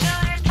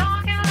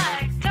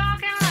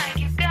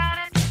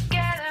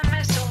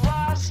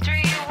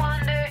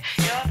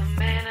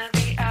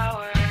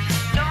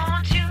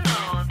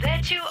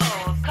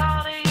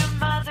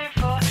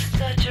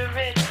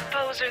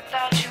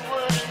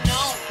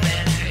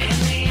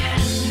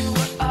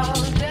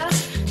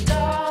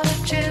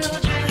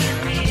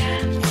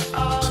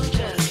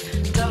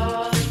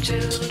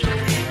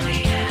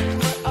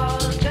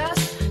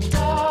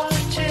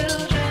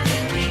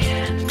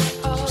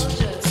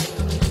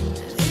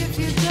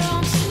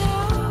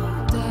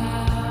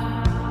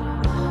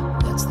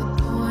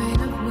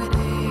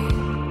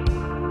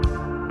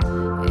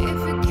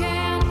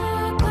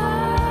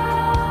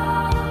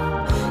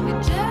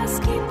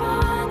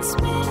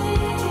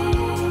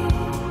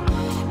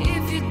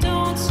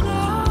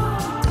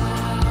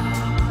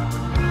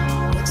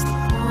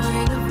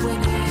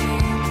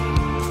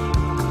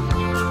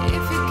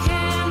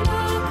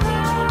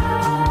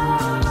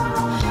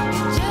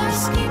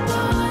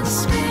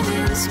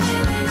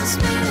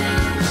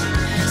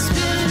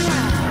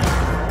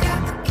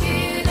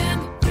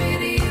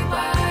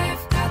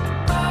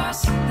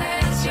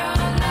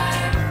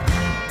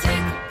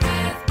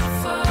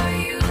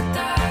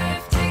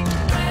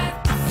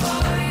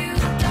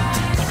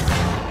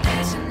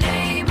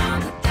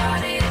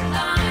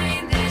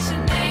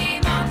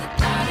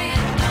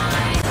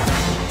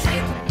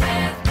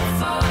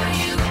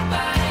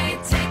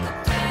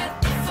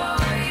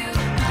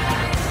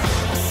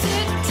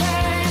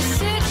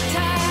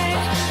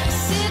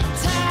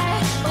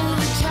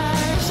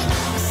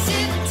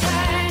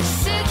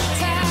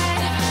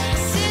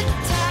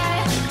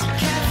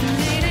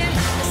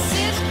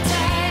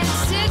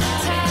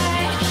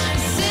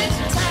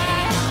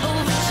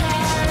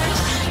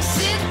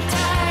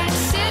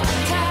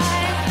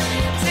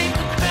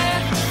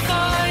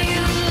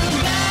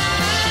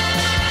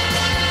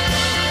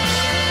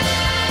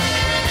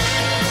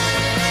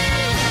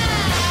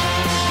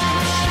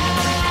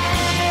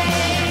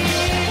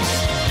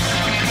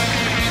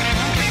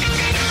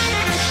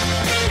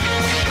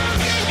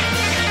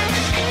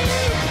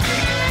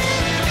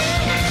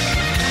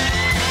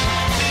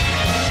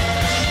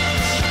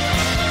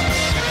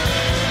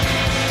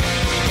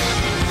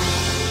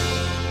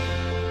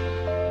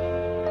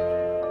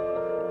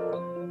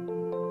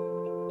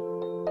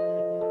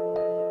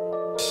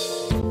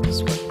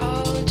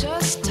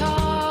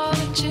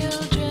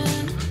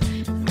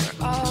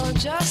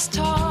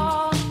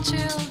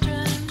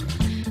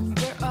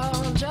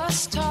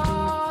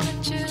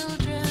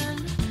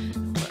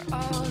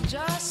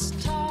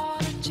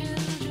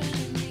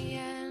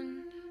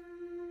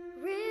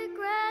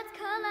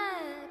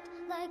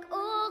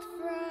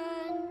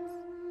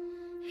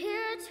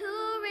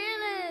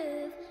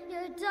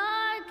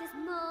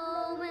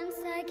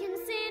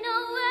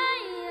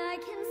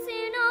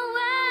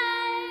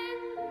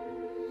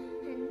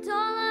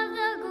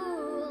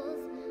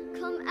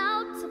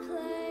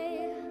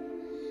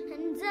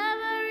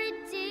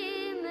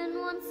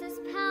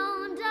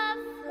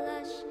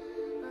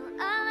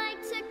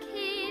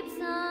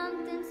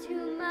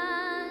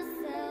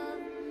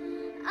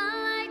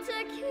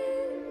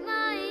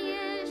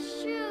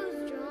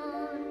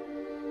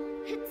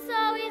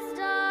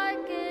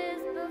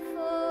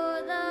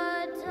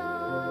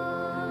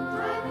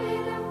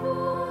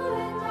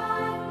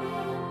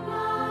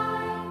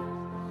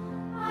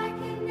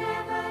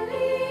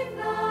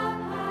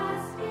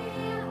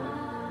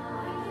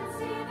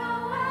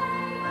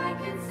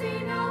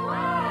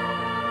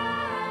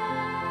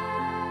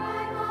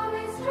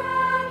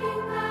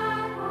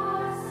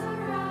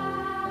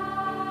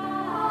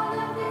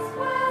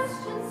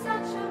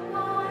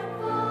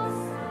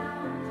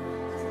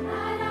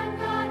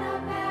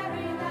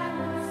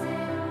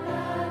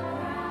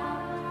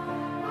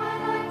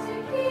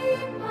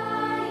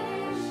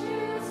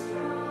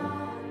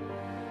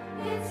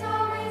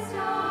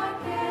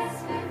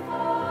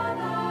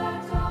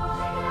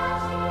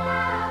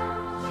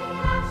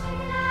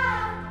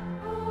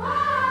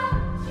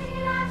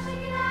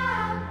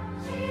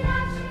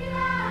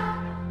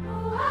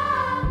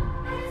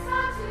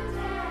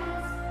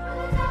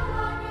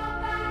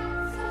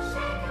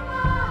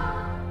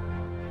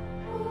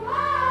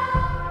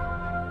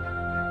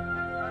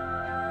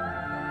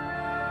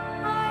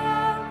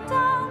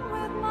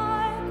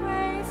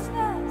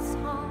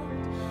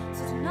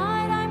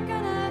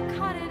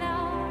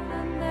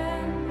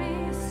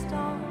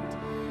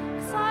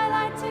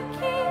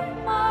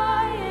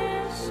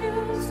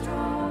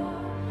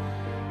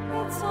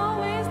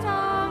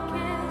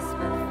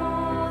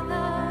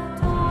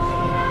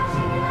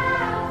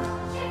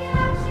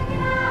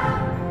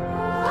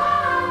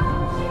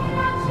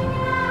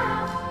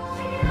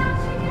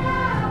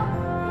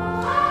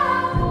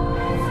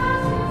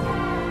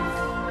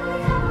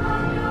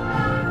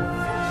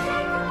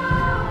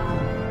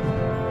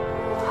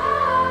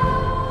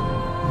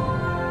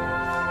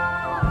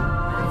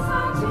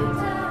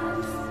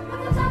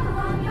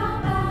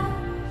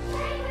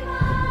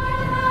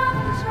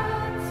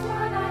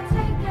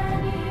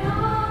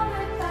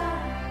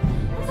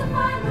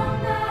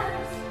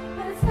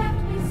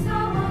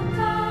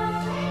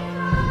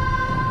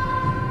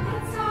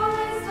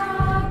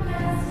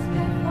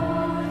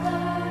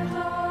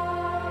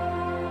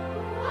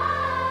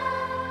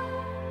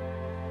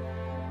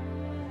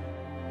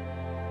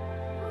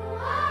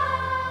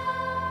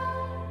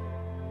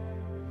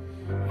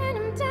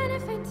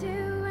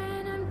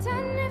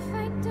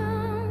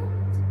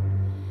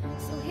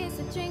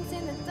 drinks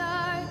in the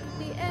dark,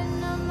 the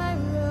end of my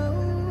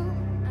road.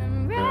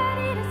 I'm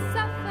ready to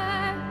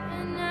suffer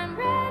and I'm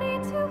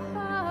ready to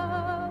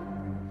hope.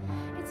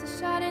 It's a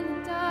shot in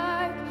the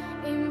dark,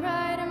 aim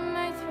right at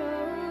my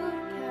throat.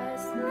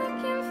 'Cause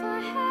looking for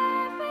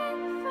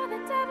heaven for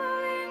the devil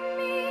in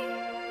me.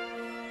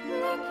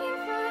 Looking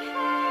for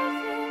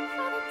heaven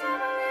for the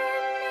devil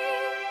in me.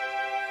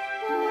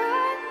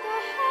 What the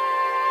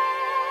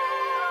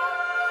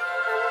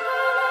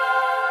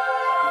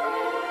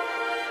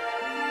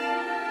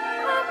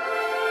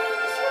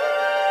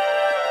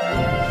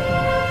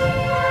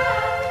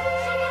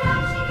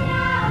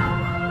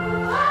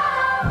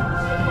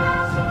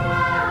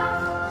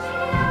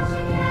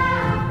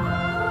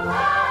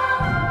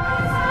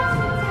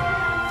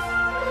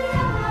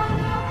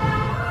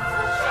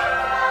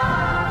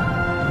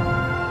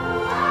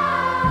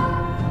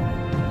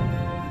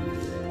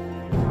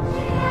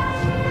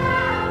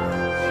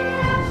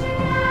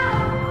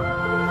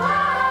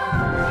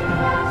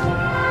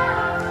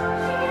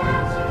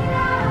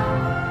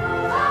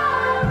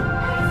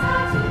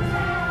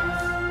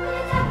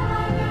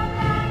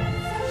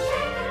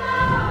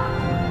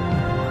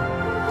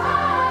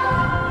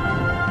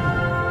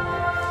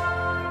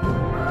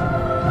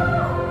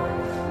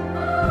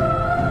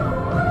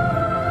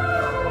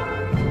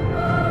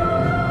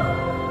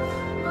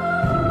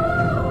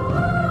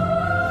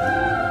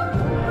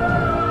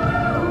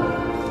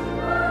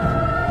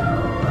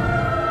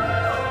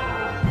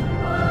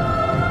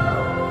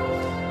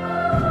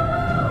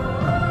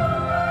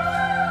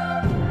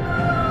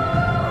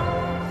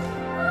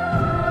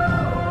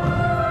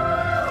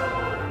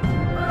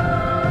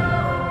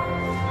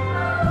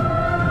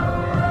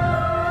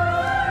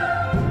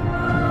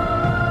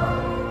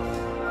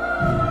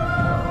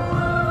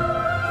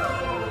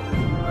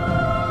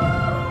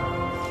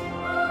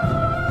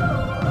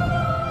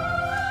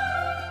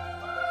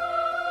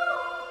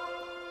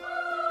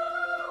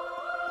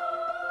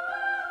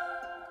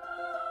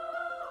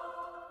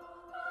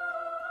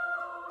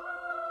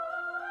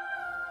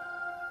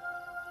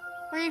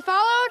Were you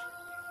followed?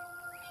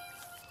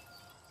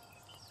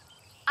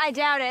 I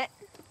doubt it.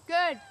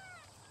 Good.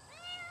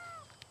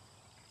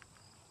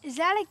 Is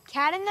that a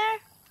cat in there?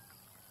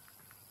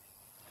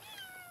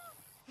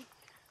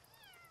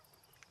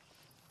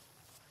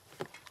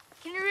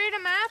 Can you read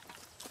a map?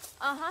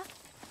 Uh-huh.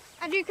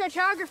 I do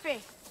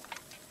cartography.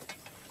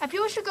 I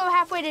feel we should go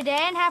halfway today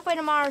and halfway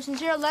tomorrow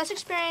since you're a less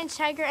experienced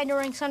hiker and you're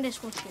wearing Sunday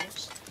school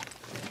shoes.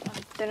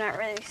 They're not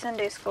really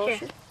Sunday school Here.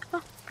 shoes.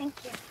 Oh,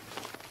 thank you.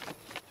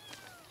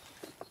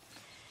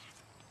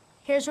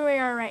 Here's where we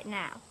are right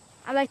now.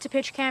 I'd like to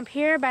pitch camp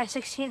here by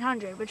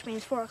 1600, which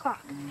means 4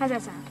 o'clock. How's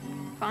that sound?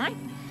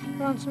 Fine. You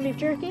want some beef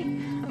jerky?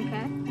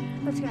 Okay.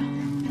 Let's go.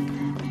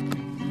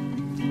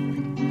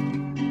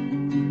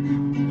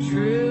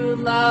 True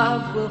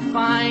love will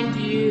find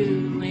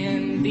you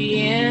in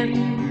the end.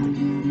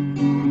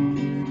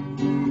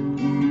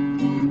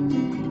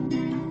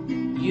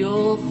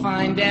 You'll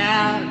find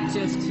out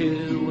just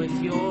who was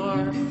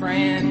your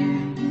friend.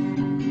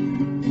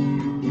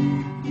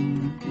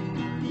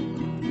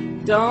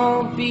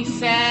 Don't be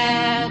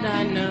sad,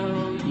 I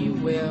know you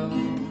will.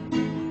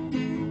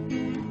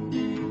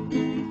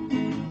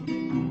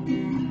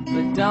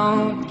 But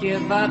don't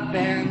give up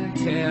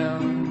until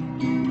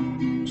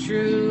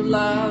true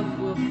love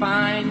will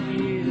find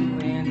you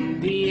in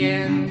the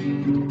end.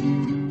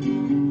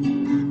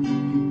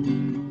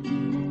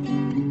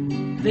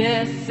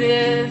 This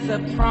is a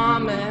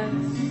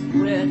promise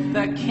with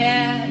a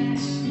catch.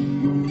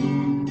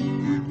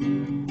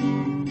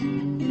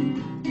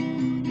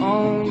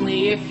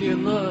 Only if you're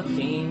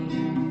looking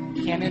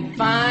can it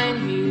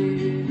find you.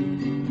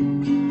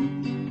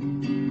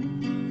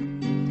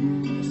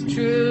 'Cause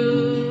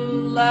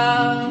true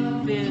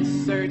love is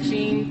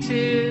searching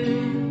too.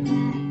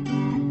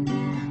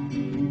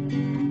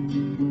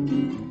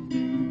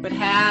 But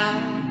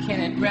how can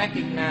it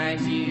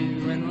recognize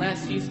you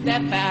unless you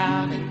step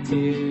out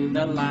into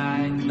the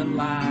light, the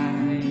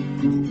light?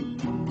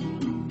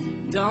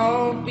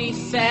 Don't be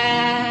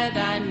sad,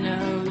 I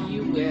know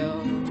you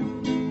will.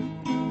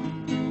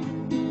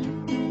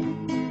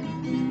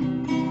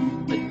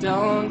 But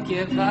don't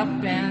give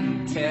up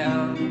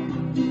until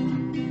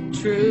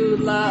true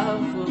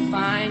love will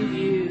find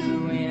you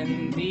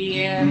in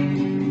the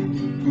end.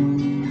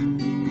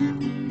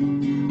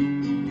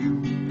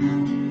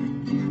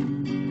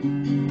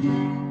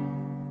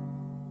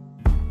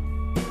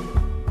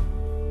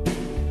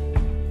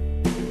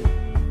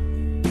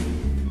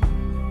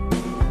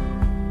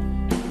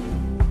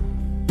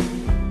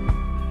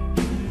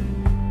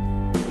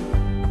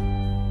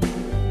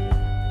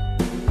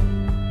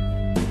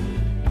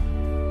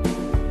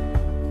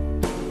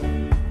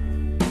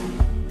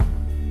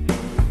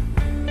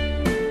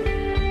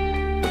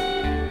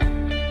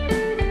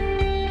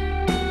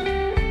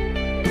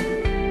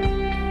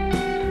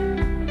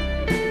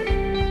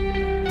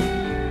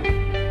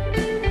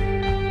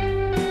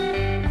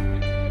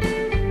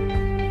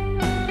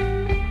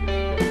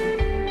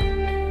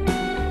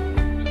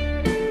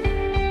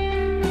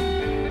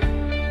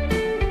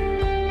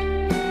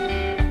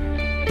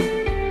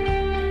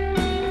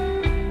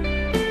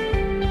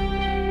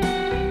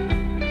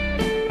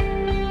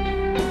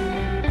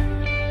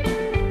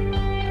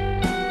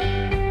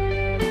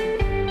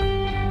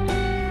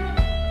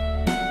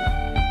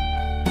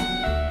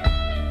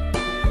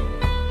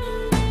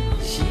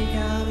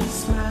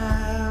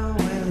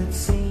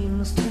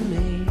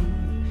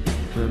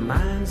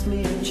 reminds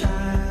me of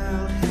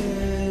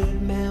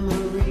childhood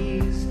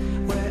memories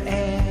where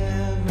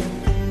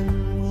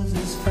everything was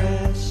as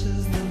fresh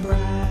as the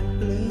bright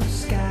blue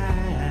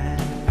sky.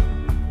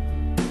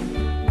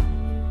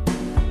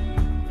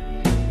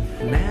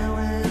 Now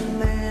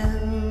and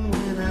then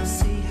when I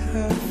see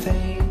her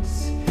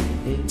face,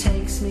 it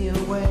takes me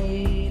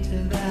away to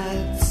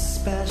that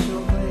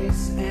special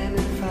place. And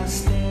if I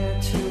stare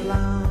too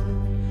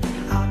long,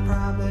 I'll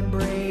probably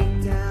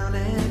break down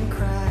and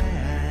cry.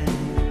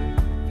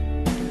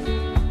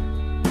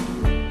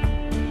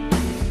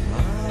 Oh,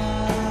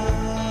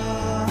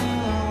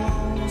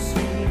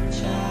 sweet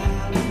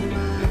child of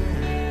mine.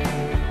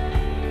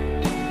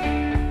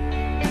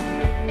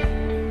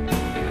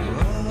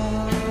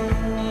 Oh,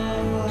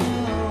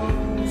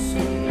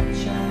 sweet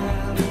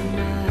child of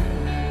mine.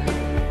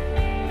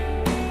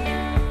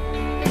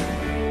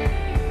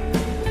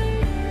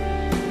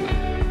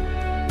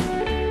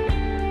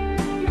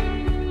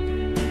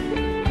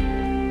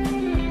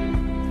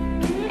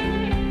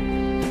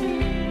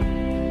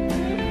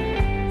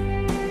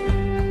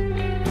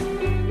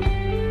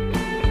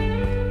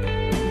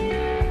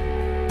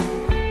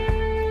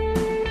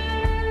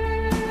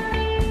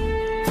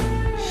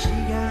 She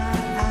got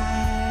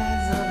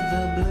eyes of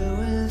the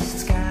bluest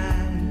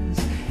skies,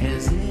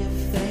 as if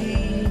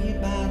they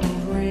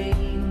bottled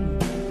rain.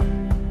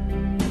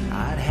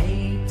 I'd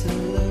hate to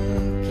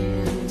look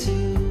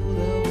into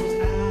those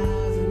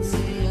eyes and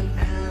see an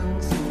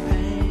ounce of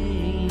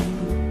pain.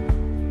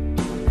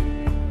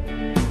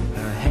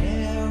 Her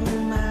hair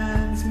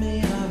reminds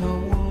me of a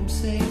warm,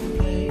 safe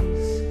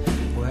place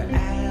where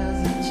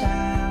as a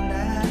child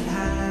I'd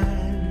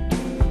hide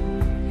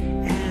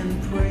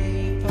and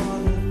pray for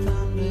the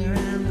thunder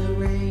and the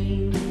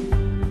rain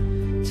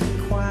to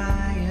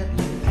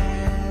quietly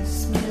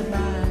pass me by.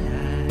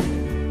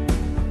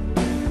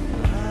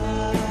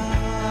 Oh,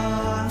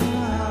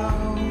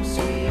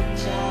 sweet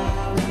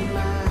child of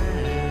mine.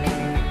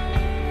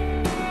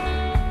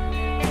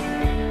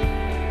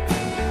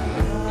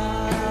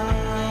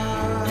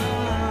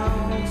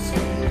 Oh,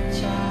 sweet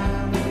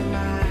child of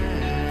mine.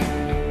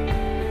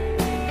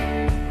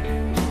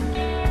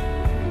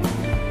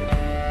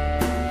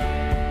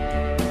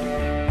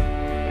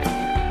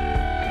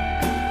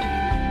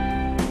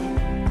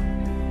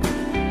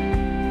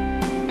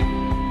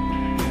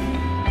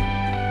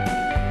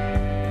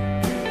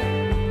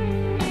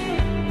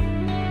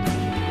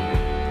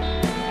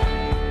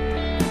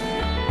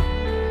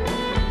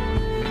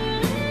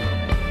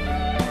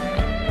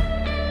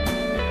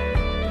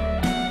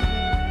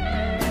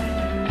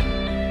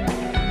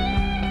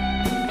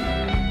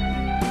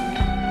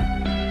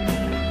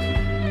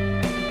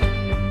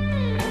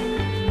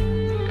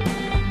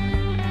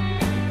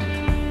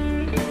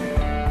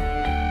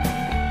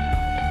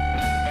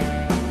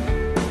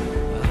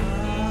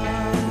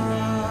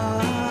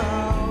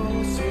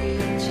 Oh,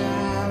 sweet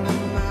child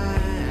of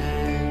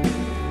mine.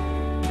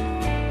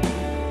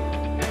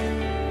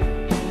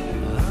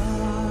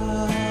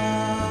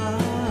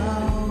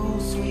 Oh,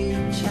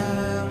 sweet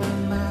child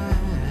of mine.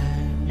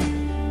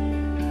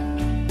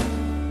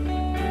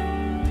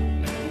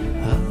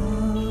 Oh,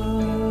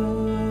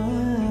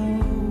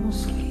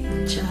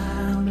 sweet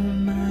child of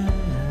mine.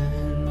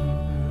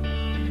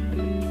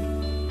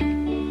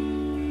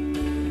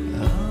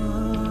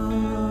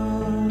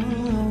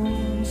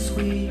 Oh,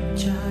 sweet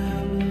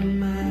child of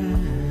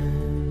mine.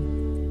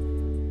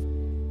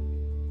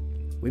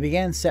 We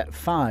began set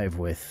 5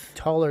 with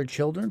Taller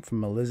Children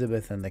from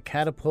Elizabeth and the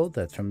Catapult.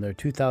 That's from their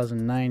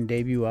 2009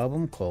 debut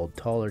album called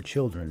Taller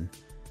Children.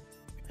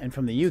 And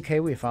from the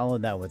UK, we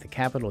followed that with the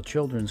Capital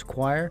Children's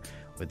Choir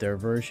with their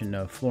version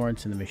of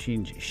Florence and the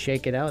Machine's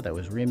Shake It Out that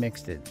was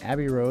remixed at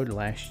Abbey Road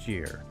last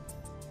year.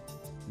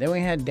 Then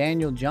we had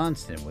Daniel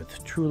Johnston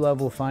with True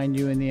Love Will Find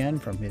You in the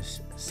End from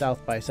his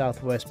South by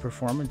Southwest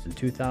performance in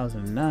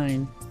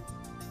 2009.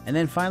 And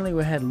then finally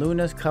we had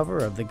Luna's cover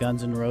of the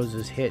Guns N'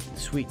 Roses hit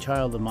Sweet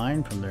Child of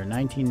Mine from their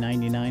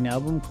 1999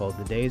 album called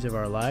The Days of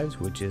Our Lives,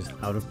 which is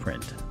out of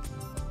print.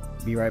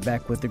 Be right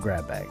back with the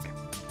grab bag.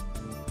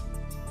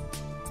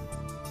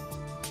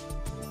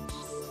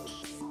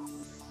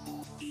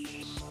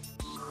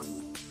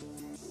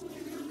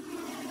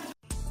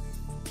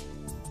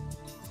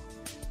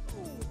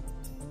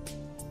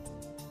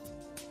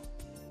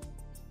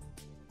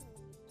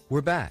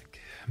 We're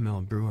back.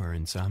 Mel Brewer,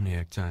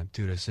 Insomniac Time,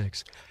 2 to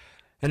 6.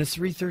 And it's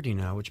 3:30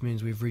 now, which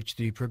means we've reached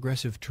the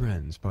Progressive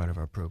Trends part of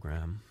our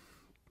program.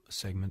 A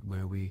segment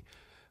where we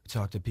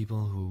talk to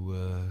people who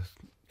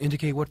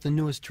indicate what the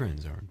newest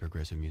trends are in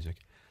progressive music.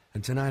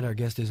 And tonight our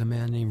guest is a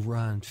man named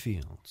Ron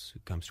Fields, who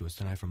comes to us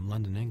tonight from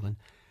London, England.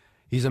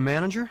 He's a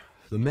manager,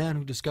 the man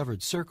who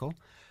discovered Circle,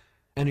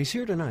 and he's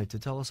here tonight to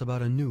tell us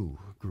about a new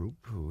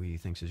group who he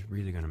thinks is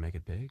really going to make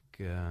it big.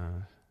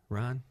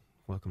 Ron,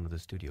 welcome to the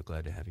studio.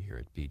 Glad to have you here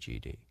at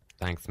BGD.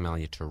 Thanks, Mel.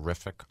 You're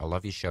terrific. I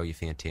love your show. You're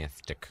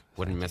fantastic.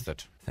 Wouldn't miss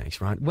it.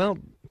 Thanks, Ron. Well,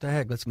 the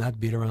heck, let's not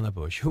beat around the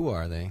bush. Who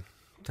are they?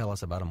 Tell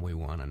us about them. We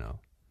want to know.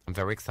 I'm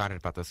very excited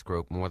about this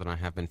group, more than I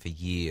have been for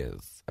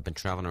years. I've been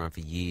traveling around for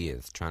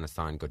years trying to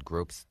sign good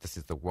groups. This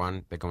is the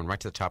one. They're going right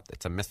to the top.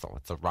 It's a missile.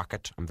 It's a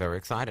rocket. I'm very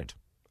excited.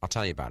 I'll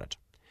tell you about it.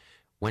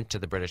 Went to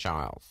the British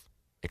Isles.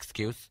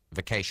 Excuse,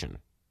 vacation.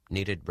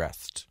 Needed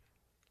rest.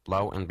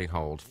 Lo and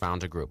behold,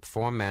 found a group.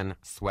 4 men,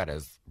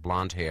 sweaters,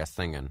 blonde hair,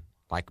 singing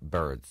like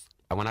birds.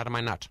 I went out of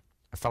my nut.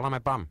 I fell on my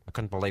bum. I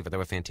couldn't believe it. They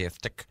were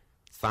fantastic.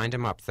 Signed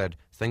him up, said,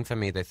 sing for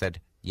me. They said,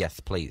 yes,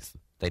 please.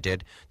 They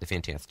did. They're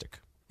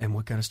fantastic. And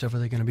what kind of stuff are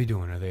they going to be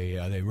doing? Are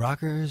they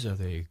rockers? Are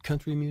they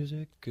country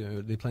music?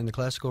 Are they playing the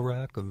classical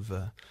rock of...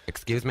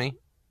 Excuse me?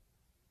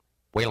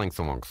 Wailing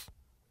songs.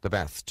 The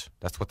best.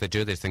 That's what they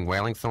do. They sing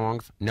wailing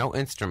songs. No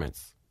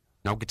instruments.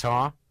 No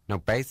guitar. No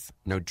bass.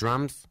 No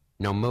drums.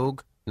 No moog.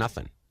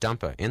 Nothing.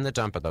 Dumper. In the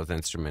dumper, those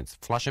instruments.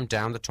 Flush them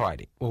down the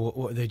toilet.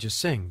 Well, they just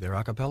sing. They're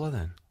a cappella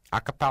then? A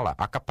cappella.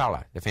 A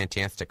cappella. They're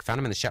fantastic. Found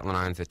them in the Shetland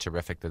Islands. They're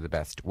terrific. They're the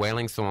best.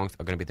 Wailing songs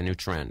are going to be the new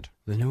trend.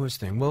 The newest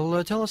thing.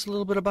 Well, tell us a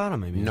little bit about them,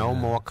 maybe. No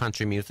more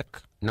country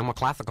music. No more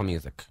classical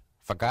music.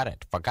 Forgot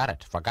it. Forgot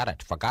it. Forgot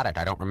it. Forgot it.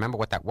 I don't remember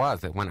what that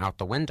was. It went out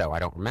the window. I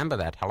don't remember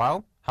that.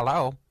 Hello?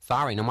 Hello?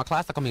 Sorry, no more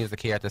classical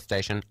music here at this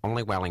station.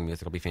 Only wailing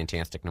music will be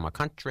fantastic. No more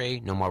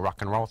country. No more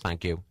rock and roll,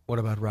 thank you. What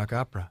about rock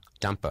opera?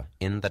 Dumper.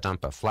 In the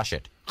dumper. Flush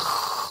it.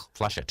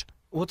 Flush it.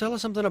 Well, tell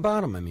us something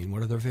about them. I mean,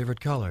 what are their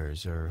favorite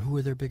colors, or who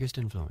are their biggest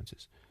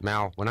influences?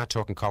 Mal, we're not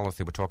talking colors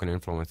here. We're talking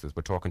influences.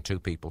 We're talking 2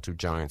 people, 2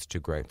 giants,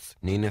 2 greats.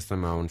 Nina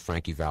Simone,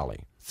 Frankie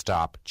Valli.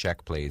 Stop.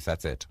 Check, please.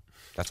 That's it.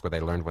 That's where they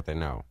learned what they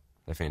know.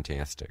 They're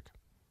fantastic.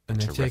 And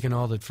they've taken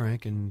all that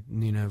Frank and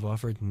Nina have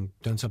offered and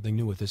done something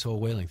new with this whole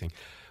whaling thing.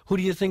 Who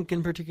do you think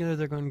in particular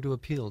they're going to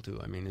appeal to?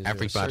 I mean, is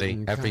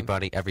everybody.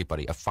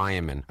 A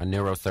fireman, a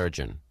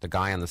neurosurgeon, the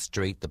guy on the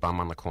street, the bum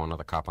on the corner,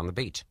 the cop on the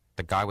beat.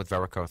 The guy with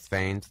varicose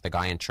veins, the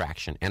guy in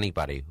traction,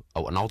 anybody.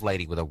 Oh, an old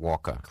lady with a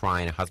walker,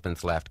 crying her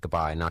husband's left,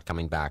 goodbye, not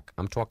coming back.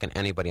 I'm talking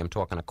anybody. I'm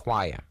talking a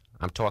choir.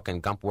 I'm talking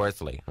Gump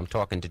Worsley. I'm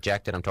talking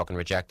dejected. I'm talking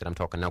rejected. I'm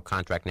talking no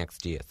contract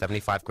next year.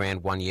 75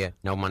 grand one year,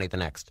 no money the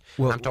next.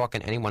 Well, I'm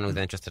talking anyone who's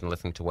interested in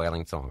listening to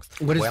wailing songs.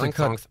 Wailing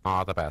songs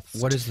are the best.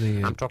 What is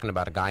the... I'm talking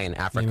about a guy in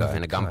Africa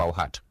in a gumbo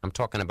hut. I'm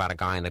talking about a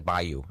guy in the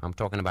bayou. I'm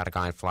talking about a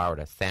guy in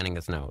Florida sanding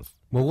his nose.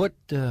 Well, what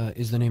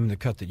is the name of the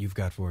cut that you've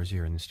got for us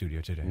here in the studio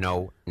today?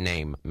 No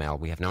name, Mel.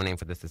 We have no name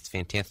for this. It's a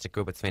fantastic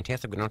group. It's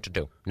fantastic. We don't know what to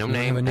do. No You don't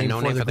name, have a and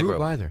no name for the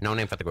group. either. No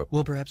name for the group.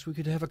 Well, perhaps we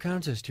could have a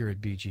contest here at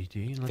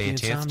BGT and let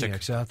Fantastic. the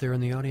Insomniacs out there in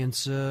the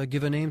audience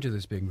give a name to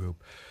this big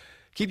group.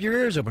 Keep your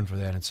ears open for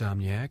that,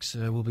 Insomniacs.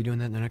 We'll be doing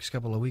that in the next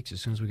couple of weeks as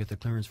soon as we get the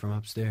clearance from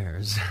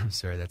upstairs.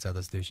 Sorry, that's how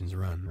the stations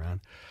run,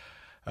 Ron.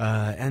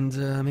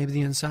 And maybe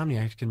the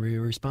Insomniacs can be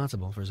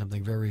responsible for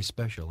something very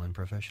special in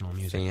professional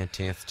music.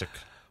 Fantastic.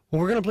 Well,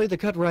 we're going to play the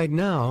cut right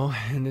now,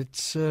 and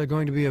it's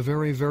going to be a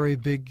very, very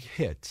big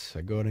hit,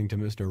 according to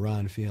Mr.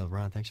 Ron Field.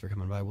 Ron, thanks for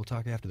coming by. We'll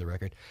talk after the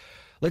record.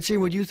 Let's hear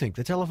what you think.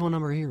 The telephone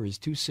number here is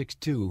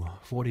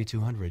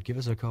 262-4200. Give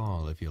us a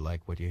call if you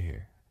like what you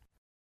hear.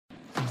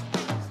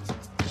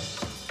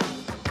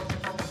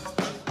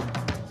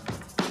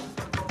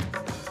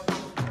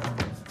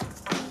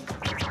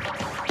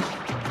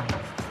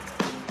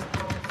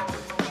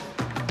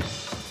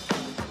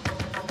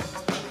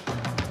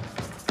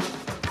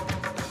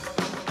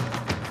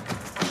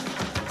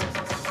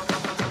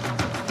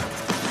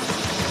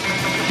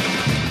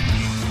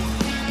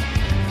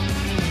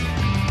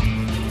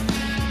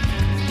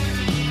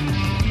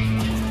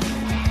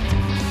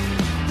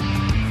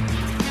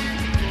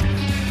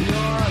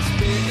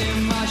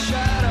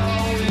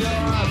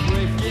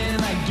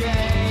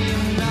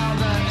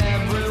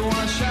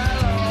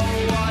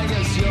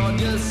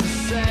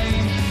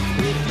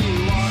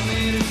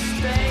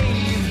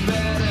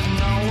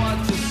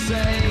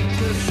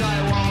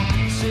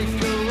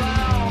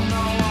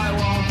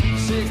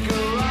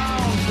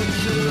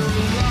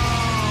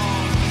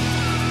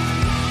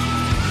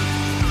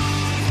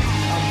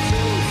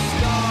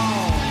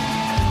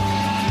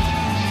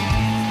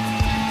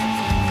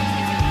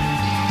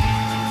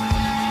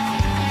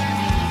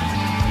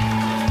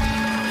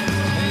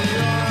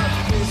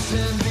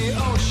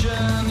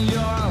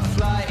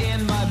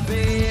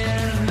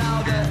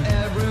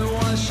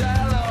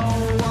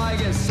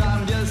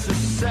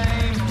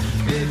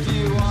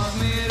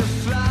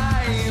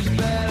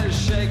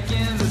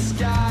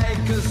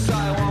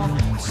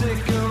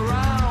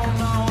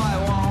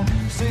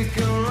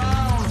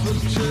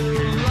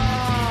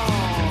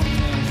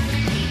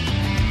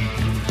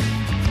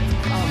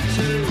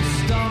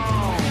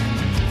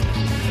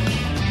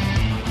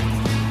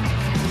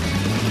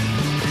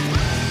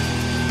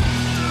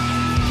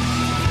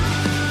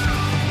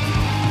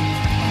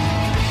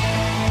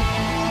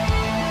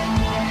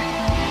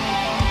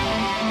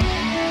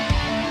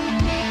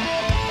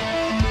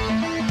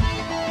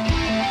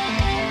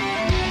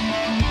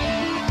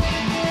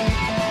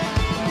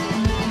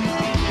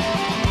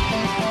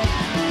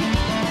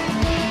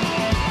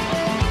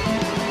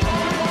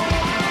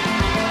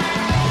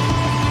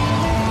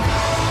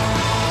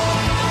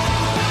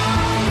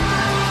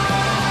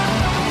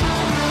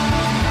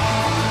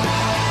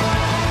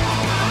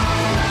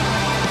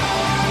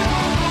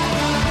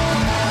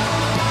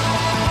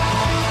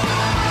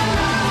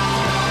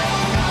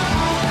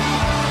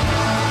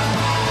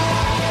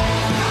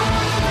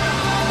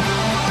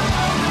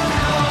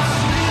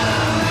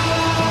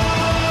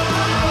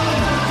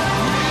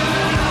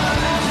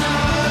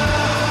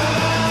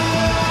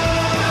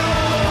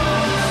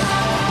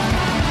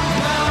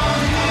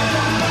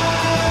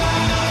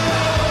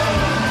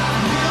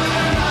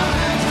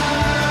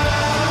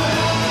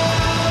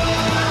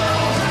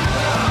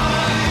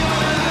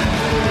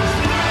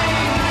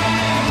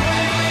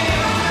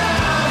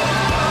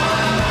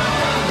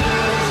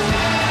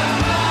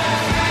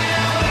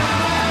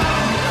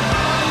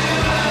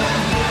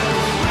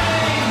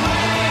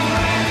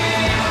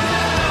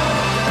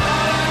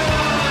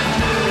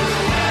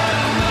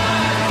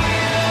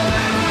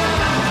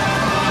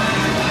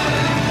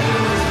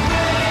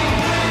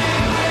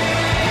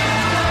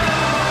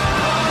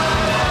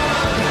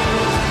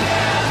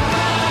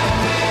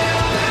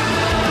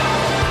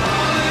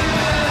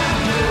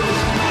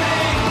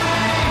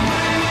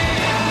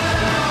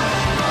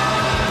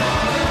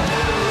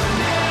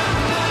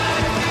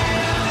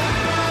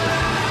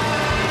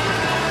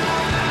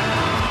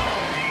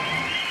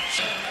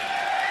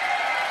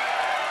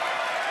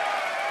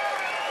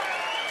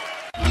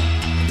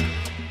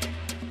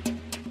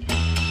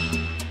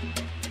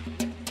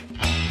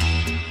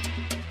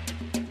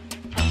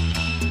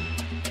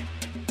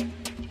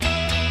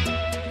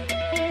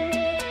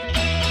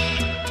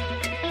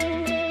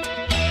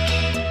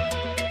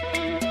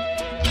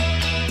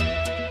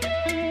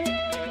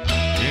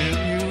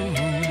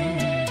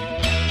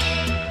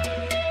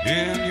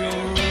 in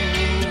your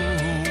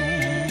room.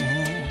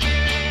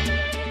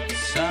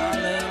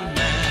 Silent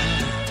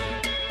man,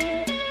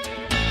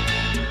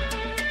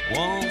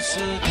 once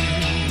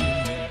again.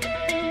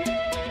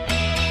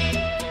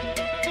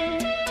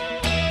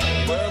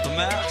 Wear the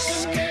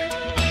mask,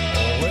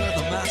 wear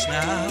the mask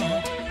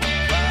now.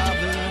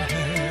 Private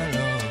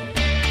hello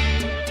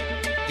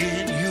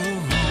in your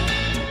room.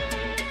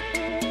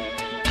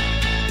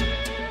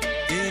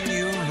 In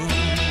your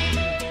room.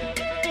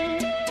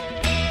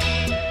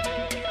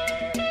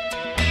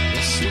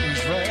 The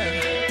city's red.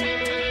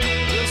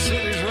 The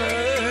city's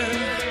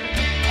red.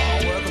 I'll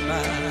wear the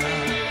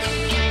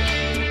mask.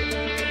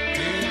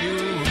 In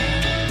your room.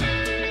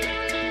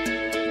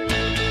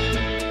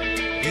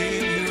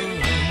 In your room.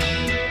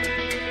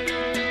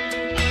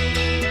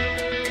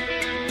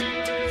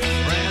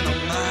 Friend of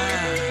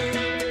mine,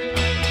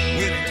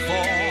 waiting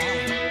for.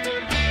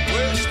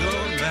 Where's the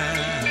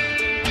man?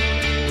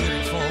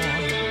 Waiting for.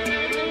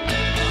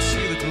 I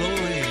see the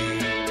glory.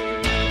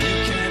 You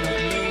cannot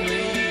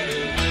glory.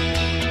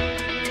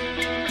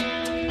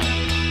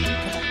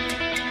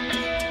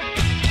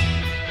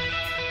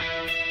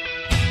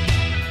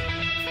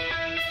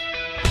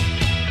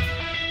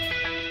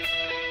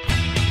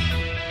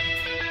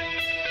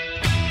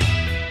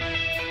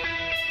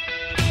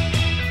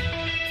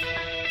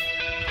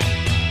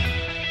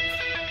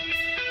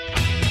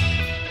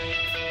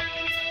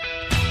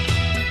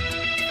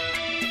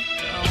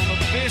 On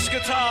the bass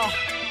guitar,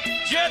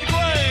 Jed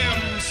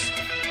Grahams.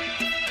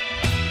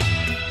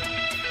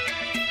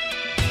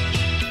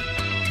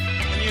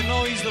 And you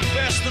know he's the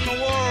best in the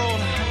world.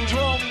 On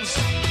drums,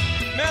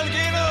 Mel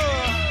Gaynor.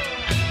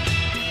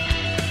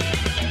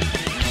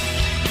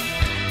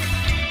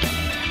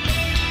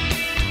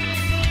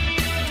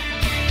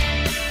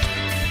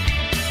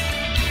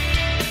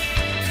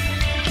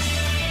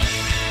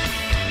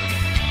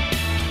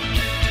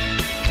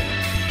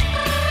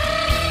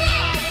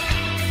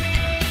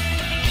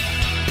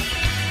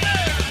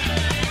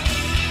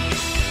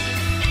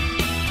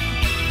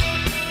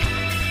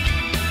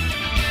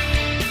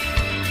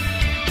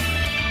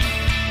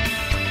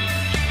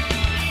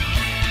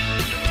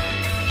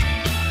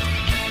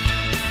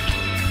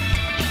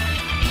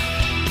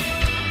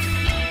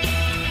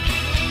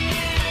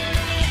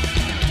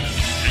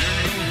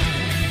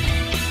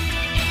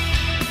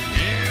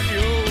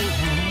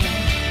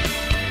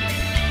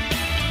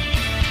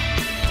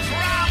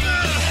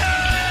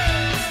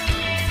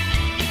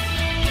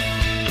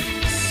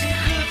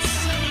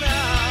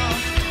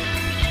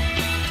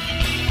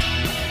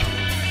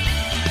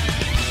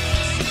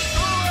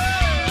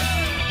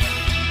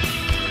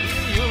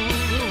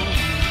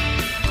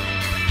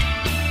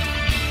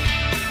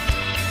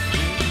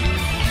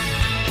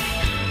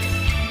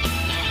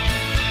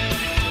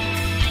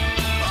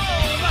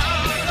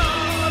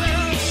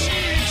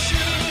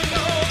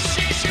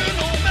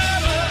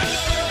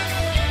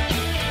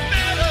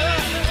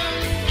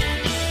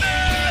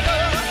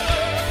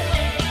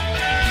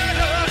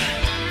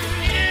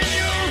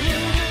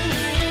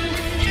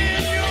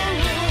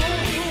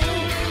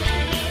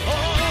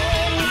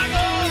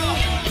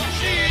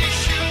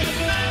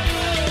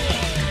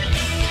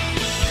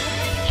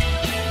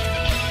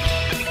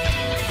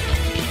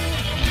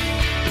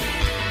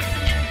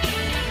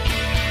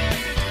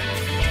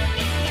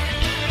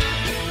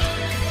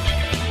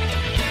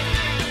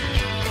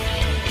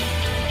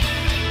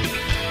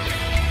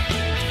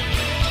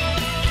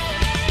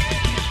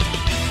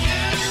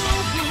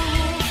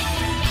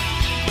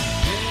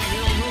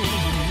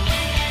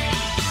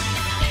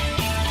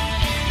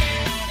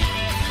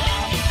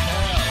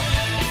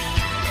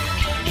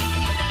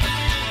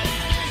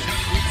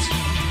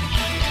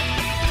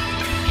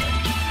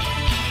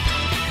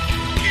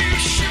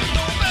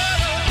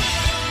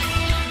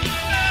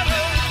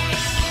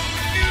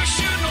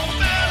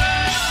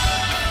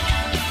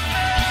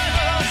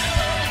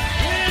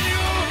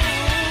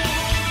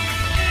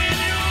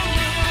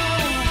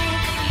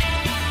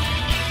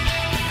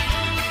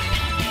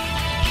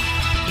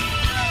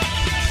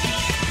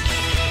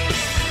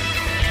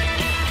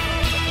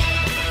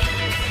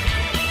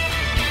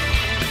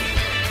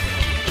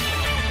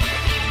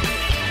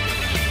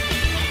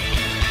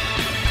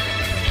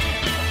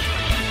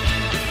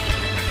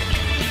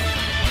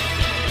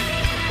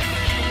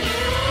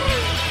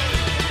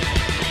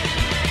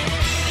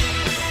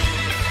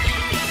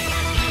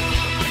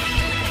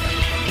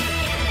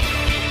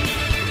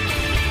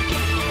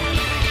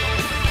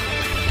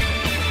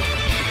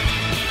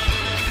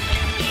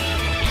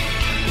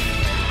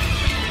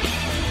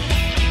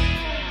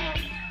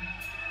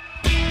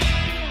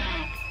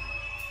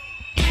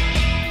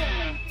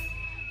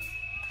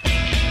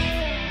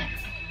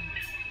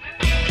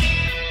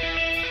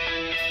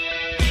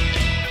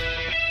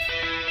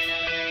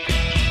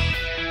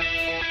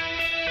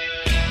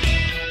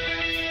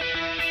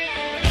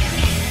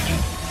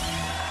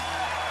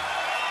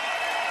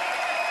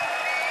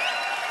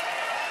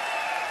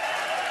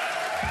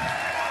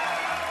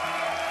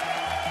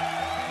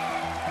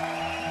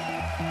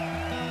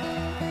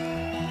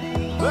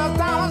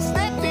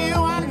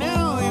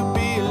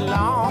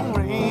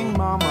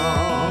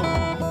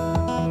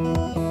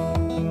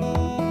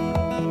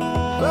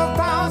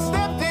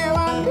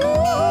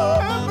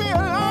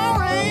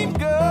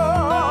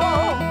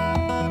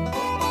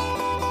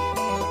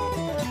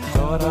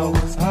 I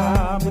was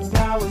high, but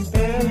I was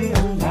barely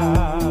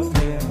alive,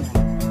 yeah.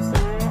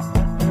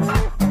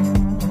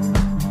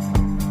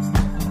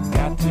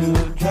 Got to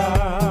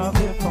drive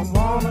if I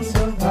wanna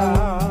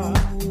survive.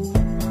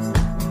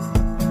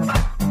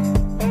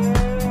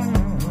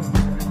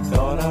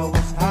 Thought I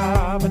was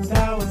high, but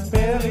I was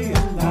barely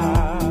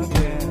alive,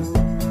 yeah.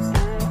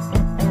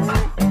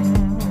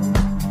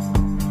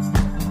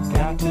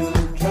 Got to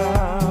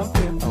drive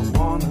if I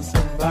wanna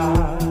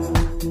survive.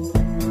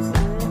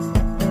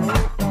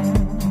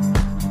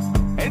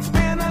 It's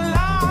been a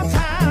long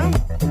time,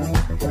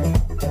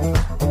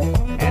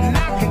 and I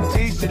can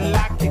taste it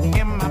like it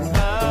in my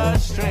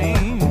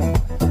bloodstream.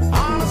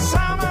 On a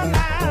summer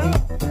night,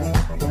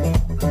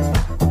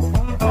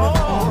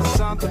 oh,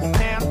 something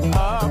pent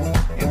up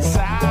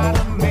inside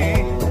of me.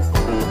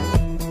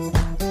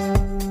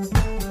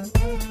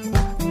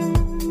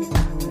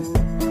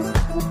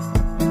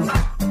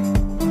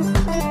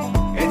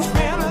 It's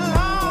been a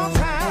long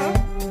time.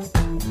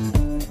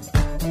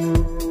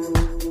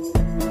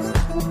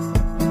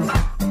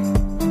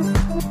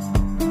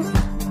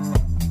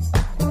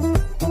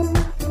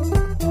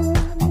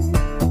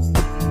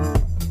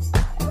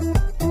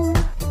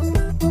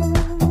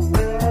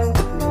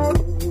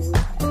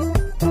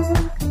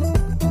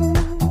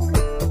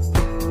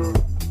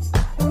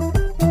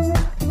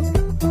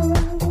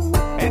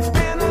 It's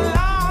been a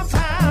long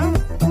time,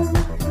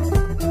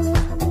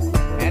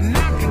 and I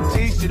can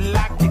taste it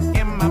like it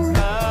in my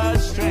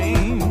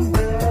bloodstream.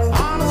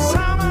 On a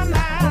summer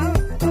night,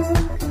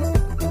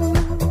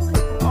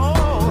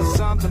 oh,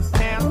 something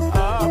pent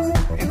up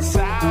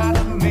inside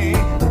of me.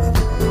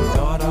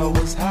 Thought I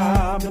was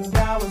high, but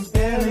I was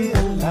barely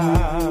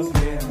alive,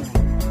 yeah.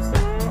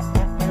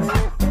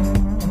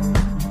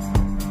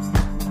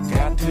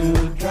 Got to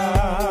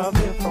drive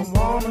if I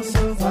wanna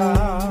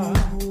survive.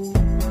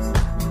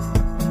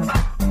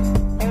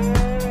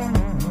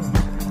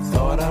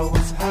 Thought I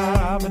was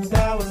high, but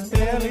I was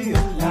barely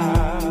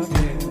alive,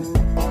 yeah.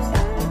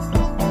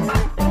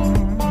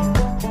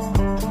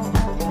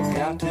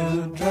 Got to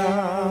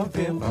drive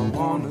if I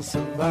wanna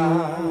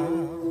survive.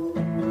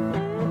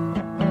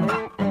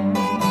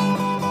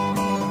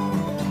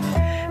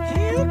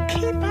 You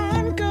keep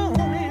on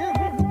going.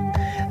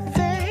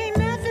 There ain't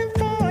nothing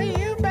for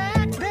you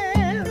back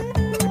then.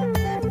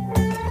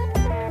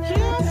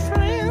 Your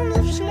friends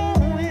are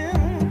slowing.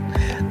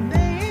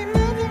 They ain't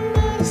nothing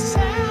but a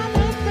sign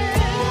of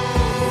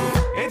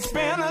pain. It's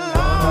been a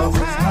long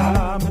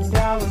time, but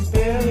I was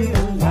barely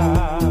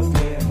alive,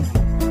 yeah.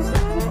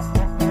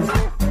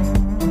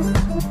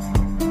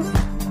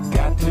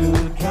 Got to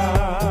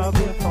drive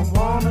if I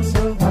wanna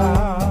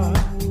survive.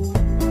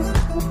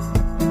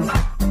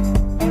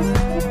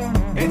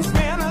 It's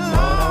been a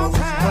long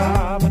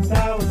time, but I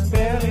was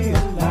barely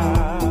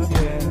alive,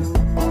 yeah.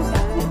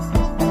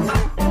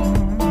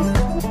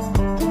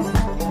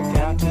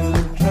 Got to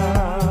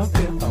drive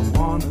if I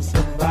wanna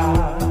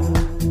survive.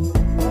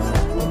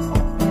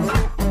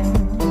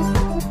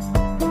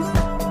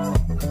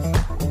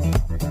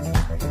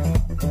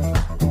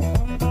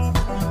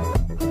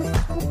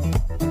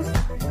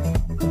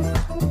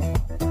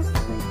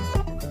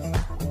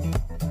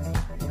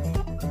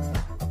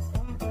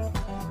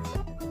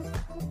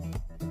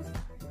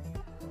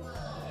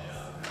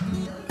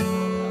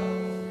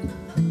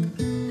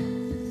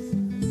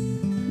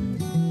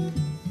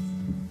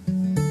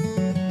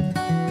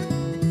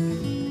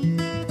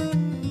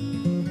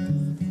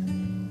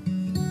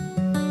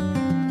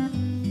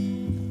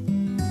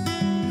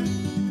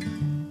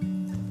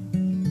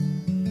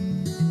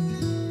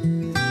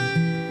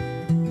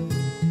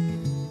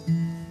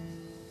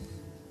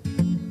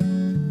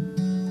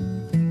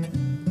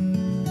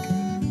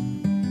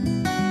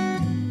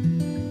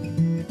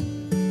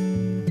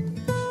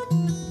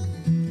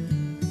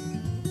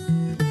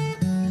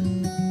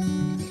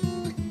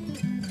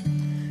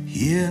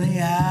 In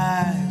the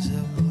eyes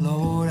of the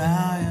Lord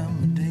I am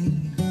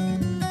redeemed.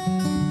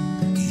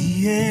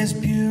 He has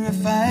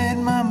purified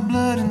my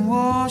blood and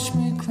washed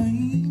me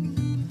clean.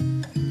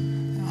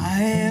 I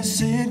have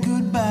said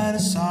goodbye to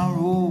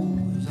sorrow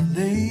as I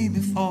lay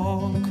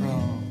before the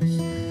cross.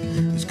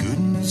 His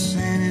goodness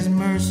and His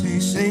mercy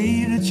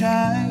saved a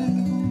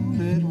child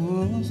that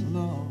was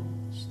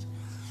lost.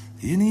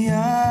 In the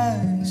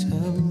eyes of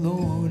the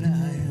Lord I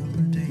am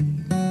redeemed.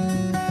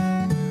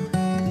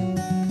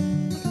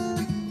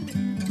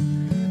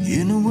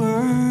 In the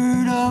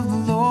word of the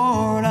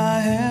Lord I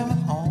have a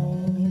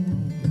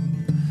home.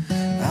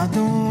 I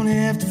don't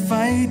have to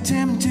fight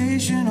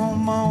temptation on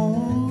my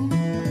own.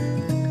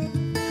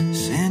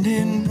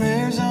 Sending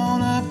prayers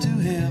on up to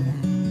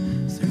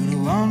heaven through the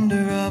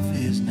wonder of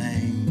His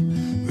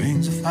name.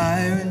 Brings a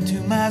fire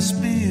into my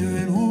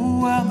spirit.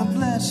 Oh, while the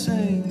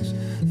blessings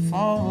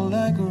fall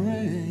like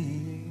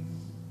rain.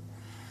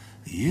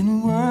 In the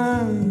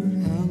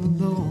word of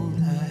the Lord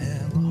I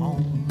have a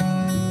home.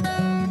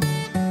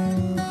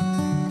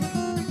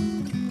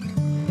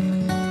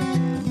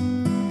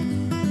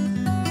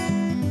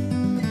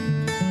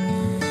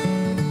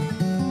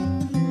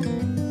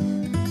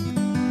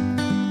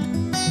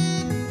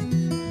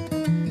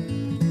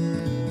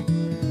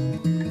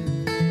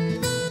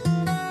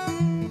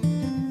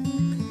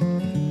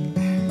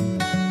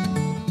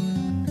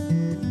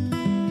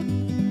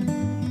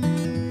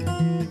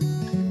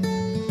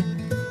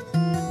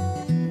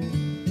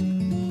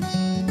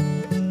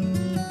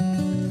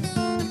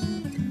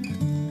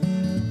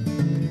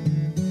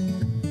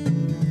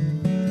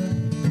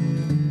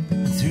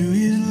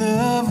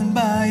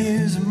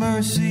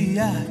 mercy,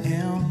 I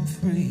am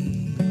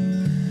free.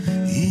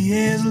 He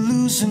has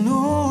loosened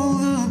all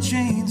the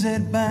chains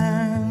that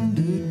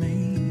binded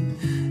me.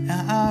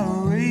 Now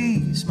I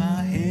raise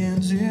my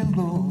hands in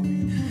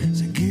glory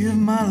to give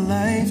my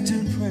life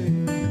to prayer.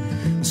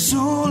 My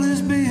soul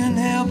is being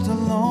helped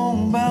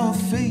along by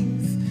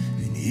faith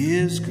in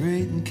His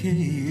great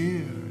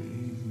care.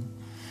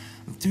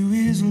 Through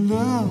His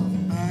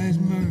love, by His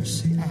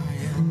mercy, I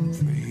am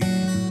free.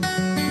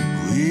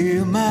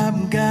 Well,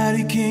 my God,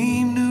 He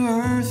came to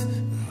earth,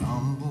 a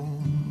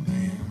humble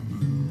man.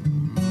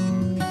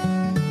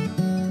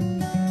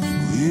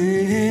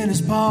 Well,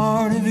 as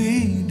part of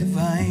a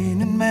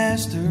divine and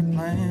master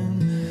plan.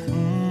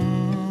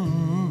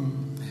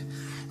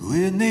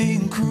 When they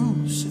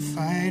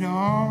crucified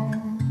our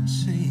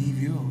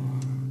Savior,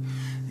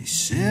 they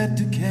set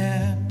the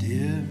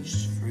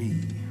captives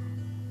free.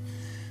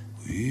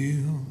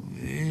 Well,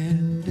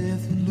 and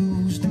death would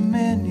lose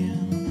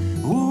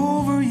dominion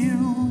over you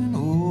and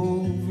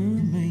over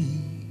me.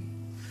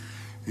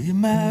 Yeah,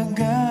 my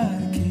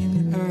God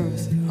came to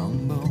earth, a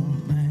humble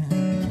man.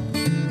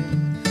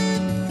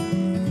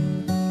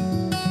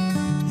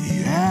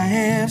 Yeah, I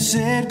have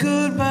said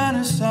goodbye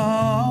to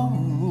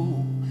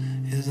sorrow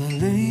as I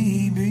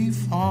lay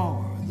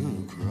before the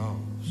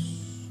cross.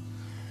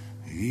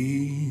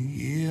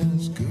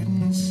 His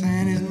goodness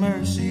and His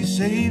mercy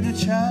saved a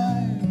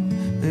child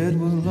that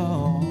was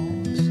lost.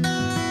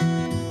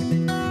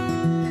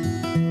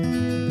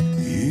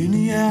 In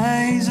the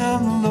eyes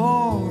of the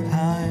Lord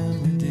I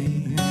am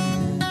redeemed.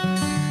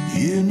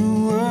 In the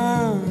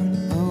word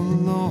of the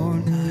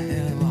Lord I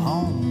have a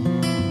home.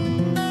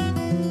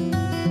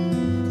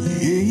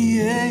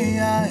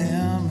 Yeah, I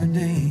am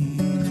redeemed.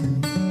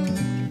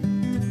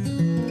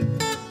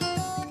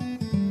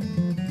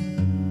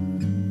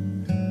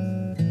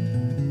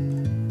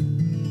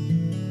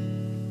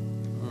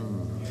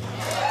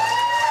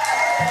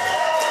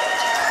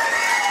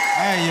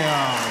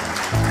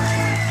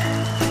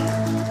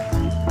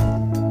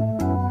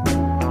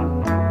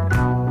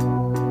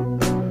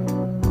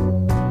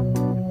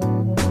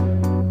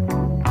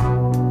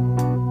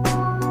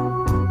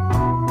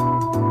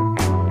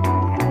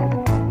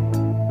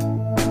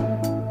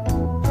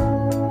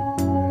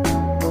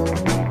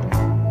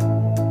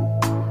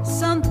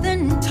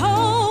 Something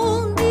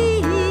told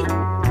me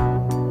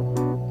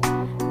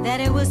that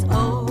it was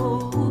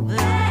over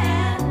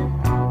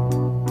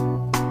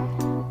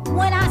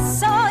when I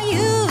saw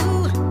you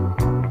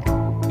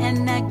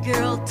and that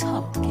girl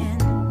talking.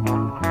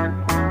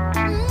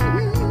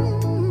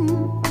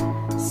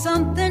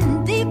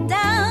 Something deep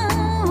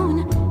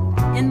down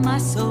in my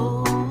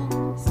soul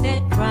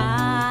said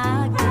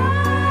cry,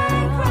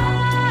 cry.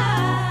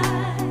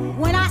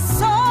 When I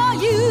saw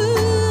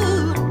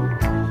you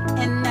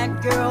and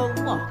that girl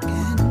walking.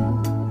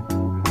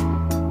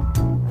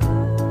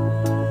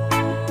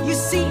 You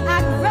see,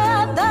 I'd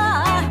rather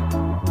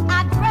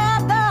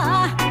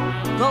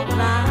go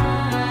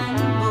blind,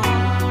 boy,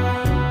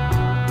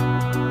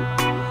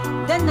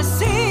 than to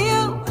see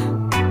you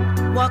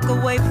walk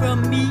away from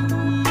me.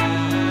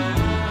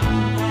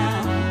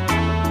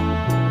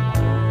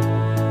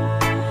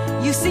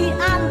 You see,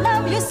 I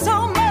love you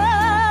so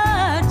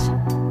much,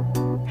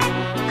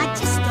 I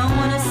just don't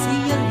want to see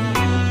you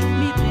leave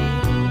me,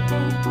 baby.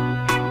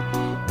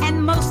 And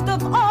most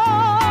of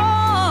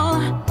all,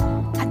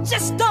 I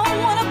just don't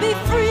want to be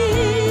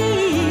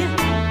free.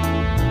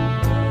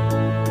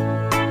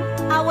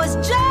 I was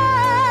just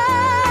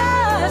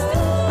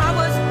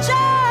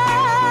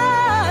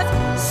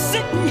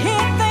sitting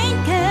here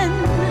thinking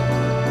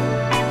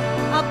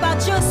about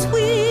your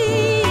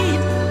sweet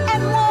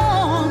and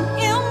warm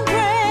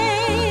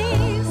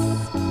embrace.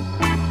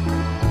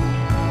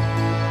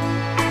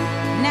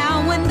 Now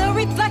when the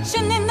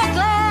reflection in the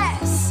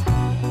glass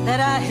that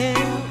I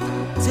held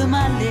to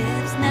my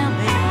lips now,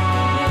 baby,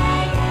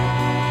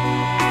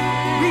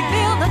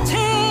 reveal the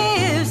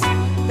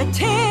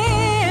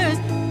tears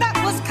that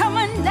was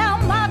coming down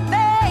my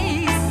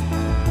face.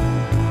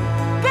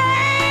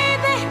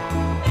 Baby,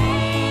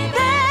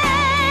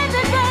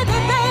 baby, baby,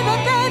 baby,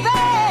 baby.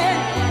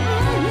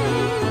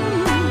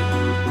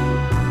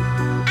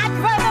 I'd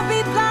rather be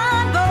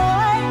blind,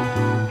 boy,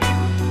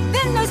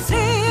 than to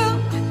see you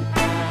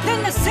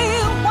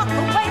walk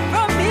away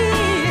from me.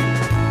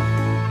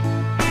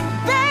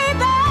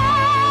 Baby,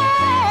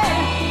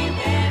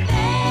 baby,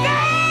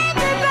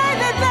 baby,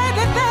 baby,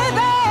 baby,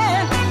 baby.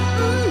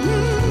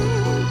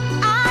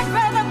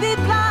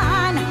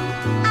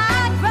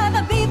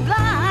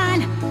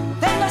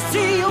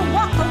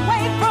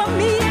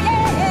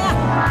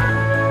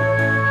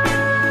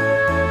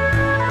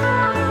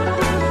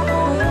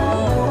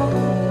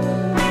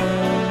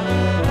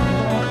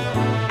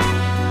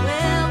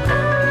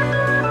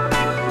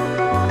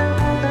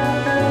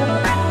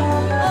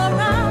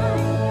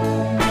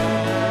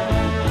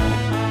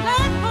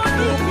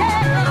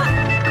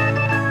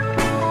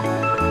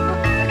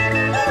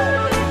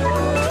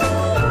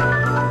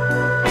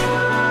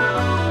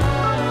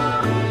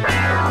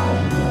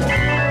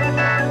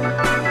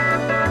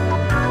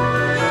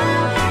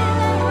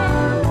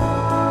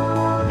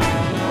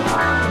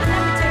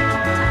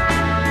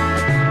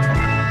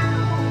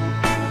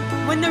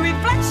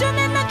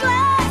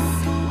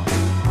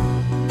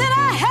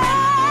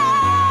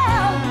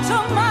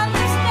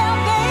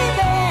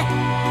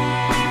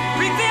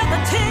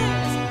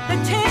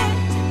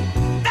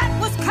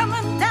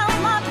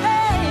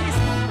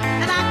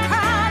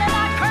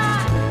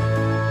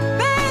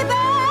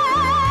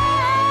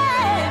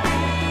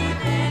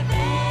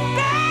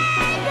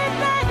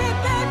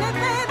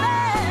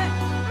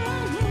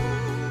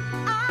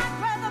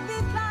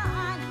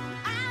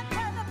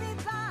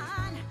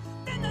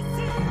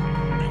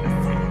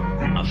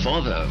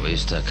 We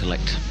used to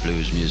collect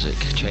blues music,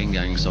 chain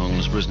gang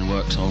songs, prison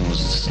work songs,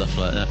 stuff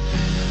like that.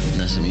 And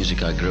that's the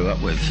music I grew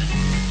up with.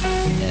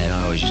 And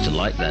I always used to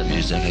like that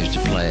music. I used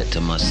to play it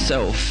to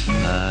myself.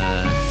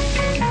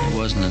 It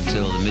wasn't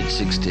until the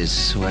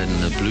mid-60s when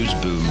the blues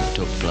boom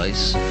took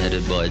place,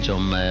 headed by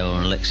John Mayall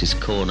and Alexis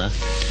Corner,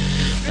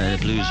 the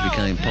blues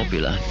became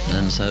popular,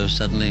 and so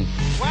suddenly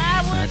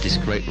I had this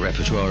great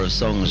repertoire of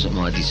songs at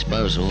my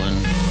disposal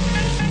and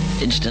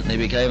instantly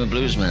became a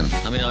bluesman.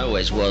 I mean, I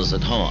always was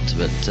at heart,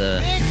 but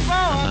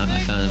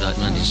I found like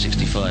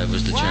 1965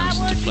 was the chance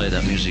to play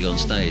that music on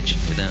stage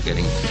without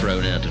getting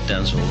thrown out of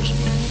dance halls.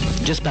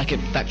 Just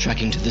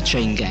backtracking to the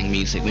Chain Gang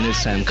music, we know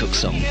Sam Cooke's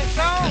song,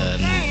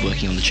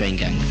 working on the Chain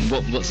Gang.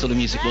 What sort of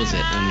music was it,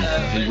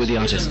 and who were the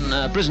artists?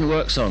 Prison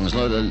work songs.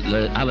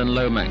 Alan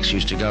Lomax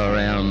used to go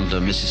around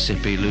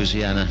Mississippi,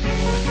 Louisiana,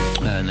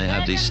 and they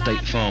had these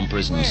state farm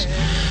prisons,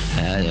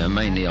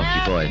 mainly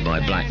occupied by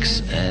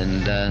blacks,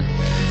 and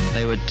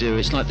they would do,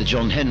 it's like the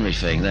John Henry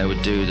thing, they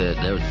would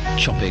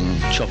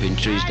chopping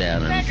trees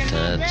down, and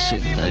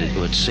they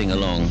would sing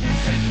along,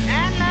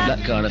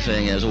 that kind of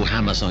thing. It was all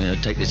hammer song,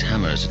 take this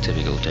hammer as a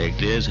typical, take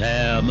this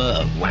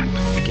hammer, whap,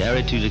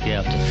 carry to the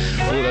captain,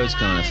 all those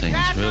kind of things,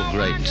 real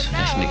great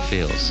ethnic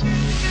feels.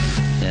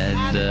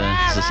 And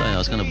as I say, I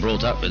was kind of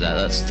brought up with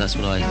that. That's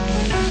what I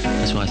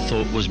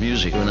thought was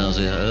music when I was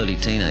an early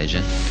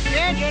teenager.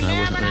 And I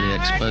wasn't really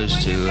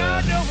exposed to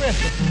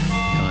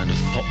kind of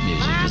pop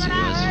music, as it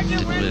was.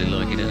 Didn't really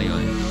like it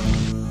anyway.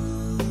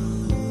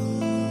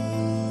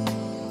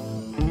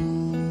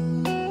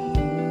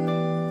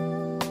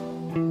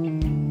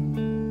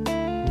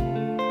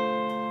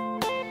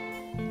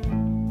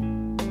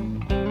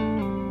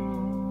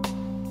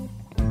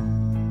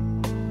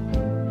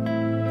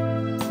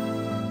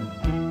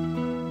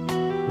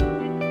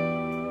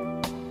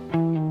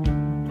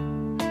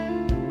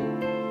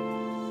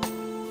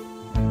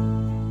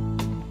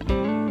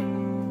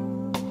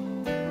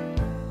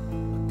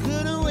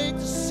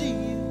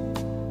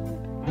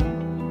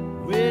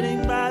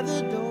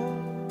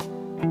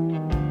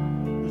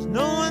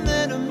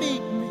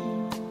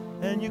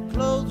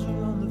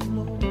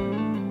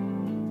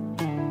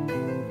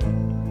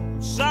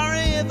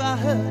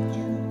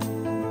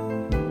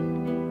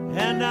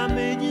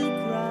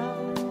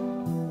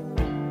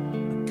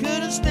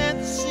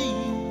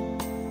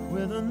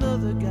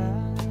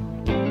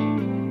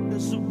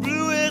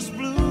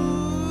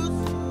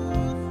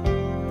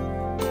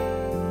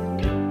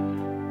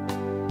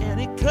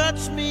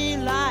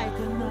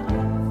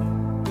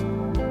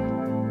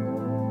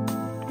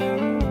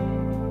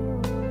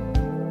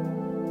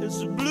 It's the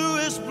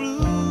bluest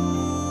blues.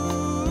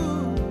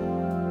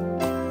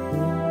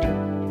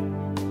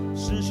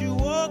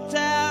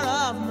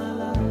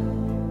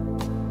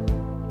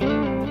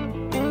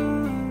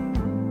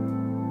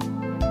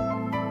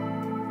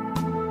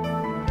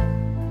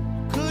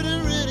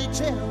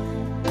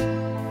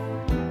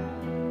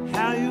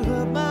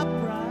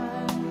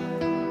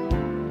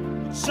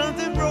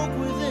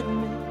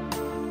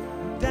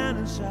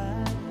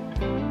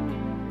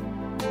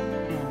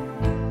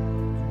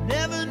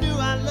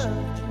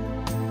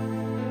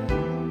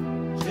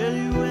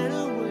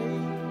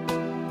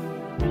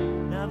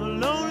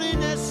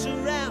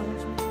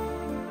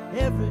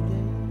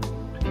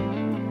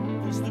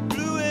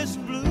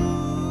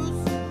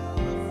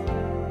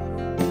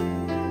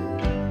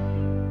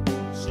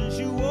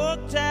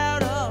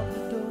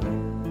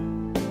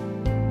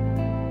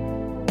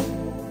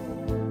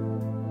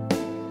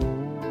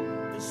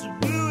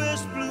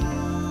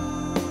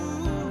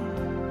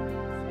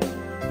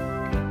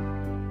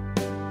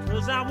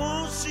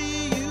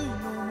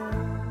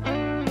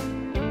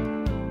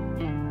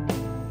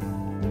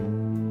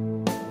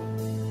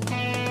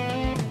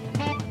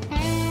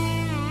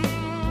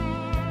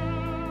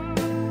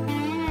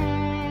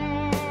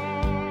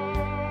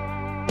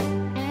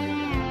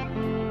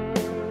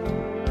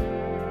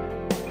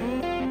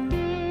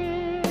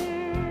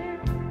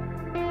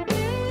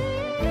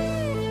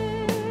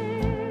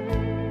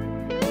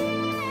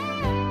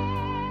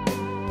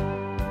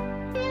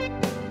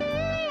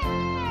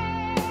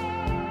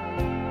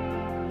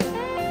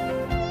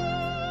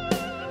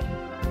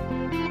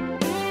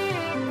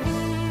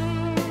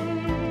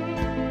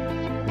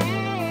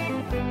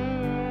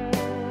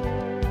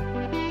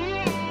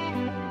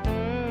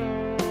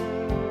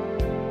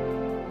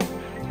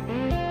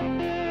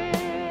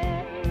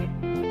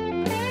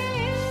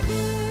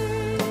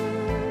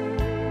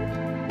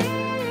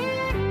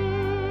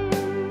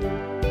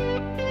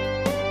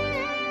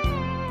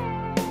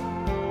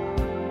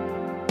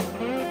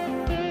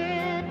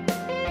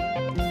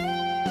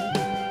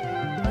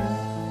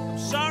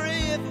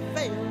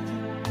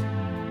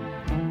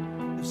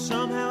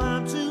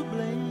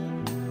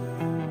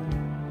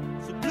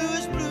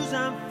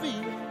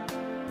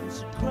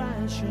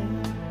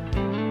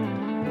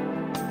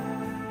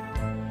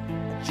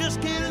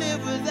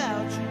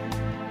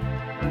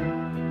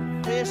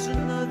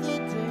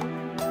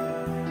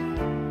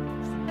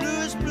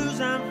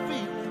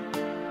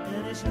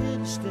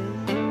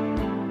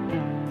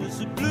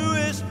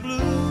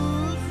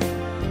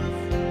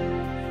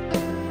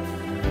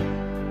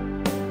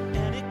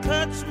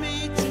 cuts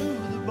me to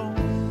the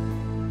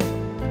bone.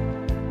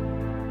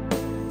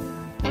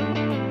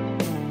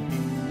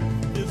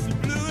 It's the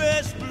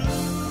bluest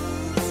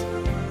blues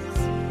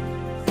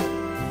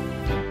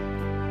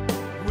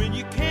when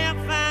you can't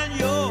find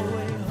your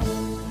way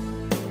home.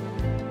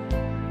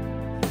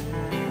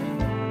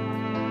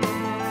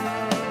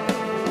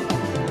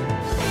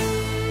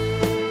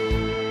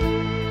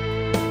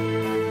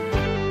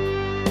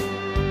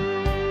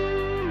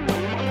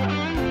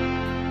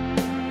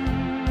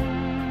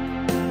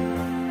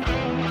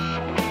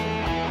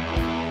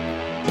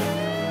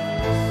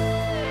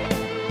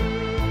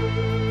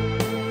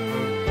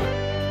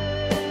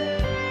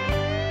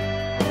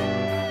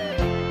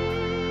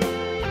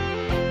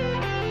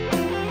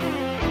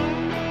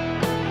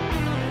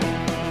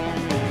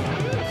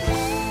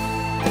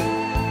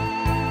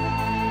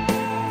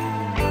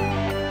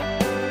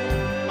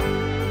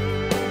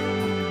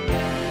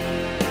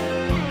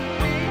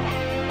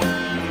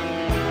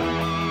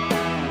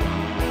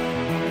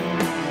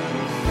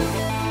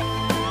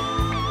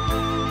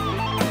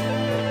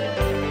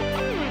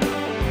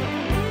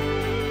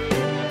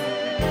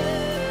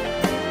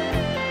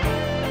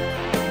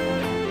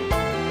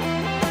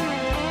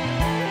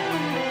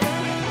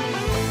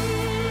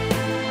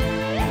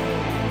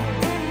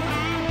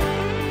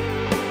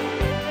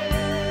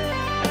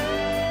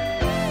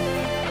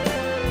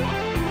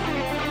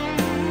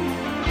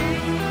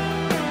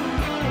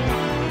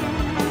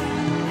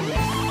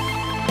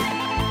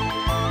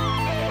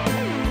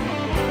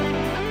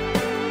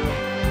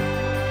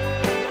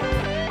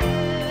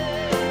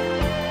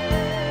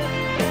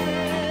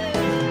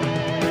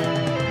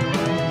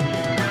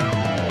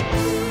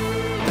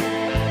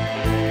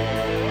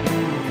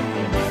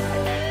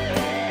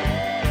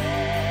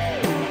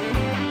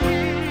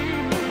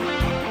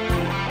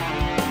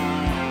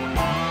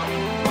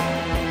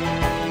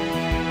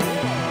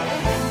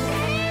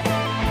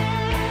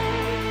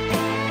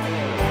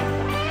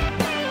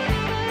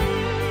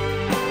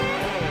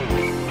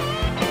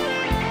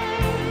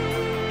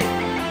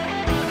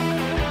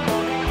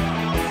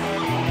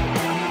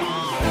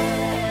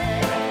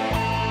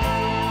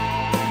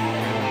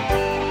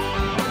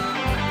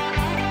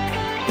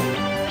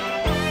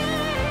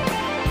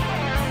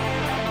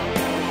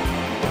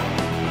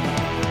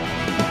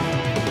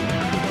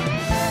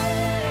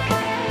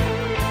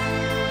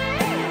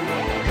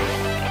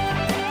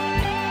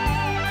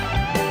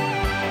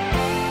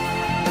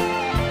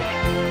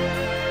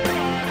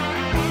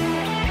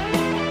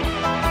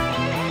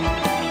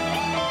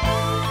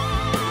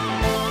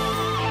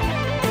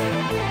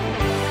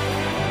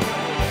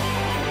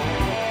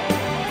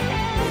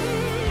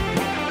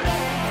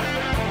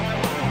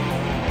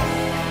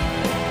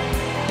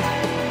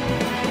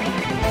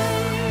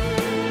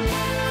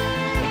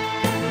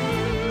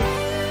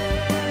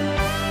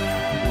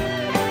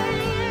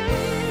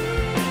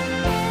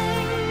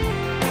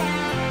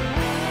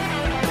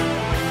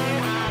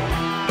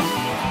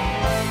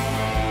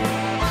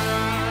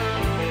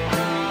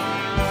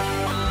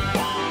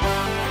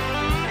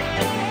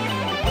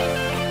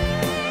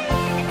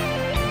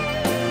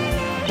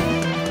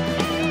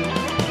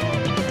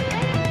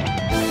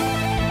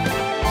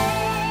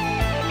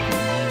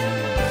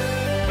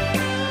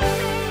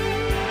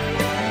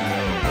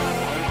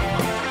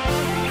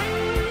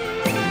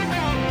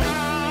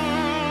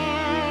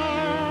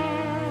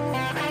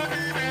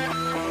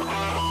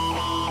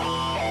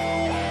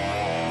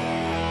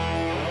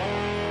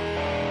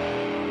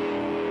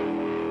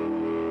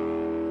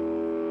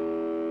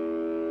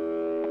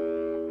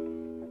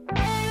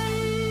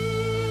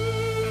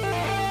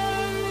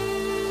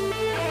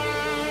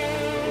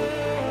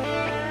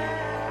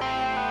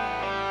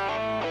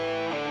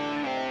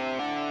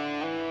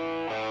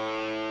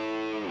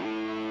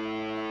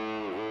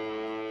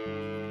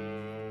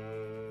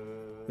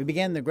 We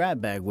began the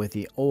grab bag with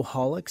the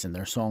Oholics and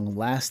their song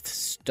Last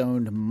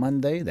Stoned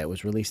Monday that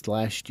was released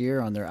last year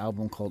on their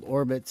album called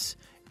Orbits.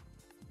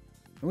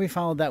 And we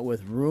followed that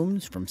with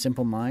Rooms from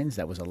Simple Minds.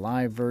 That was a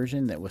live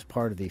version that was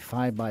part of the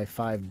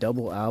 5x5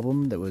 double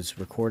album that was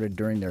recorded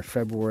during their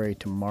February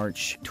to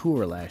March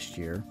tour last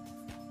year.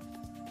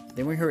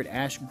 Then we heard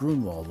Ash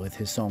Grunwald with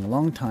his song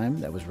Long Time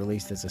that was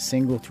released as a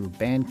single through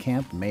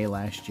Bandcamp May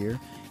last year.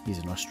 He's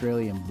an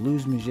Australian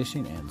blues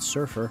musician and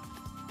surfer.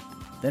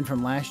 Then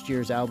from last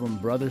year's album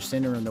Brother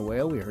Sinner and the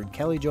Whale, we heard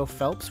Kelly Jo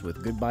Phelps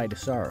with Goodbye to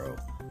Sorrow.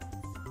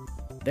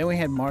 Then we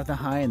had Martha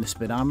High and the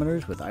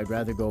Speedometers with I'd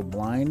Rather Go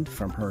Blind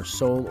from her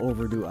Soul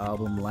Overdue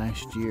album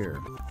last year.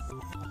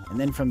 And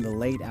then from the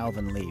late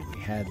Alvin Lee,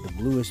 we had The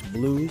Bluest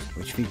Blues,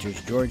 which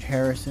features George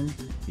Harrison.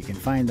 You can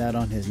find that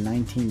on his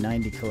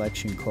 1990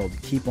 collection called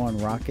Keep On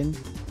Rockin',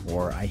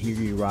 or I Hear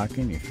You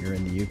Rockin' if you're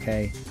in the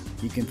UK.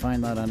 You can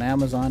find that on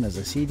Amazon as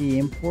a CD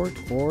import,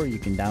 or you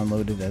can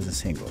download it as a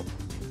single.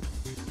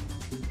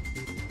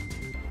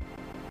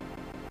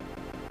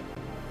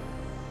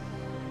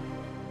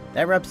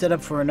 That wraps it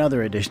up for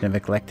another edition of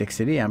Eclectic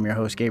City. I'm your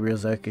host, Gabriel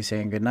Zucke,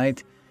 saying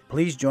goodnight.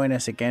 Please join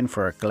us again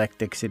for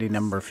Eclectic City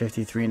number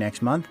 53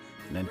 next month.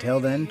 And until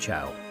then,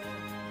 ciao.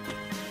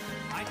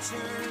 I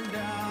turned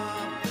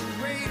up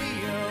the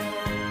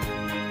radio.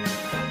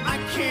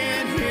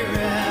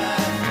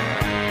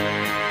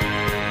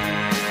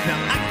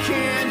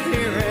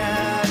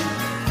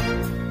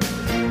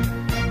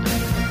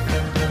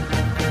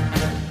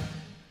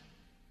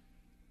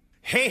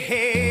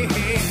 hey, hey,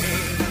 hey.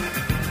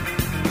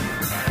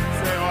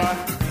 Say what?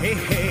 Hey,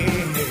 hey,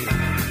 hey.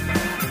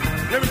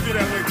 Let me do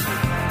that with you.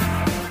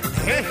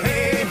 Hey,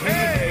 hey,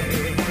 hey.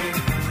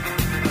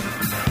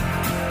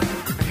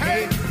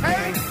 Hey,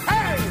 hey,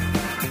 hey.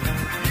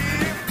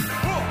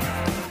 Yeah. Oh.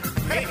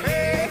 Hey,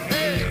 hey,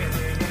 hey.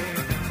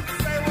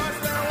 Say what,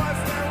 say what,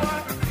 say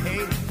what?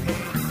 Hey,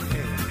 hey,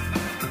 hey.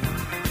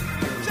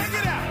 Check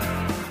it out.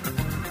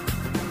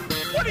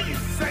 What are you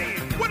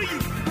saying? What are you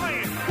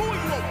playing? Who are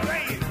you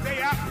obeying day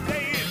out and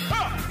day in?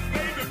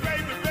 Baby,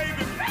 baby,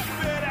 baby, baby,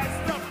 that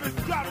stuff is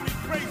driving me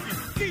crazy.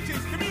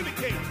 DJs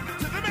communicate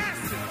to the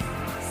masses.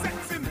 Sex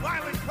and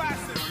violent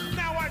classes.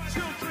 Now our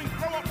children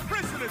grow up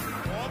prisoners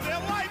all their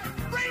life.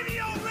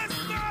 Radio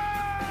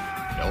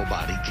listeners!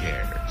 Nobody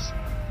cares.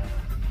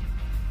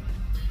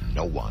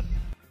 No one.